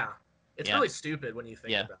 and it's really stupid when you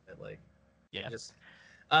think about it. Like, just,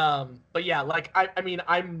 but yeah, like I mean,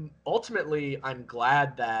 I'm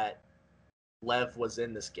glad that Lev was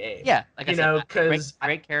in this game. Yeah, like I said, because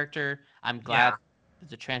great character. I'm glad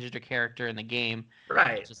there's a transgender character in the game.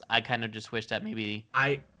 Right. I kind of just wish that maybe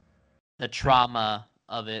the trauma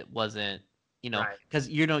of it wasn't. Because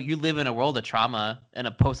you live in a world of trauma, in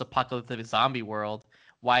a post-apocalyptic zombie world.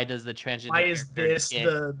 Why does the transgender Why is this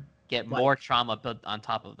get more trauma built on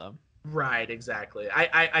top of them? Right, exactly.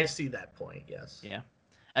 I see that point. Yes. Yeah.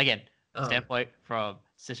 Again, standpoint from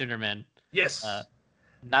cisgender men. Yes.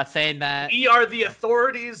 Not saying that we are the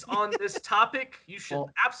authorities on this topic. You should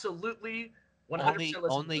absolutely 100%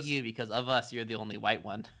 only you, because of us, you're the only white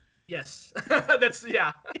one. Yes. That's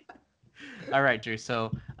All right, Drew.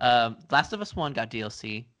 So, Last of Us 1 got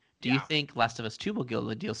DLC. Do you think Last of Us 2 will get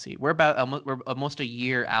the DLC? We're almost a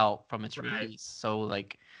year out from its release. So,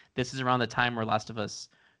 like, this is around the time where Last of Us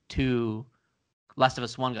 1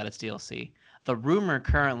 got its DLC. The rumor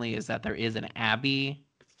currently is that there is an Abby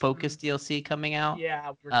focused DLC coming out. Yeah,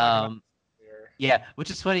 we were talking about this earlier. Yeah, which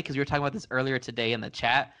is funny because we were talking about this earlier today in the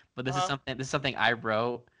chat. But this is something I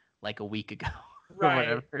wrote like a week ago. Right.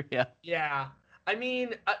 Or whatever. Yeah. Yeah. I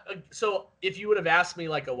mean, so if you would have asked me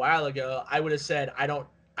like a while ago, I would have said I don't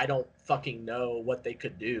fucking know what they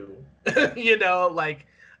could do. But I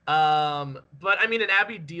mean, an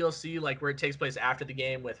Abby DLC, like where it takes place after the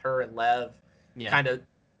game with her and Lev, kind of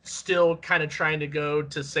trying to go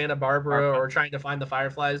to Santa Barbara or trying to find the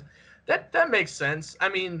Fireflies, that makes sense. I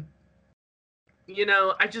mean,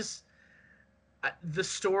 the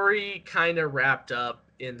story kind of wrapped up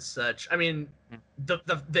in such. I mean,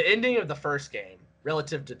 the ending of the first game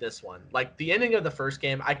relative to this one, like the ending of the first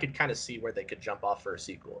game, I could kind of see where they could jump off for a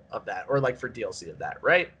sequel of that, or like for DLC of that,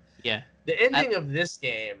 right? Yeah. The ending of this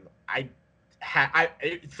game,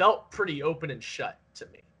 it felt pretty open and shut to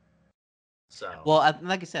me. So. Well,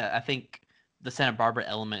 like I said, I think the Santa Barbara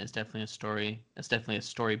element is definitely a story. It's definitely a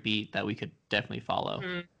story beat that we could definitely follow.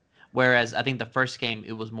 Mm-hmm. Whereas I think the first game,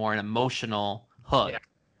 it was more an emotional hook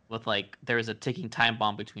with like there was a ticking time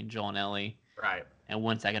bomb between Joel and Ellie. Right. And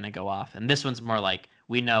when's that gonna go off? And this one's more like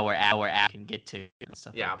we know where Abby can get to and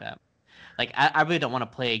stuff like that. Like I really don't want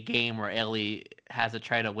to play a game where Ellie has to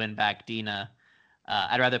try to win back Dina.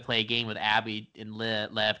 I'd rather play a game with Abby and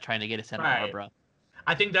Lev trying to get to Santa Barbara.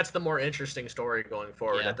 I think that's the more interesting story going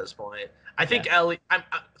forward at this point. I think Ellie. I'm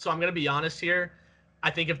gonna be honest here.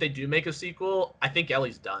 I think if they do make a sequel, I think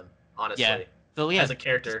Ellie's done. Honestly. Yeah. So as a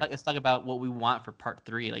character, let's talk about what we want for part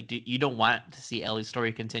 3. Like, you don't want to see Ellie's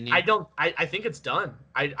story continue? I don't. I think it's done.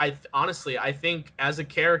 I honestly, I think as a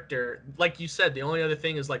character, like you said, the only other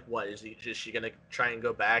thing is like, what is she gonna try and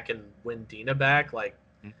go back and win Dina back? Like,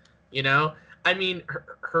 I mean,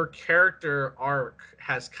 her character arc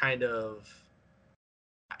has kind of,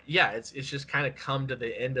 it's just kind of come to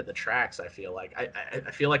the end of the tracks. I feel like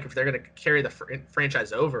I feel like if they're gonna carry the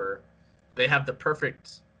franchise over, they have the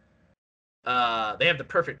perfect. They have the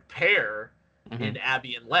perfect pair in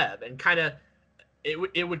Abby and Lev, and kind of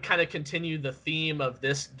it would kind of continue the theme of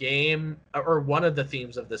this game, or one of the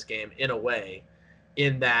themes of this game in a way,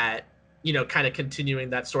 in that kind of continuing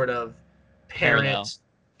that sort of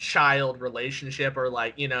parent-child relationship, or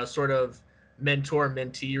like sort of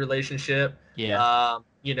mentor-mentee relationship,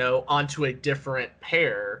 onto a different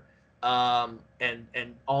pair, and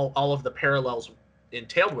all of the parallels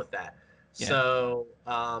entailed with that. Yeah. So,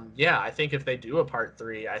 I think if they do a part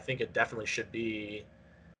 3, I think it definitely should be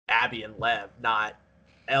Abby and Lev, not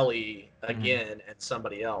Ellie again and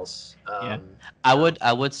somebody else. I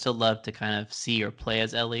would still love to kind of see her play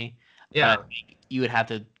as Ellie. Yeah. But I think you would have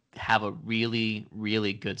to have a really,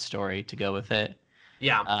 really good story to go with it.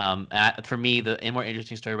 Yeah. For me, the more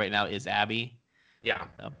interesting story right now is Abby. Yeah.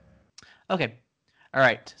 So, okay. All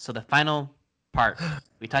right. So the final part.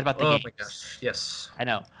 We talked about the Oh games. my gosh, yes. I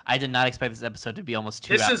know. I did not expect this episode to be almost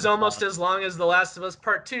 2 This hours is almost long. as long as The Last of Us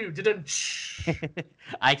Part 2. Didn't.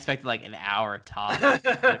 I expected like an hour top,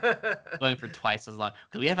 going for twice as long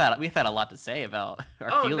because we've had a lot to say about our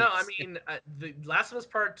Oh feelings. no, I mean, The Last of Us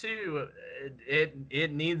Part 2.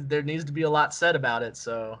 It needs there needs to be a lot said about it.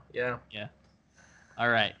 So yeah. Yeah. All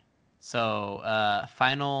right. So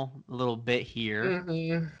final little bit here.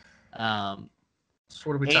 Mm-hmm. Um, So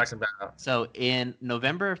what are we Hey. talking about? so in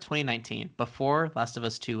November of 2019, before Last of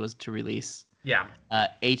Us 2 was to release, Yeah.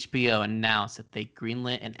 HBO announced that they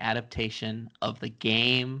greenlit an adaptation of the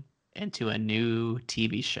game into a new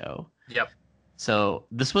TV show. Yep. So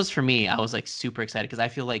this was for me. I was like super excited because I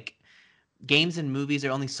feel like games and movies, there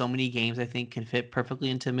are only so many games I think can fit perfectly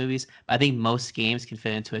into movies. But I think most games can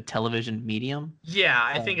fit into a television medium. Yeah,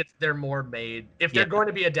 I think they're more made. If they're Yeah. going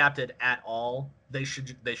to be adapted at all, they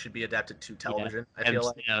should be adapted to television. I And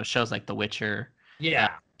feel like. shows like The Witcher,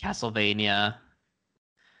 Yeah. Castlevania,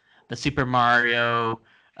 the Super Mario,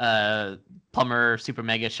 Plumber Super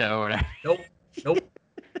Mega Show, or whatever. Nope.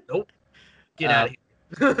 Get out of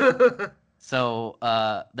here. So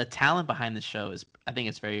the talent behind the show is, I think,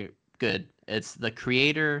 it's very good. It's the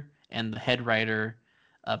creator and the head writer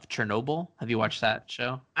of Chernobyl. Have you watched that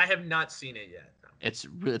show? I have not seen it yet. No. It's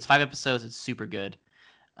 5 episodes. It's super good.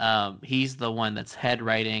 He's the one that's head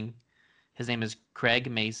writing. His name is Craig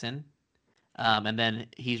Mason, and then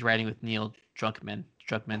he's writing with Neil Druckmann.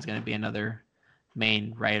 Druckmann's going to be another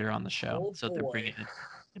main writer on the show. Oh, So boy. they're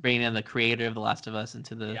bringing in the creator of The Last of Us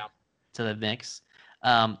into the Yeah. to the mix.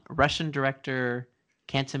 Russian director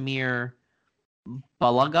Kantemir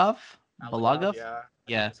Balagov.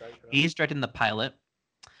 Yeah. He's directing the pilot.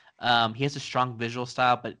 He has a strong visual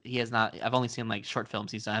style, but he has not. I've only seen like short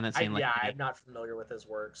films he's done. I haven't seen like. I'm not familiar with his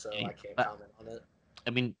work, so I can't but- comment on it. I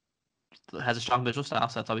mean, has a strong visual style,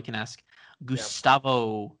 so that's all we can ask.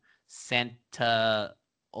 Gustavo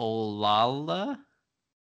Santaolalla.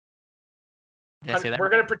 Did I say that? We're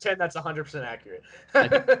right? gonna pretend that's 100% accurate.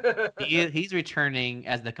 He's returning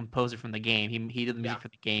as the composer from the game. He did the music Yeah. for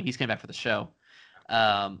the game. He's coming back for the show.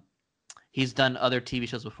 He's done other TV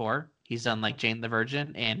shows before. He's done like Jane the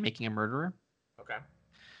Virgin and Making a Murderer. Okay.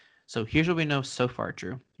 So here's what we know so far,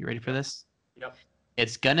 Drew. You ready for this? Yep.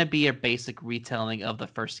 It's gonna be a basic retelling of the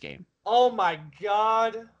first game. Oh my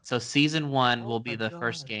god. So season 1 Oh will be my the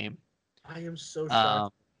first God. game. I am so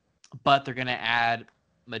shocked. But they're gonna add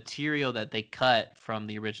material that they cut from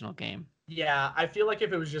the original game. Yeah, I feel like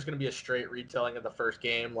if it was just going to be a straight retelling of the first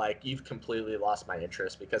game, like, you've completely lost my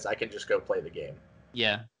interest because I can just go play the game.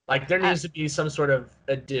 Yeah. Like, there needs to be some sort of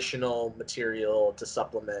additional material to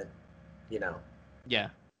supplement, you know. Yeah.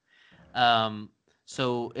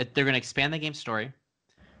 So they're gonna expand the game story.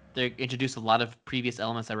 They introduce a lot of previous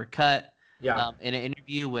elements that were cut. Yeah. In an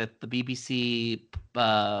interview with the BBC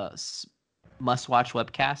Must Watch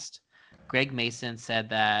webcast, Greg Mason said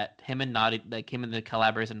that him and the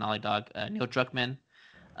collaborators at Naughty Dog, Neil Druckmann,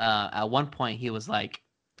 at one point he was like,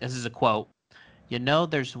 this is a quote,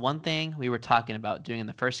 there's one thing we were talking about doing in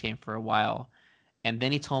the first game for a while, and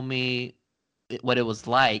then he told me what it was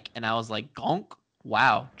like, and I was like, gonk,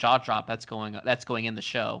 wow, jaw drop, that's going in the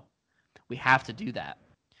show. We have to do that.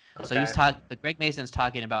 Okay. So Greg Mason's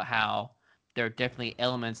talking about how there are definitely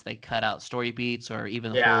elements they cut out, story beats or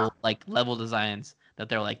even whole like level designs that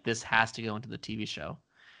they're like, this has to go into the TV show.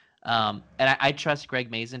 And I trust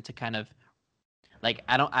Greg Mason to kind of like,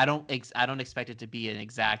 I don't expect it to be an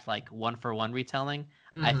exact like 1-for-1 retelling.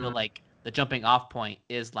 I feel like the jumping off point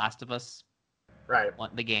is Last of Us, Right.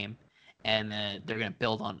 the game, and then they're gonna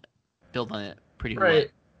build on it pretty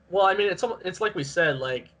Right. Well, I mean, it's like we said,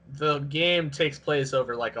 like, the game takes place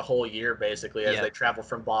over like a whole year basically as Yeah. they travel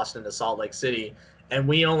from Boston to Salt Lake City, and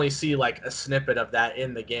we only see like a snippet of that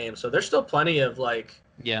in the game. So there's still plenty of room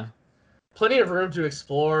to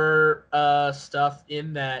explore stuff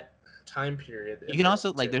in that time period. You can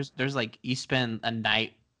also like there's like you spend a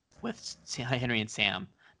night with Henry and Sam.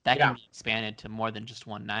 That can be expanded to more than just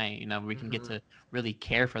one night. We can get to really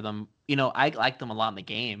care for them. I like them a lot in the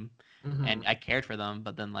game, and I cared for them.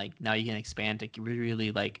 But then like now you can expand to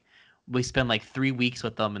really like we spend like 3 weeks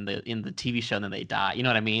with them in the TV show, and then they die. You know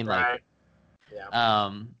what I mean? Right. Like, yeah.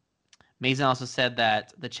 Mason also said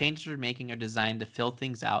that the changes we're making are designed to fill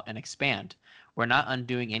things out and expand. We're not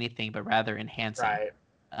undoing anything, but rather enhancing. Right.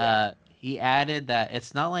 He added that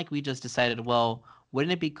it's not like we just decided, well,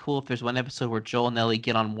 wouldn't it be cool if there's one episode where Joel and Ellie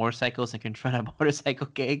get on motorcycles and confront a motorcycle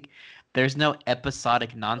gang? There's no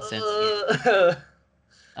episodic nonsense here.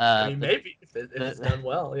 I mean, maybe if it's done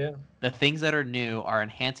well, yeah. The things that are new are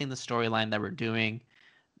enhancing the storyline that we're doing,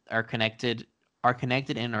 are connected are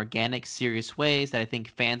connected in organic, serious ways that I think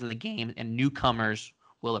fans of the game and newcomers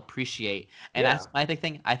will appreciate. And Yeah. that's my big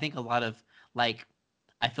thing. I think a lot of like,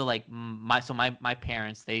 I feel like my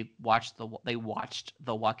parents they watched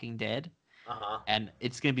The Walking Dead, Uh-huh. and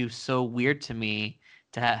it's gonna be so weird to me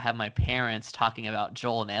to have my parents talking about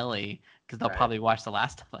Joel and Ellie because they'll Right. probably watch The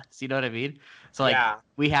Last of Us. You know what I mean? So like Yeah.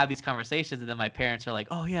 we have these conversations, and then my parents are like,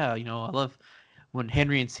 "Oh yeah, I love when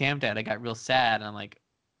Henry and Sam died. I got real sad." And I'm like,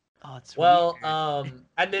 "Oh, it's Well, weird."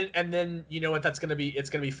 and then you know what that's gonna be? It's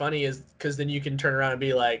gonna be funny is because then you can turn around and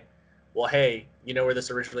be like, well, hey, you know where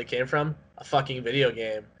this originally came from? A fucking video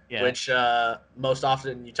game. Yeah. Which most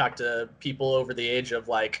often you talk to people over the age of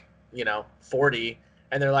 40,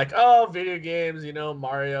 and they're like, oh, video games,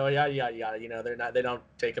 Mario, yada yada yada. They don't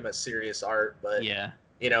take them as serious art, but Yeah.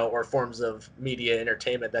 or forms of media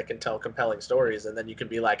entertainment that can tell compelling stories, and then you can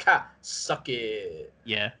be like, ha, suck it.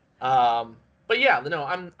 Yeah. But yeah, no,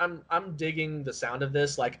 I'm digging the sound of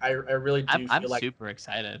this. Like, I really do I'm feel like super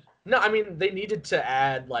excited. no, I mean they needed to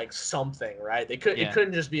add like something, right? It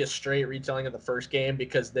couldn't just be a straight retelling of the first game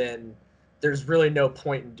because then there's really no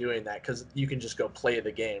point in doing that because you can just go play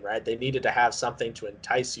the game, right? They needed to have something to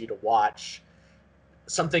entice you to watch,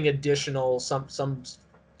 something additional, some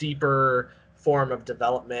deeper form of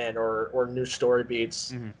development or new story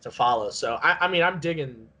beats to follow. So I mean I'm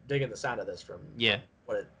digging the sound of this from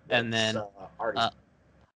what and then already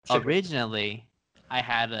originally I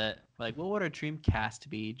had what would our Dreamcast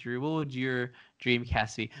be, Drew? What would your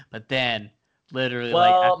Dreamcast be? But then literally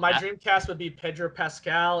my Dreamcast would be Pedro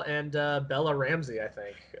Pascal and Bella Ramsey, I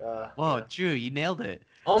think. Whoa, Drew, you nailed it.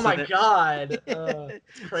 Oh my god. Crazy.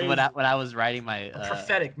 So when I was writing my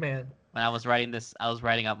prophetic, man. When I was writing this, I was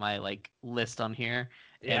writing out my list on here,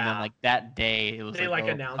 and then that day it was they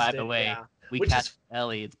announced by it, the way, yeah. we cast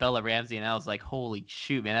Ellie. It's Bella Ramsey, and I was like, holy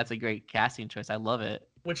shoot, man, that's a great casting choice. I love it.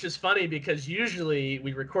 Which is funny because usually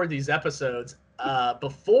we record these episodes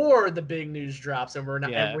before the big news drops, and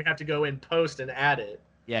and we have to go in post and add it.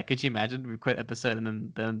 Yeah, could you imagine we quit episode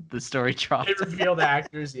and then the story dropped? They reveal the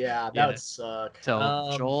actors. Yeah, that would suck.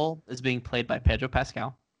 So Joel is being played by Pedro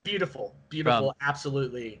Pascal. Beautiful,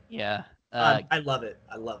 absolutely. Yeah. I love it.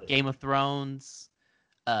 Game of Thrones,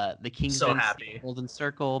 The King's Golden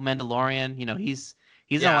Circle, Mandalorian. He's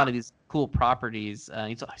in a lot of these cool properties.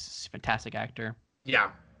 He's a fantastic actor.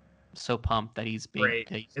 Yeah. So pumped that he's being great.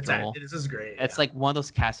 This is great. It's like one of those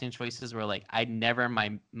casting choices where like I never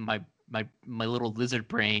my little lizard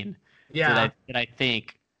brain did I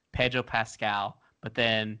think Pedro Pascal, but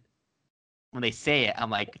then when they say it, I'm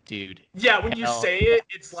like, dude. Yeah, when you say it,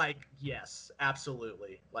 it's like, yes,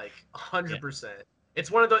 absolutely, like 100%.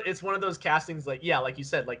 It's one of those castings, like like you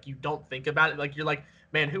said, like you don't think about it, like you're like,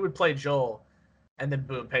 man, who would play Joel, and then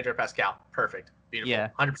boom, Pedro Pascal, perfect, beautiful,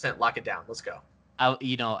 100%, lock it down, let's go. I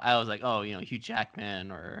was like, Hugh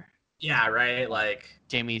Jackman or right, like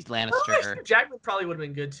Jamie Lannister. Hugh Jackman probably would have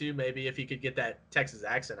been good too, maybe if he could get that Texas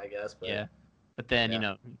accent, I guess. But but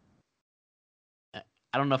then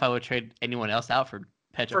I don't know if I would trade anyone else out for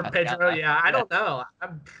Pedro. I don't know.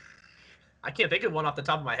 I can't think of one off the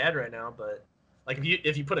top of my head right now, but like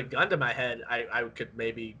if you put a gun to my head, I could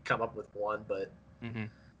maybe come up with one, but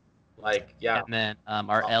like And then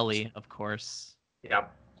our Ellie, of course. Yeah.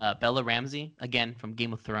 Bella Ramsey, again from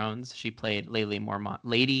Game of Thrones. She played Lady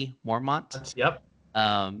Mormont. Yep.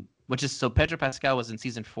 Which is so Pedro Pascal was in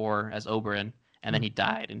season 4 as Oberyn, and then he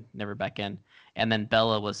died and never back in. And then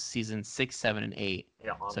Bella was season 6, 7, and 8.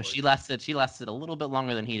 Yeah. So she lasted a little bit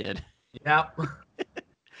longer than he did. Yeah.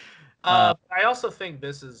 I also think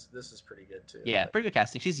this is pretty good too. Yeah, pretty good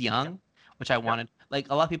casting. She's young, which I wanted. Like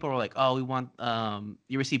a lot of people were like, "Oh, we want."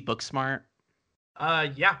 You ever see Booksmart?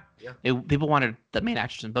 Yeah. People wanted the main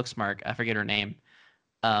actress in Booksmart. I forget her name.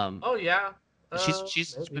 Oh yeah.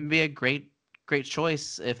 She's gonna be a great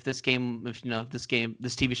choice if this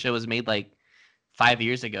TV show was made like 5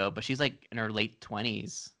 years ago, but she's like in her late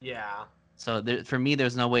 20s. Yeah. So for me,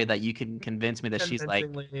 there's no way that you can convince me that she's like a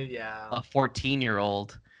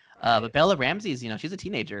 14-year-old. But Bella Ramsey's, she's a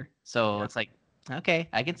teenager, so it's like, okay,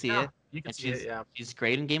 I can see it. You can see it. Yeah. She's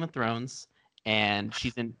great in Game of Thrones, and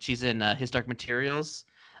she's in His Dark Materials.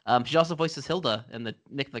 She also voices Hilda in the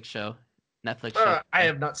Netflix show. I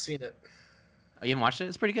have not seen it. Oh, you haven't watched it?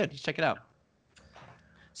 It's pretty good. You should check it out.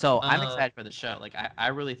 So I'm excited for the show. Like I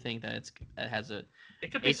really think that it has a.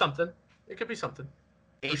 It could be something. It could be something.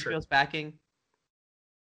 HBO's backing.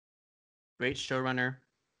 Great showrunner.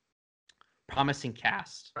 Promising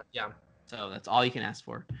cast. Yeah. So that's all you can ask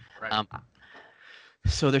for. Right.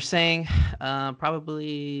 So they're saying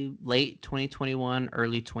probably late 2021,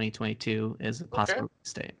 early 2022 is a possible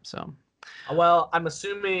release date. So. Well, I'm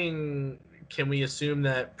assuming can we assume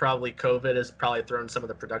that probably COVID has probably thrown some of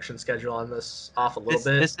the production schedule on this off a little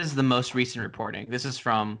bit? This is the most recent reporting. This is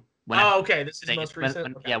from when. Okay. This is the most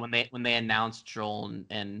recent. Yeah, when they announced Joel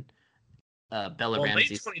and Bella Well, Ramsey. late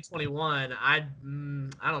 2021. I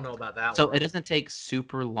don't know about that. So one. it doesn't take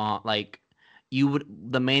super long. Like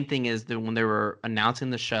the main thing is that when they were announcing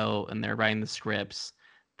the show and they're writing the scripts,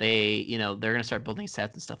 they're gonna start building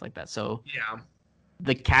sets and stuff like that. So yeah.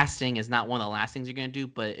 The casting is not one of the last things you're gonna do,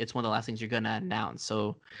 but it's one of the last things you're gonna announce.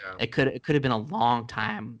 So Yeah. it could have been a long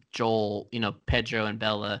time. Joel, Pedro and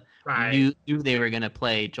Bella Right. knew they were gonna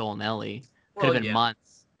play Joel and Ellie. Could have been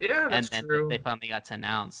months. Yeah, And that's then true. they finally got to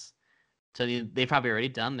announce. So they've probably already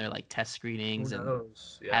done their like test screenings Who and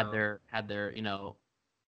knows? Yeah. had their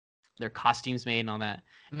their costumes made and all that,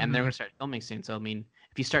 and they're Mhm. gonna start filming soon. So I mean,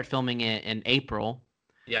 if you start filming it in April,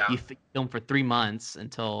 Yeah. you film for 3 months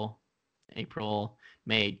until April,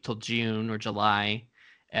 May, till June or July,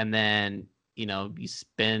 and then you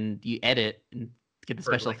edit and get the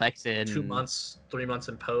For, special like, effects in 2 months, 3 months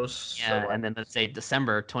in post. Yeah, so, and then let's say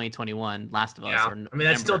December 2021, Last of Us. yeah. Or I mean,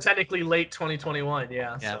 that's still November. technically late 2021.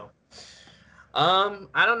 Yeah. Yeah. So.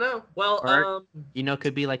 I don't know. Well, Or- it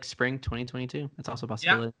could be like spring 2022. That's also a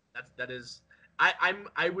possibility. that is.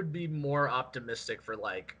 I would be more optimistic for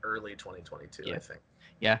like early 2022. Yeah. I think.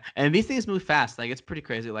 Yeah, and these things move fast. Like it's pretty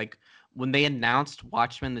crazy. Like when they announced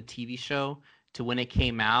Watchmen, the TV show, to when it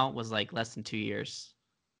came out was like less than 2 years.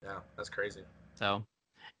 Yeah, that's crazy. So,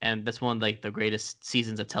 and that's one of like the greatest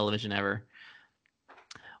seasons of television ever.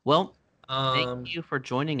 Well, thank you for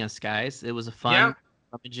joining us, guys. It was a fun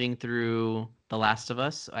rummaging through The Last of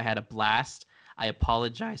Us. I had a blast. I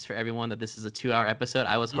apologize for everyone that this is a 2-hour episode.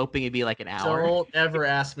 I was hoping it'd be like an hour. Don't ever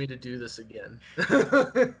ask me to do this again.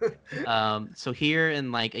 So here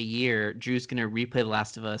in like a year, Drew's gonna replay The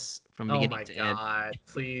Last of Us from Oh beginning my to end god!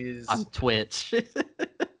 Please. on Twitch.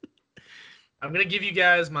 I'm gonna give you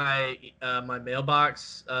guys my my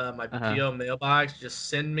mailbox, my Uh-huh. PO mailbox. Just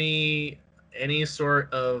send me any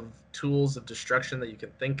sort of tools of destruction that you can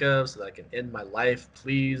think of, so that I can end my life,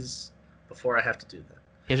 please, before I have to do that.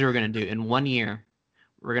 Here's what we're gonna do. In 1 year,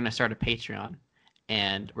 we're gonna start a Patreon,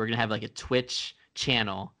 and we're gonna have like a Twitch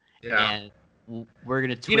channel, Yeah. and we're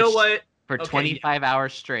gonna Twitch You know what? for Okay, 25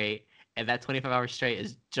 hours straight, and that 25 hours straight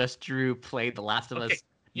is just Drew played The Last of Okay, Us.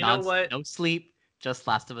 you know what? No sleep, just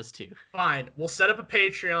Last of Us 2. Fine. We'll set up a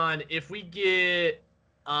Patreon if we get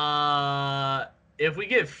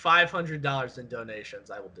 $500 in donations.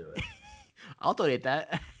 I will do it. I'll donate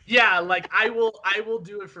that. Yeah, like I will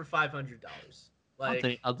do it for $500.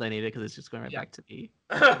 Like I'll donate it because it's just going right Yeah. back to me.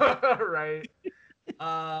 right.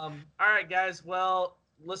 All right, guys. Well,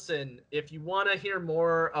 listen, if you want to hear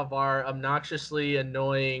more of our obnoxiously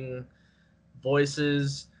annoying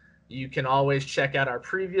voices, you can always check out our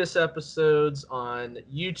previous episodes on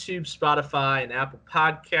YouTube, Spotify, and Apple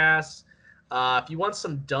Podcasts. If you want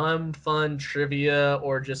some dumb, fun trivia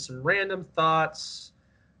or just some random thoughts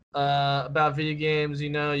about video games,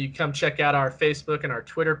 you come check out our Facebook and our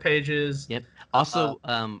Twitter pages. Yep. Also,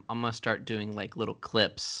 I'm gonna start doing like little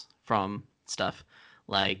clips from stuff,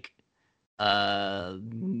 like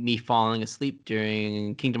me falling asleep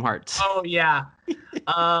during Kingdom Hearts. Oh yeah,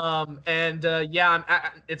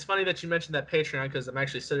 it's funny that you mentioned that Patreon because I'm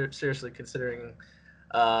actually seriously considering,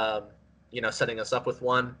 setting us up with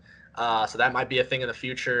one. So that might be a thing in the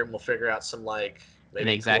future, and we'll figure out some like In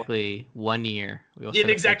exactly 1 year, we will in set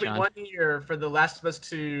a exactly Patreon. 1 year for the Last of Us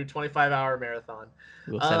 2 25-hour marathon.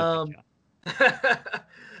 We will set a Patreon.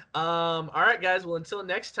 All right, guys. Well, until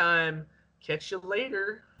next time, catch you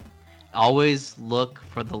later. Always look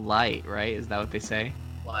for the light, right? Is that what they say?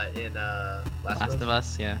 What in Last of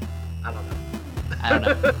Us, yeah. I don't know.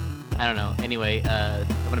 I don't know. Anyway, I'm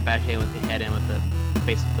gonna bash head in with the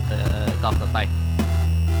golf club. Bye.